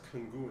lacks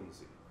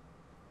congruency.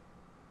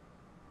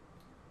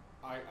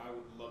 I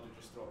would love to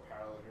just throw a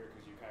parallel here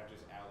because you kind of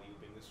just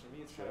alley-ooping this for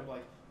me. It's kind of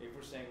like if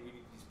we're saying we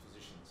need these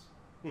positions,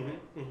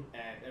 right?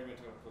 And everyone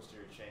talking about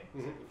posterior chain.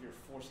 It's like if you're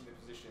forcing the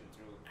position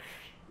through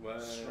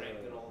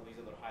strength and all of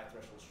these other high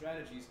threshold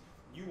strategies,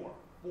 you are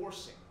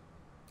forcing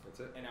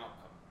an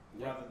outcome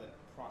rather than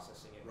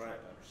processing it and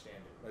trying to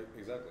understand it. Right,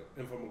 exactly.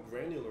 And from a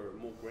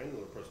more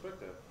granular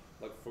perspective,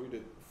 like for you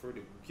to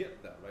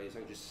get that, right, you're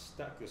saying just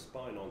stack your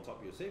spine on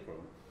top of your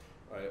sacrum,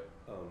 right?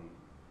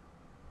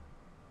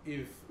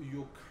 If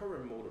your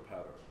current motor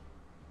pattern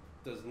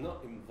does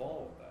not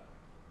involve that,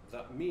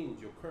 that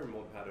means your current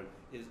motor pattern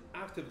is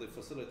actively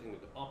facilitating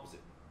the opposite.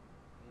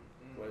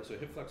 Right? So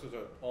hip flexors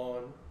are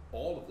on,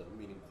 all of them,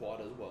 meaning quad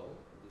as well.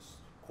 This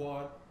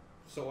quad,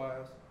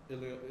 psoas,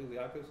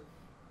 iliacus,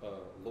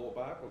 lower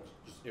back, or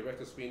just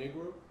erector spinae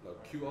group,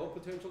 like QL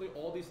potentially.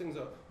 All these things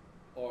are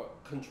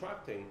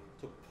contracting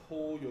to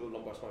pull your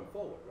lumbar spine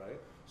forward, right?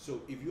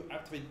 So if you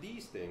activate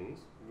these things,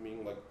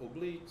 meaning like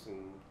obliques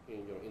and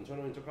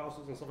internal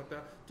intercostals and stuff like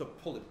that, to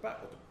pull it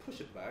back or to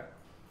push it back,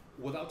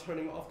 without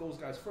turning off those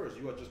guys first,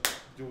 you are just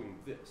doing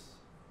this.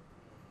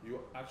 You're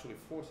actually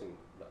forcing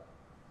that,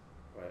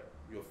 right?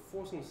 You're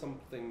forcing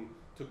something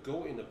to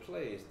go in a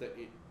place that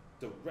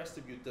the rest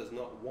of you does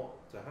not want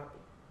to happen,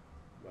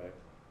 right?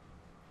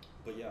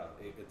 But yeah,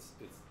 it's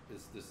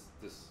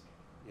this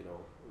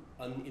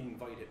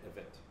uninvited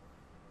event.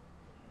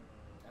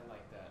 I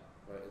like that.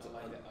 Right?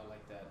 I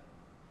like that.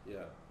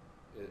 Yeah,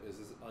 it's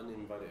this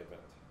uninvited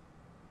event.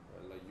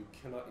 Right? Like you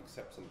cannot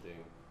accept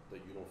something that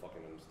you don't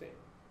fucking understand.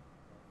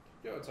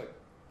 Yeah, it's like.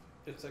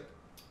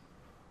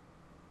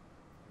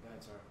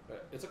 Right, sorry.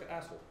 Right? It's like an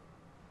asshole.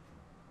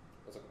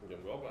 It's like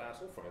we all got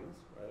asshole friends,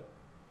 right?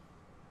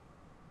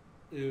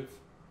 If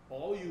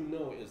all you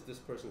know is this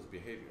person's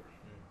behavior,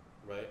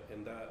 right,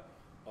 and that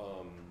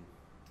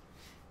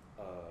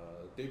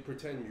they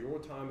pretend your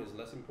time is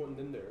less important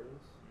than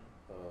theirs.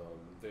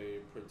 They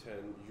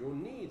pretend your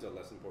needs are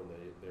less important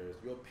than theirs.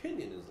 Your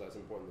opinion is less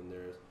important than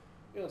theirs.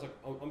 It's like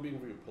I'm being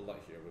really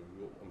polite here, but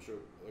I'm sure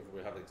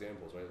everybody have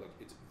examples, right? Like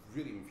it's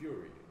really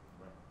infuriating,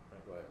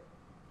 right?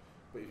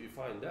 But if you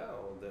find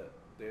out that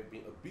they've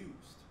been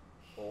abused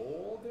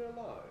all their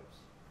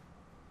lives,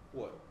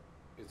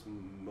 it's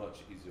much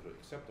easier to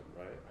accept them,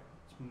 right?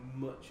 It's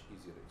much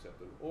easier to accept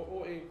them,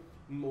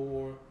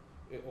 or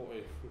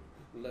a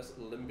less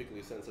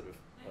limbically sensitive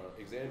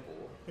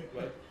example,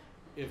 right?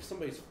 If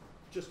somebody's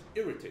just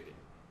irritated,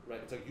 right?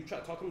 It's like you try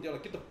to talk to them, they're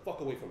like, get the fuck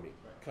away from me,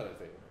 kind of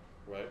thing,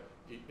 right?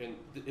 And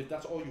if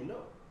that's all you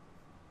know,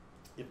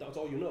 it's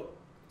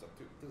like,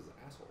 dude, this is an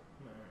asshole.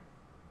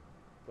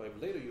 But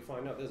if later you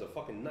find out there's a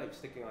fucking knife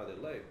sticking out of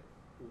their leg,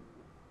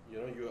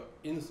 you're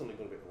instantly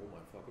going to be, oh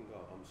my fucking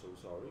God, I'm so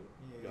sorry.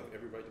 You have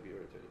every right to be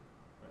irritated.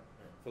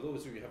 For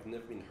those of you who have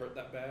never been hurt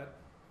that bad,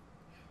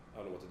 I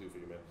don't know what to do for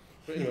you, man.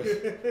 But anyways,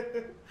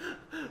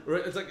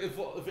 right? It's like if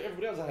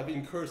everybody else have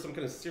incurred some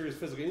kind of serious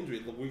physical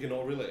injury, we can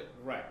all relate.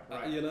 Right.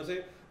 You know what I'm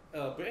saying?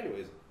 But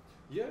anyways,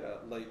 yeah,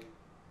 like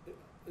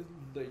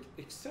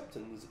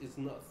acceptance is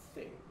not a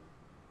thing.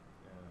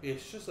 Yeah.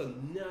 It's just a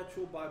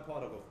natural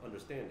byproduct of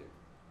understanding.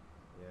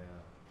 Yeah.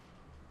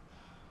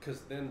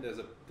 Because then there's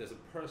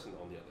a person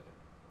on the other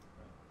end,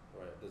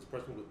 right? There's a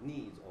person with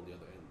needs on the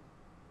other end,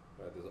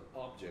 right? There's an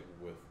object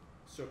with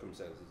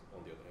circumstances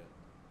on the other end.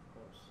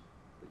 Of course.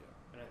 But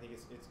yeah. And I think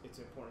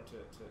it's important to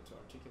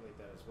articulate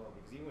that as well,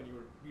 because even when you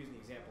were using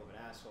the example of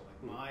an asshole,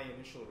 like my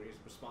initial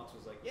response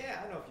was like,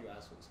 yeah, I know a few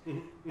assholes,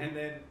 and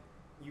then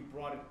you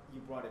brought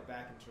it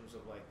back in terms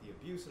of like the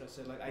abuse, and I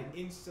said like I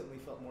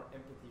instantly felt more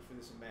empathy for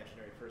this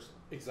imaginary person.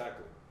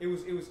 Exactly. It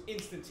was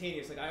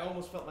instantaneous. Like I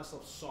almost felt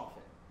myself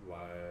soften.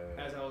 Right.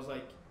 As I was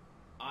like,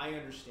 I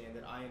understand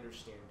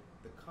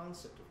the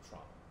concept of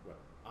trauma. Right.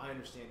 I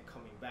understand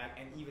coming back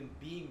and even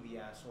being the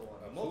asshole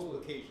on multiple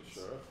occasions.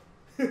 Sure.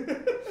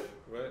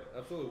 Right.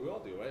 Absolutely. We all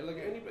do, right? Like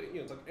anybody,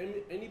 it's like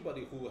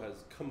anybody who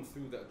has come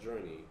through that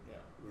journey,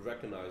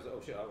 recognize,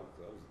 oh shit, I was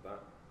that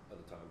at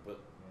the time,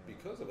 but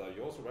because of that,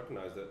 you also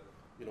recognize that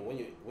when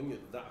you're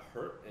that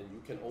hurt and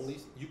you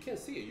can't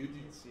see it.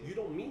 You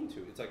don't mean to.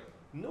 It's like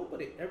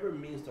nobody ever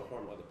means to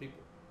harm other people.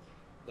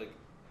 Like.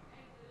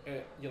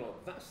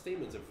 That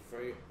statement is a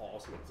very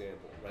awesome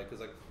example, right?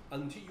 Because like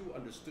until you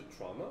understood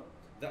trauma,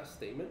 that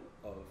statement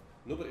of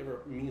nobody ever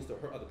means to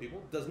hurt other people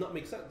does not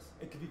make sense.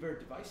 It could be very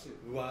divisive.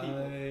 Right.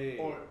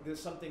 People. Or there's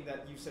something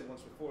that you said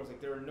once before. It's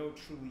like there are no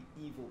truly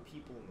evil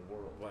people in the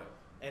world. Right.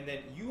 And then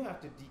you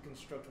have to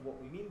deconstruct what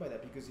we mean by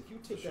that, because if you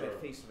take that Sure.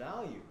 at face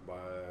value,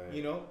 Right.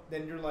 you know,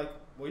 then you're like,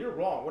 well, you're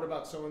wrong. What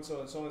about so and so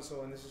and so and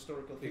so and this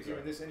historical figure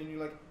and Exactly. this? And then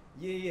you're like,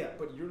 yeah,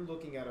 but you're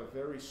looking at a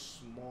very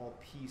small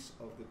piece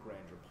of the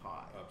grander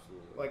pie.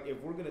 Absolutely. Like,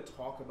 if we're going to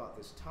talk about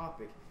this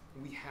topic,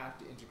 we have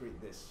to integrate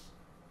this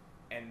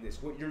and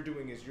this. What you're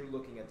doing is you're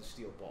looking at the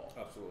steel ball.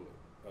 Absolutely.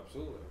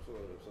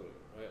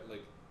 Right?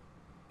 Like,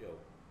 you know,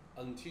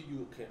 until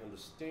you can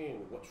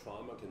understand what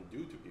trauma can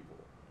do to people,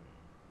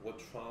 what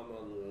trauma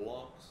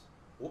locks,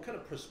 what kind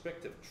of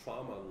perspective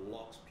trauma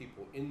locks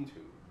people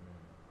into,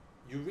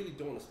 you really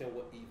don't understand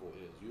what evil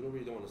is. You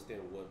don't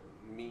understand what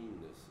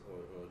meanness or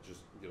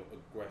just, you know,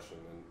 aggression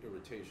and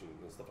irritation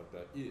and stuff like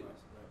that is.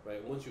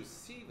 Right? Once you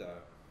see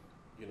that,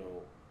 you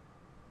know,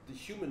 the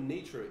human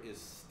nature is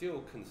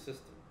still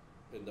consistent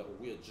in that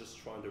we are just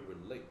trying to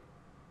relate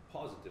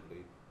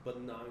positively,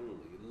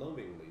 benignly,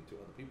 lovingly to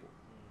other people.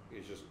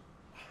 It's just,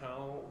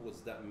 how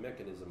was that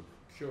mechanism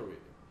curated?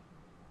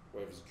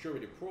 Right? If it's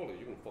curated poorly,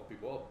 you can fuck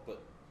people up,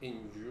 but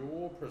in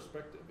your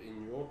perspective,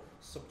 in your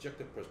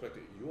subjective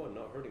perspective, you are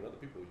not hurting other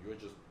people. You're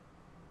just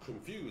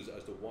confused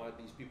as to why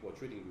these people are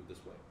treating you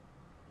this way.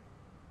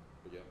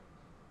 But yeah.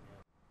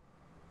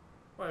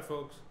 Alright,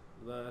 folks,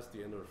 that's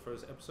the end of the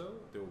first episode.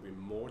 There will be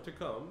more to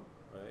come.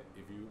 Right?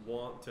 If you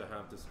want to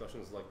have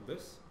discussions like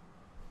this,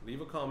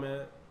 leave a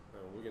comment.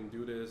 We can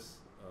do this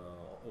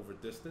over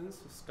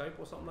distance, Skype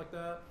or something like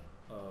that,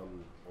 or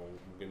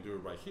we can do it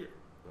right here.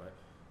 Right?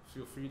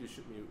 Feel free to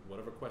shoot me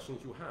whatever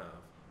questions you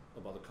have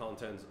about the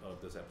contents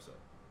of this episode.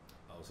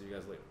 I'll see you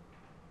guys later.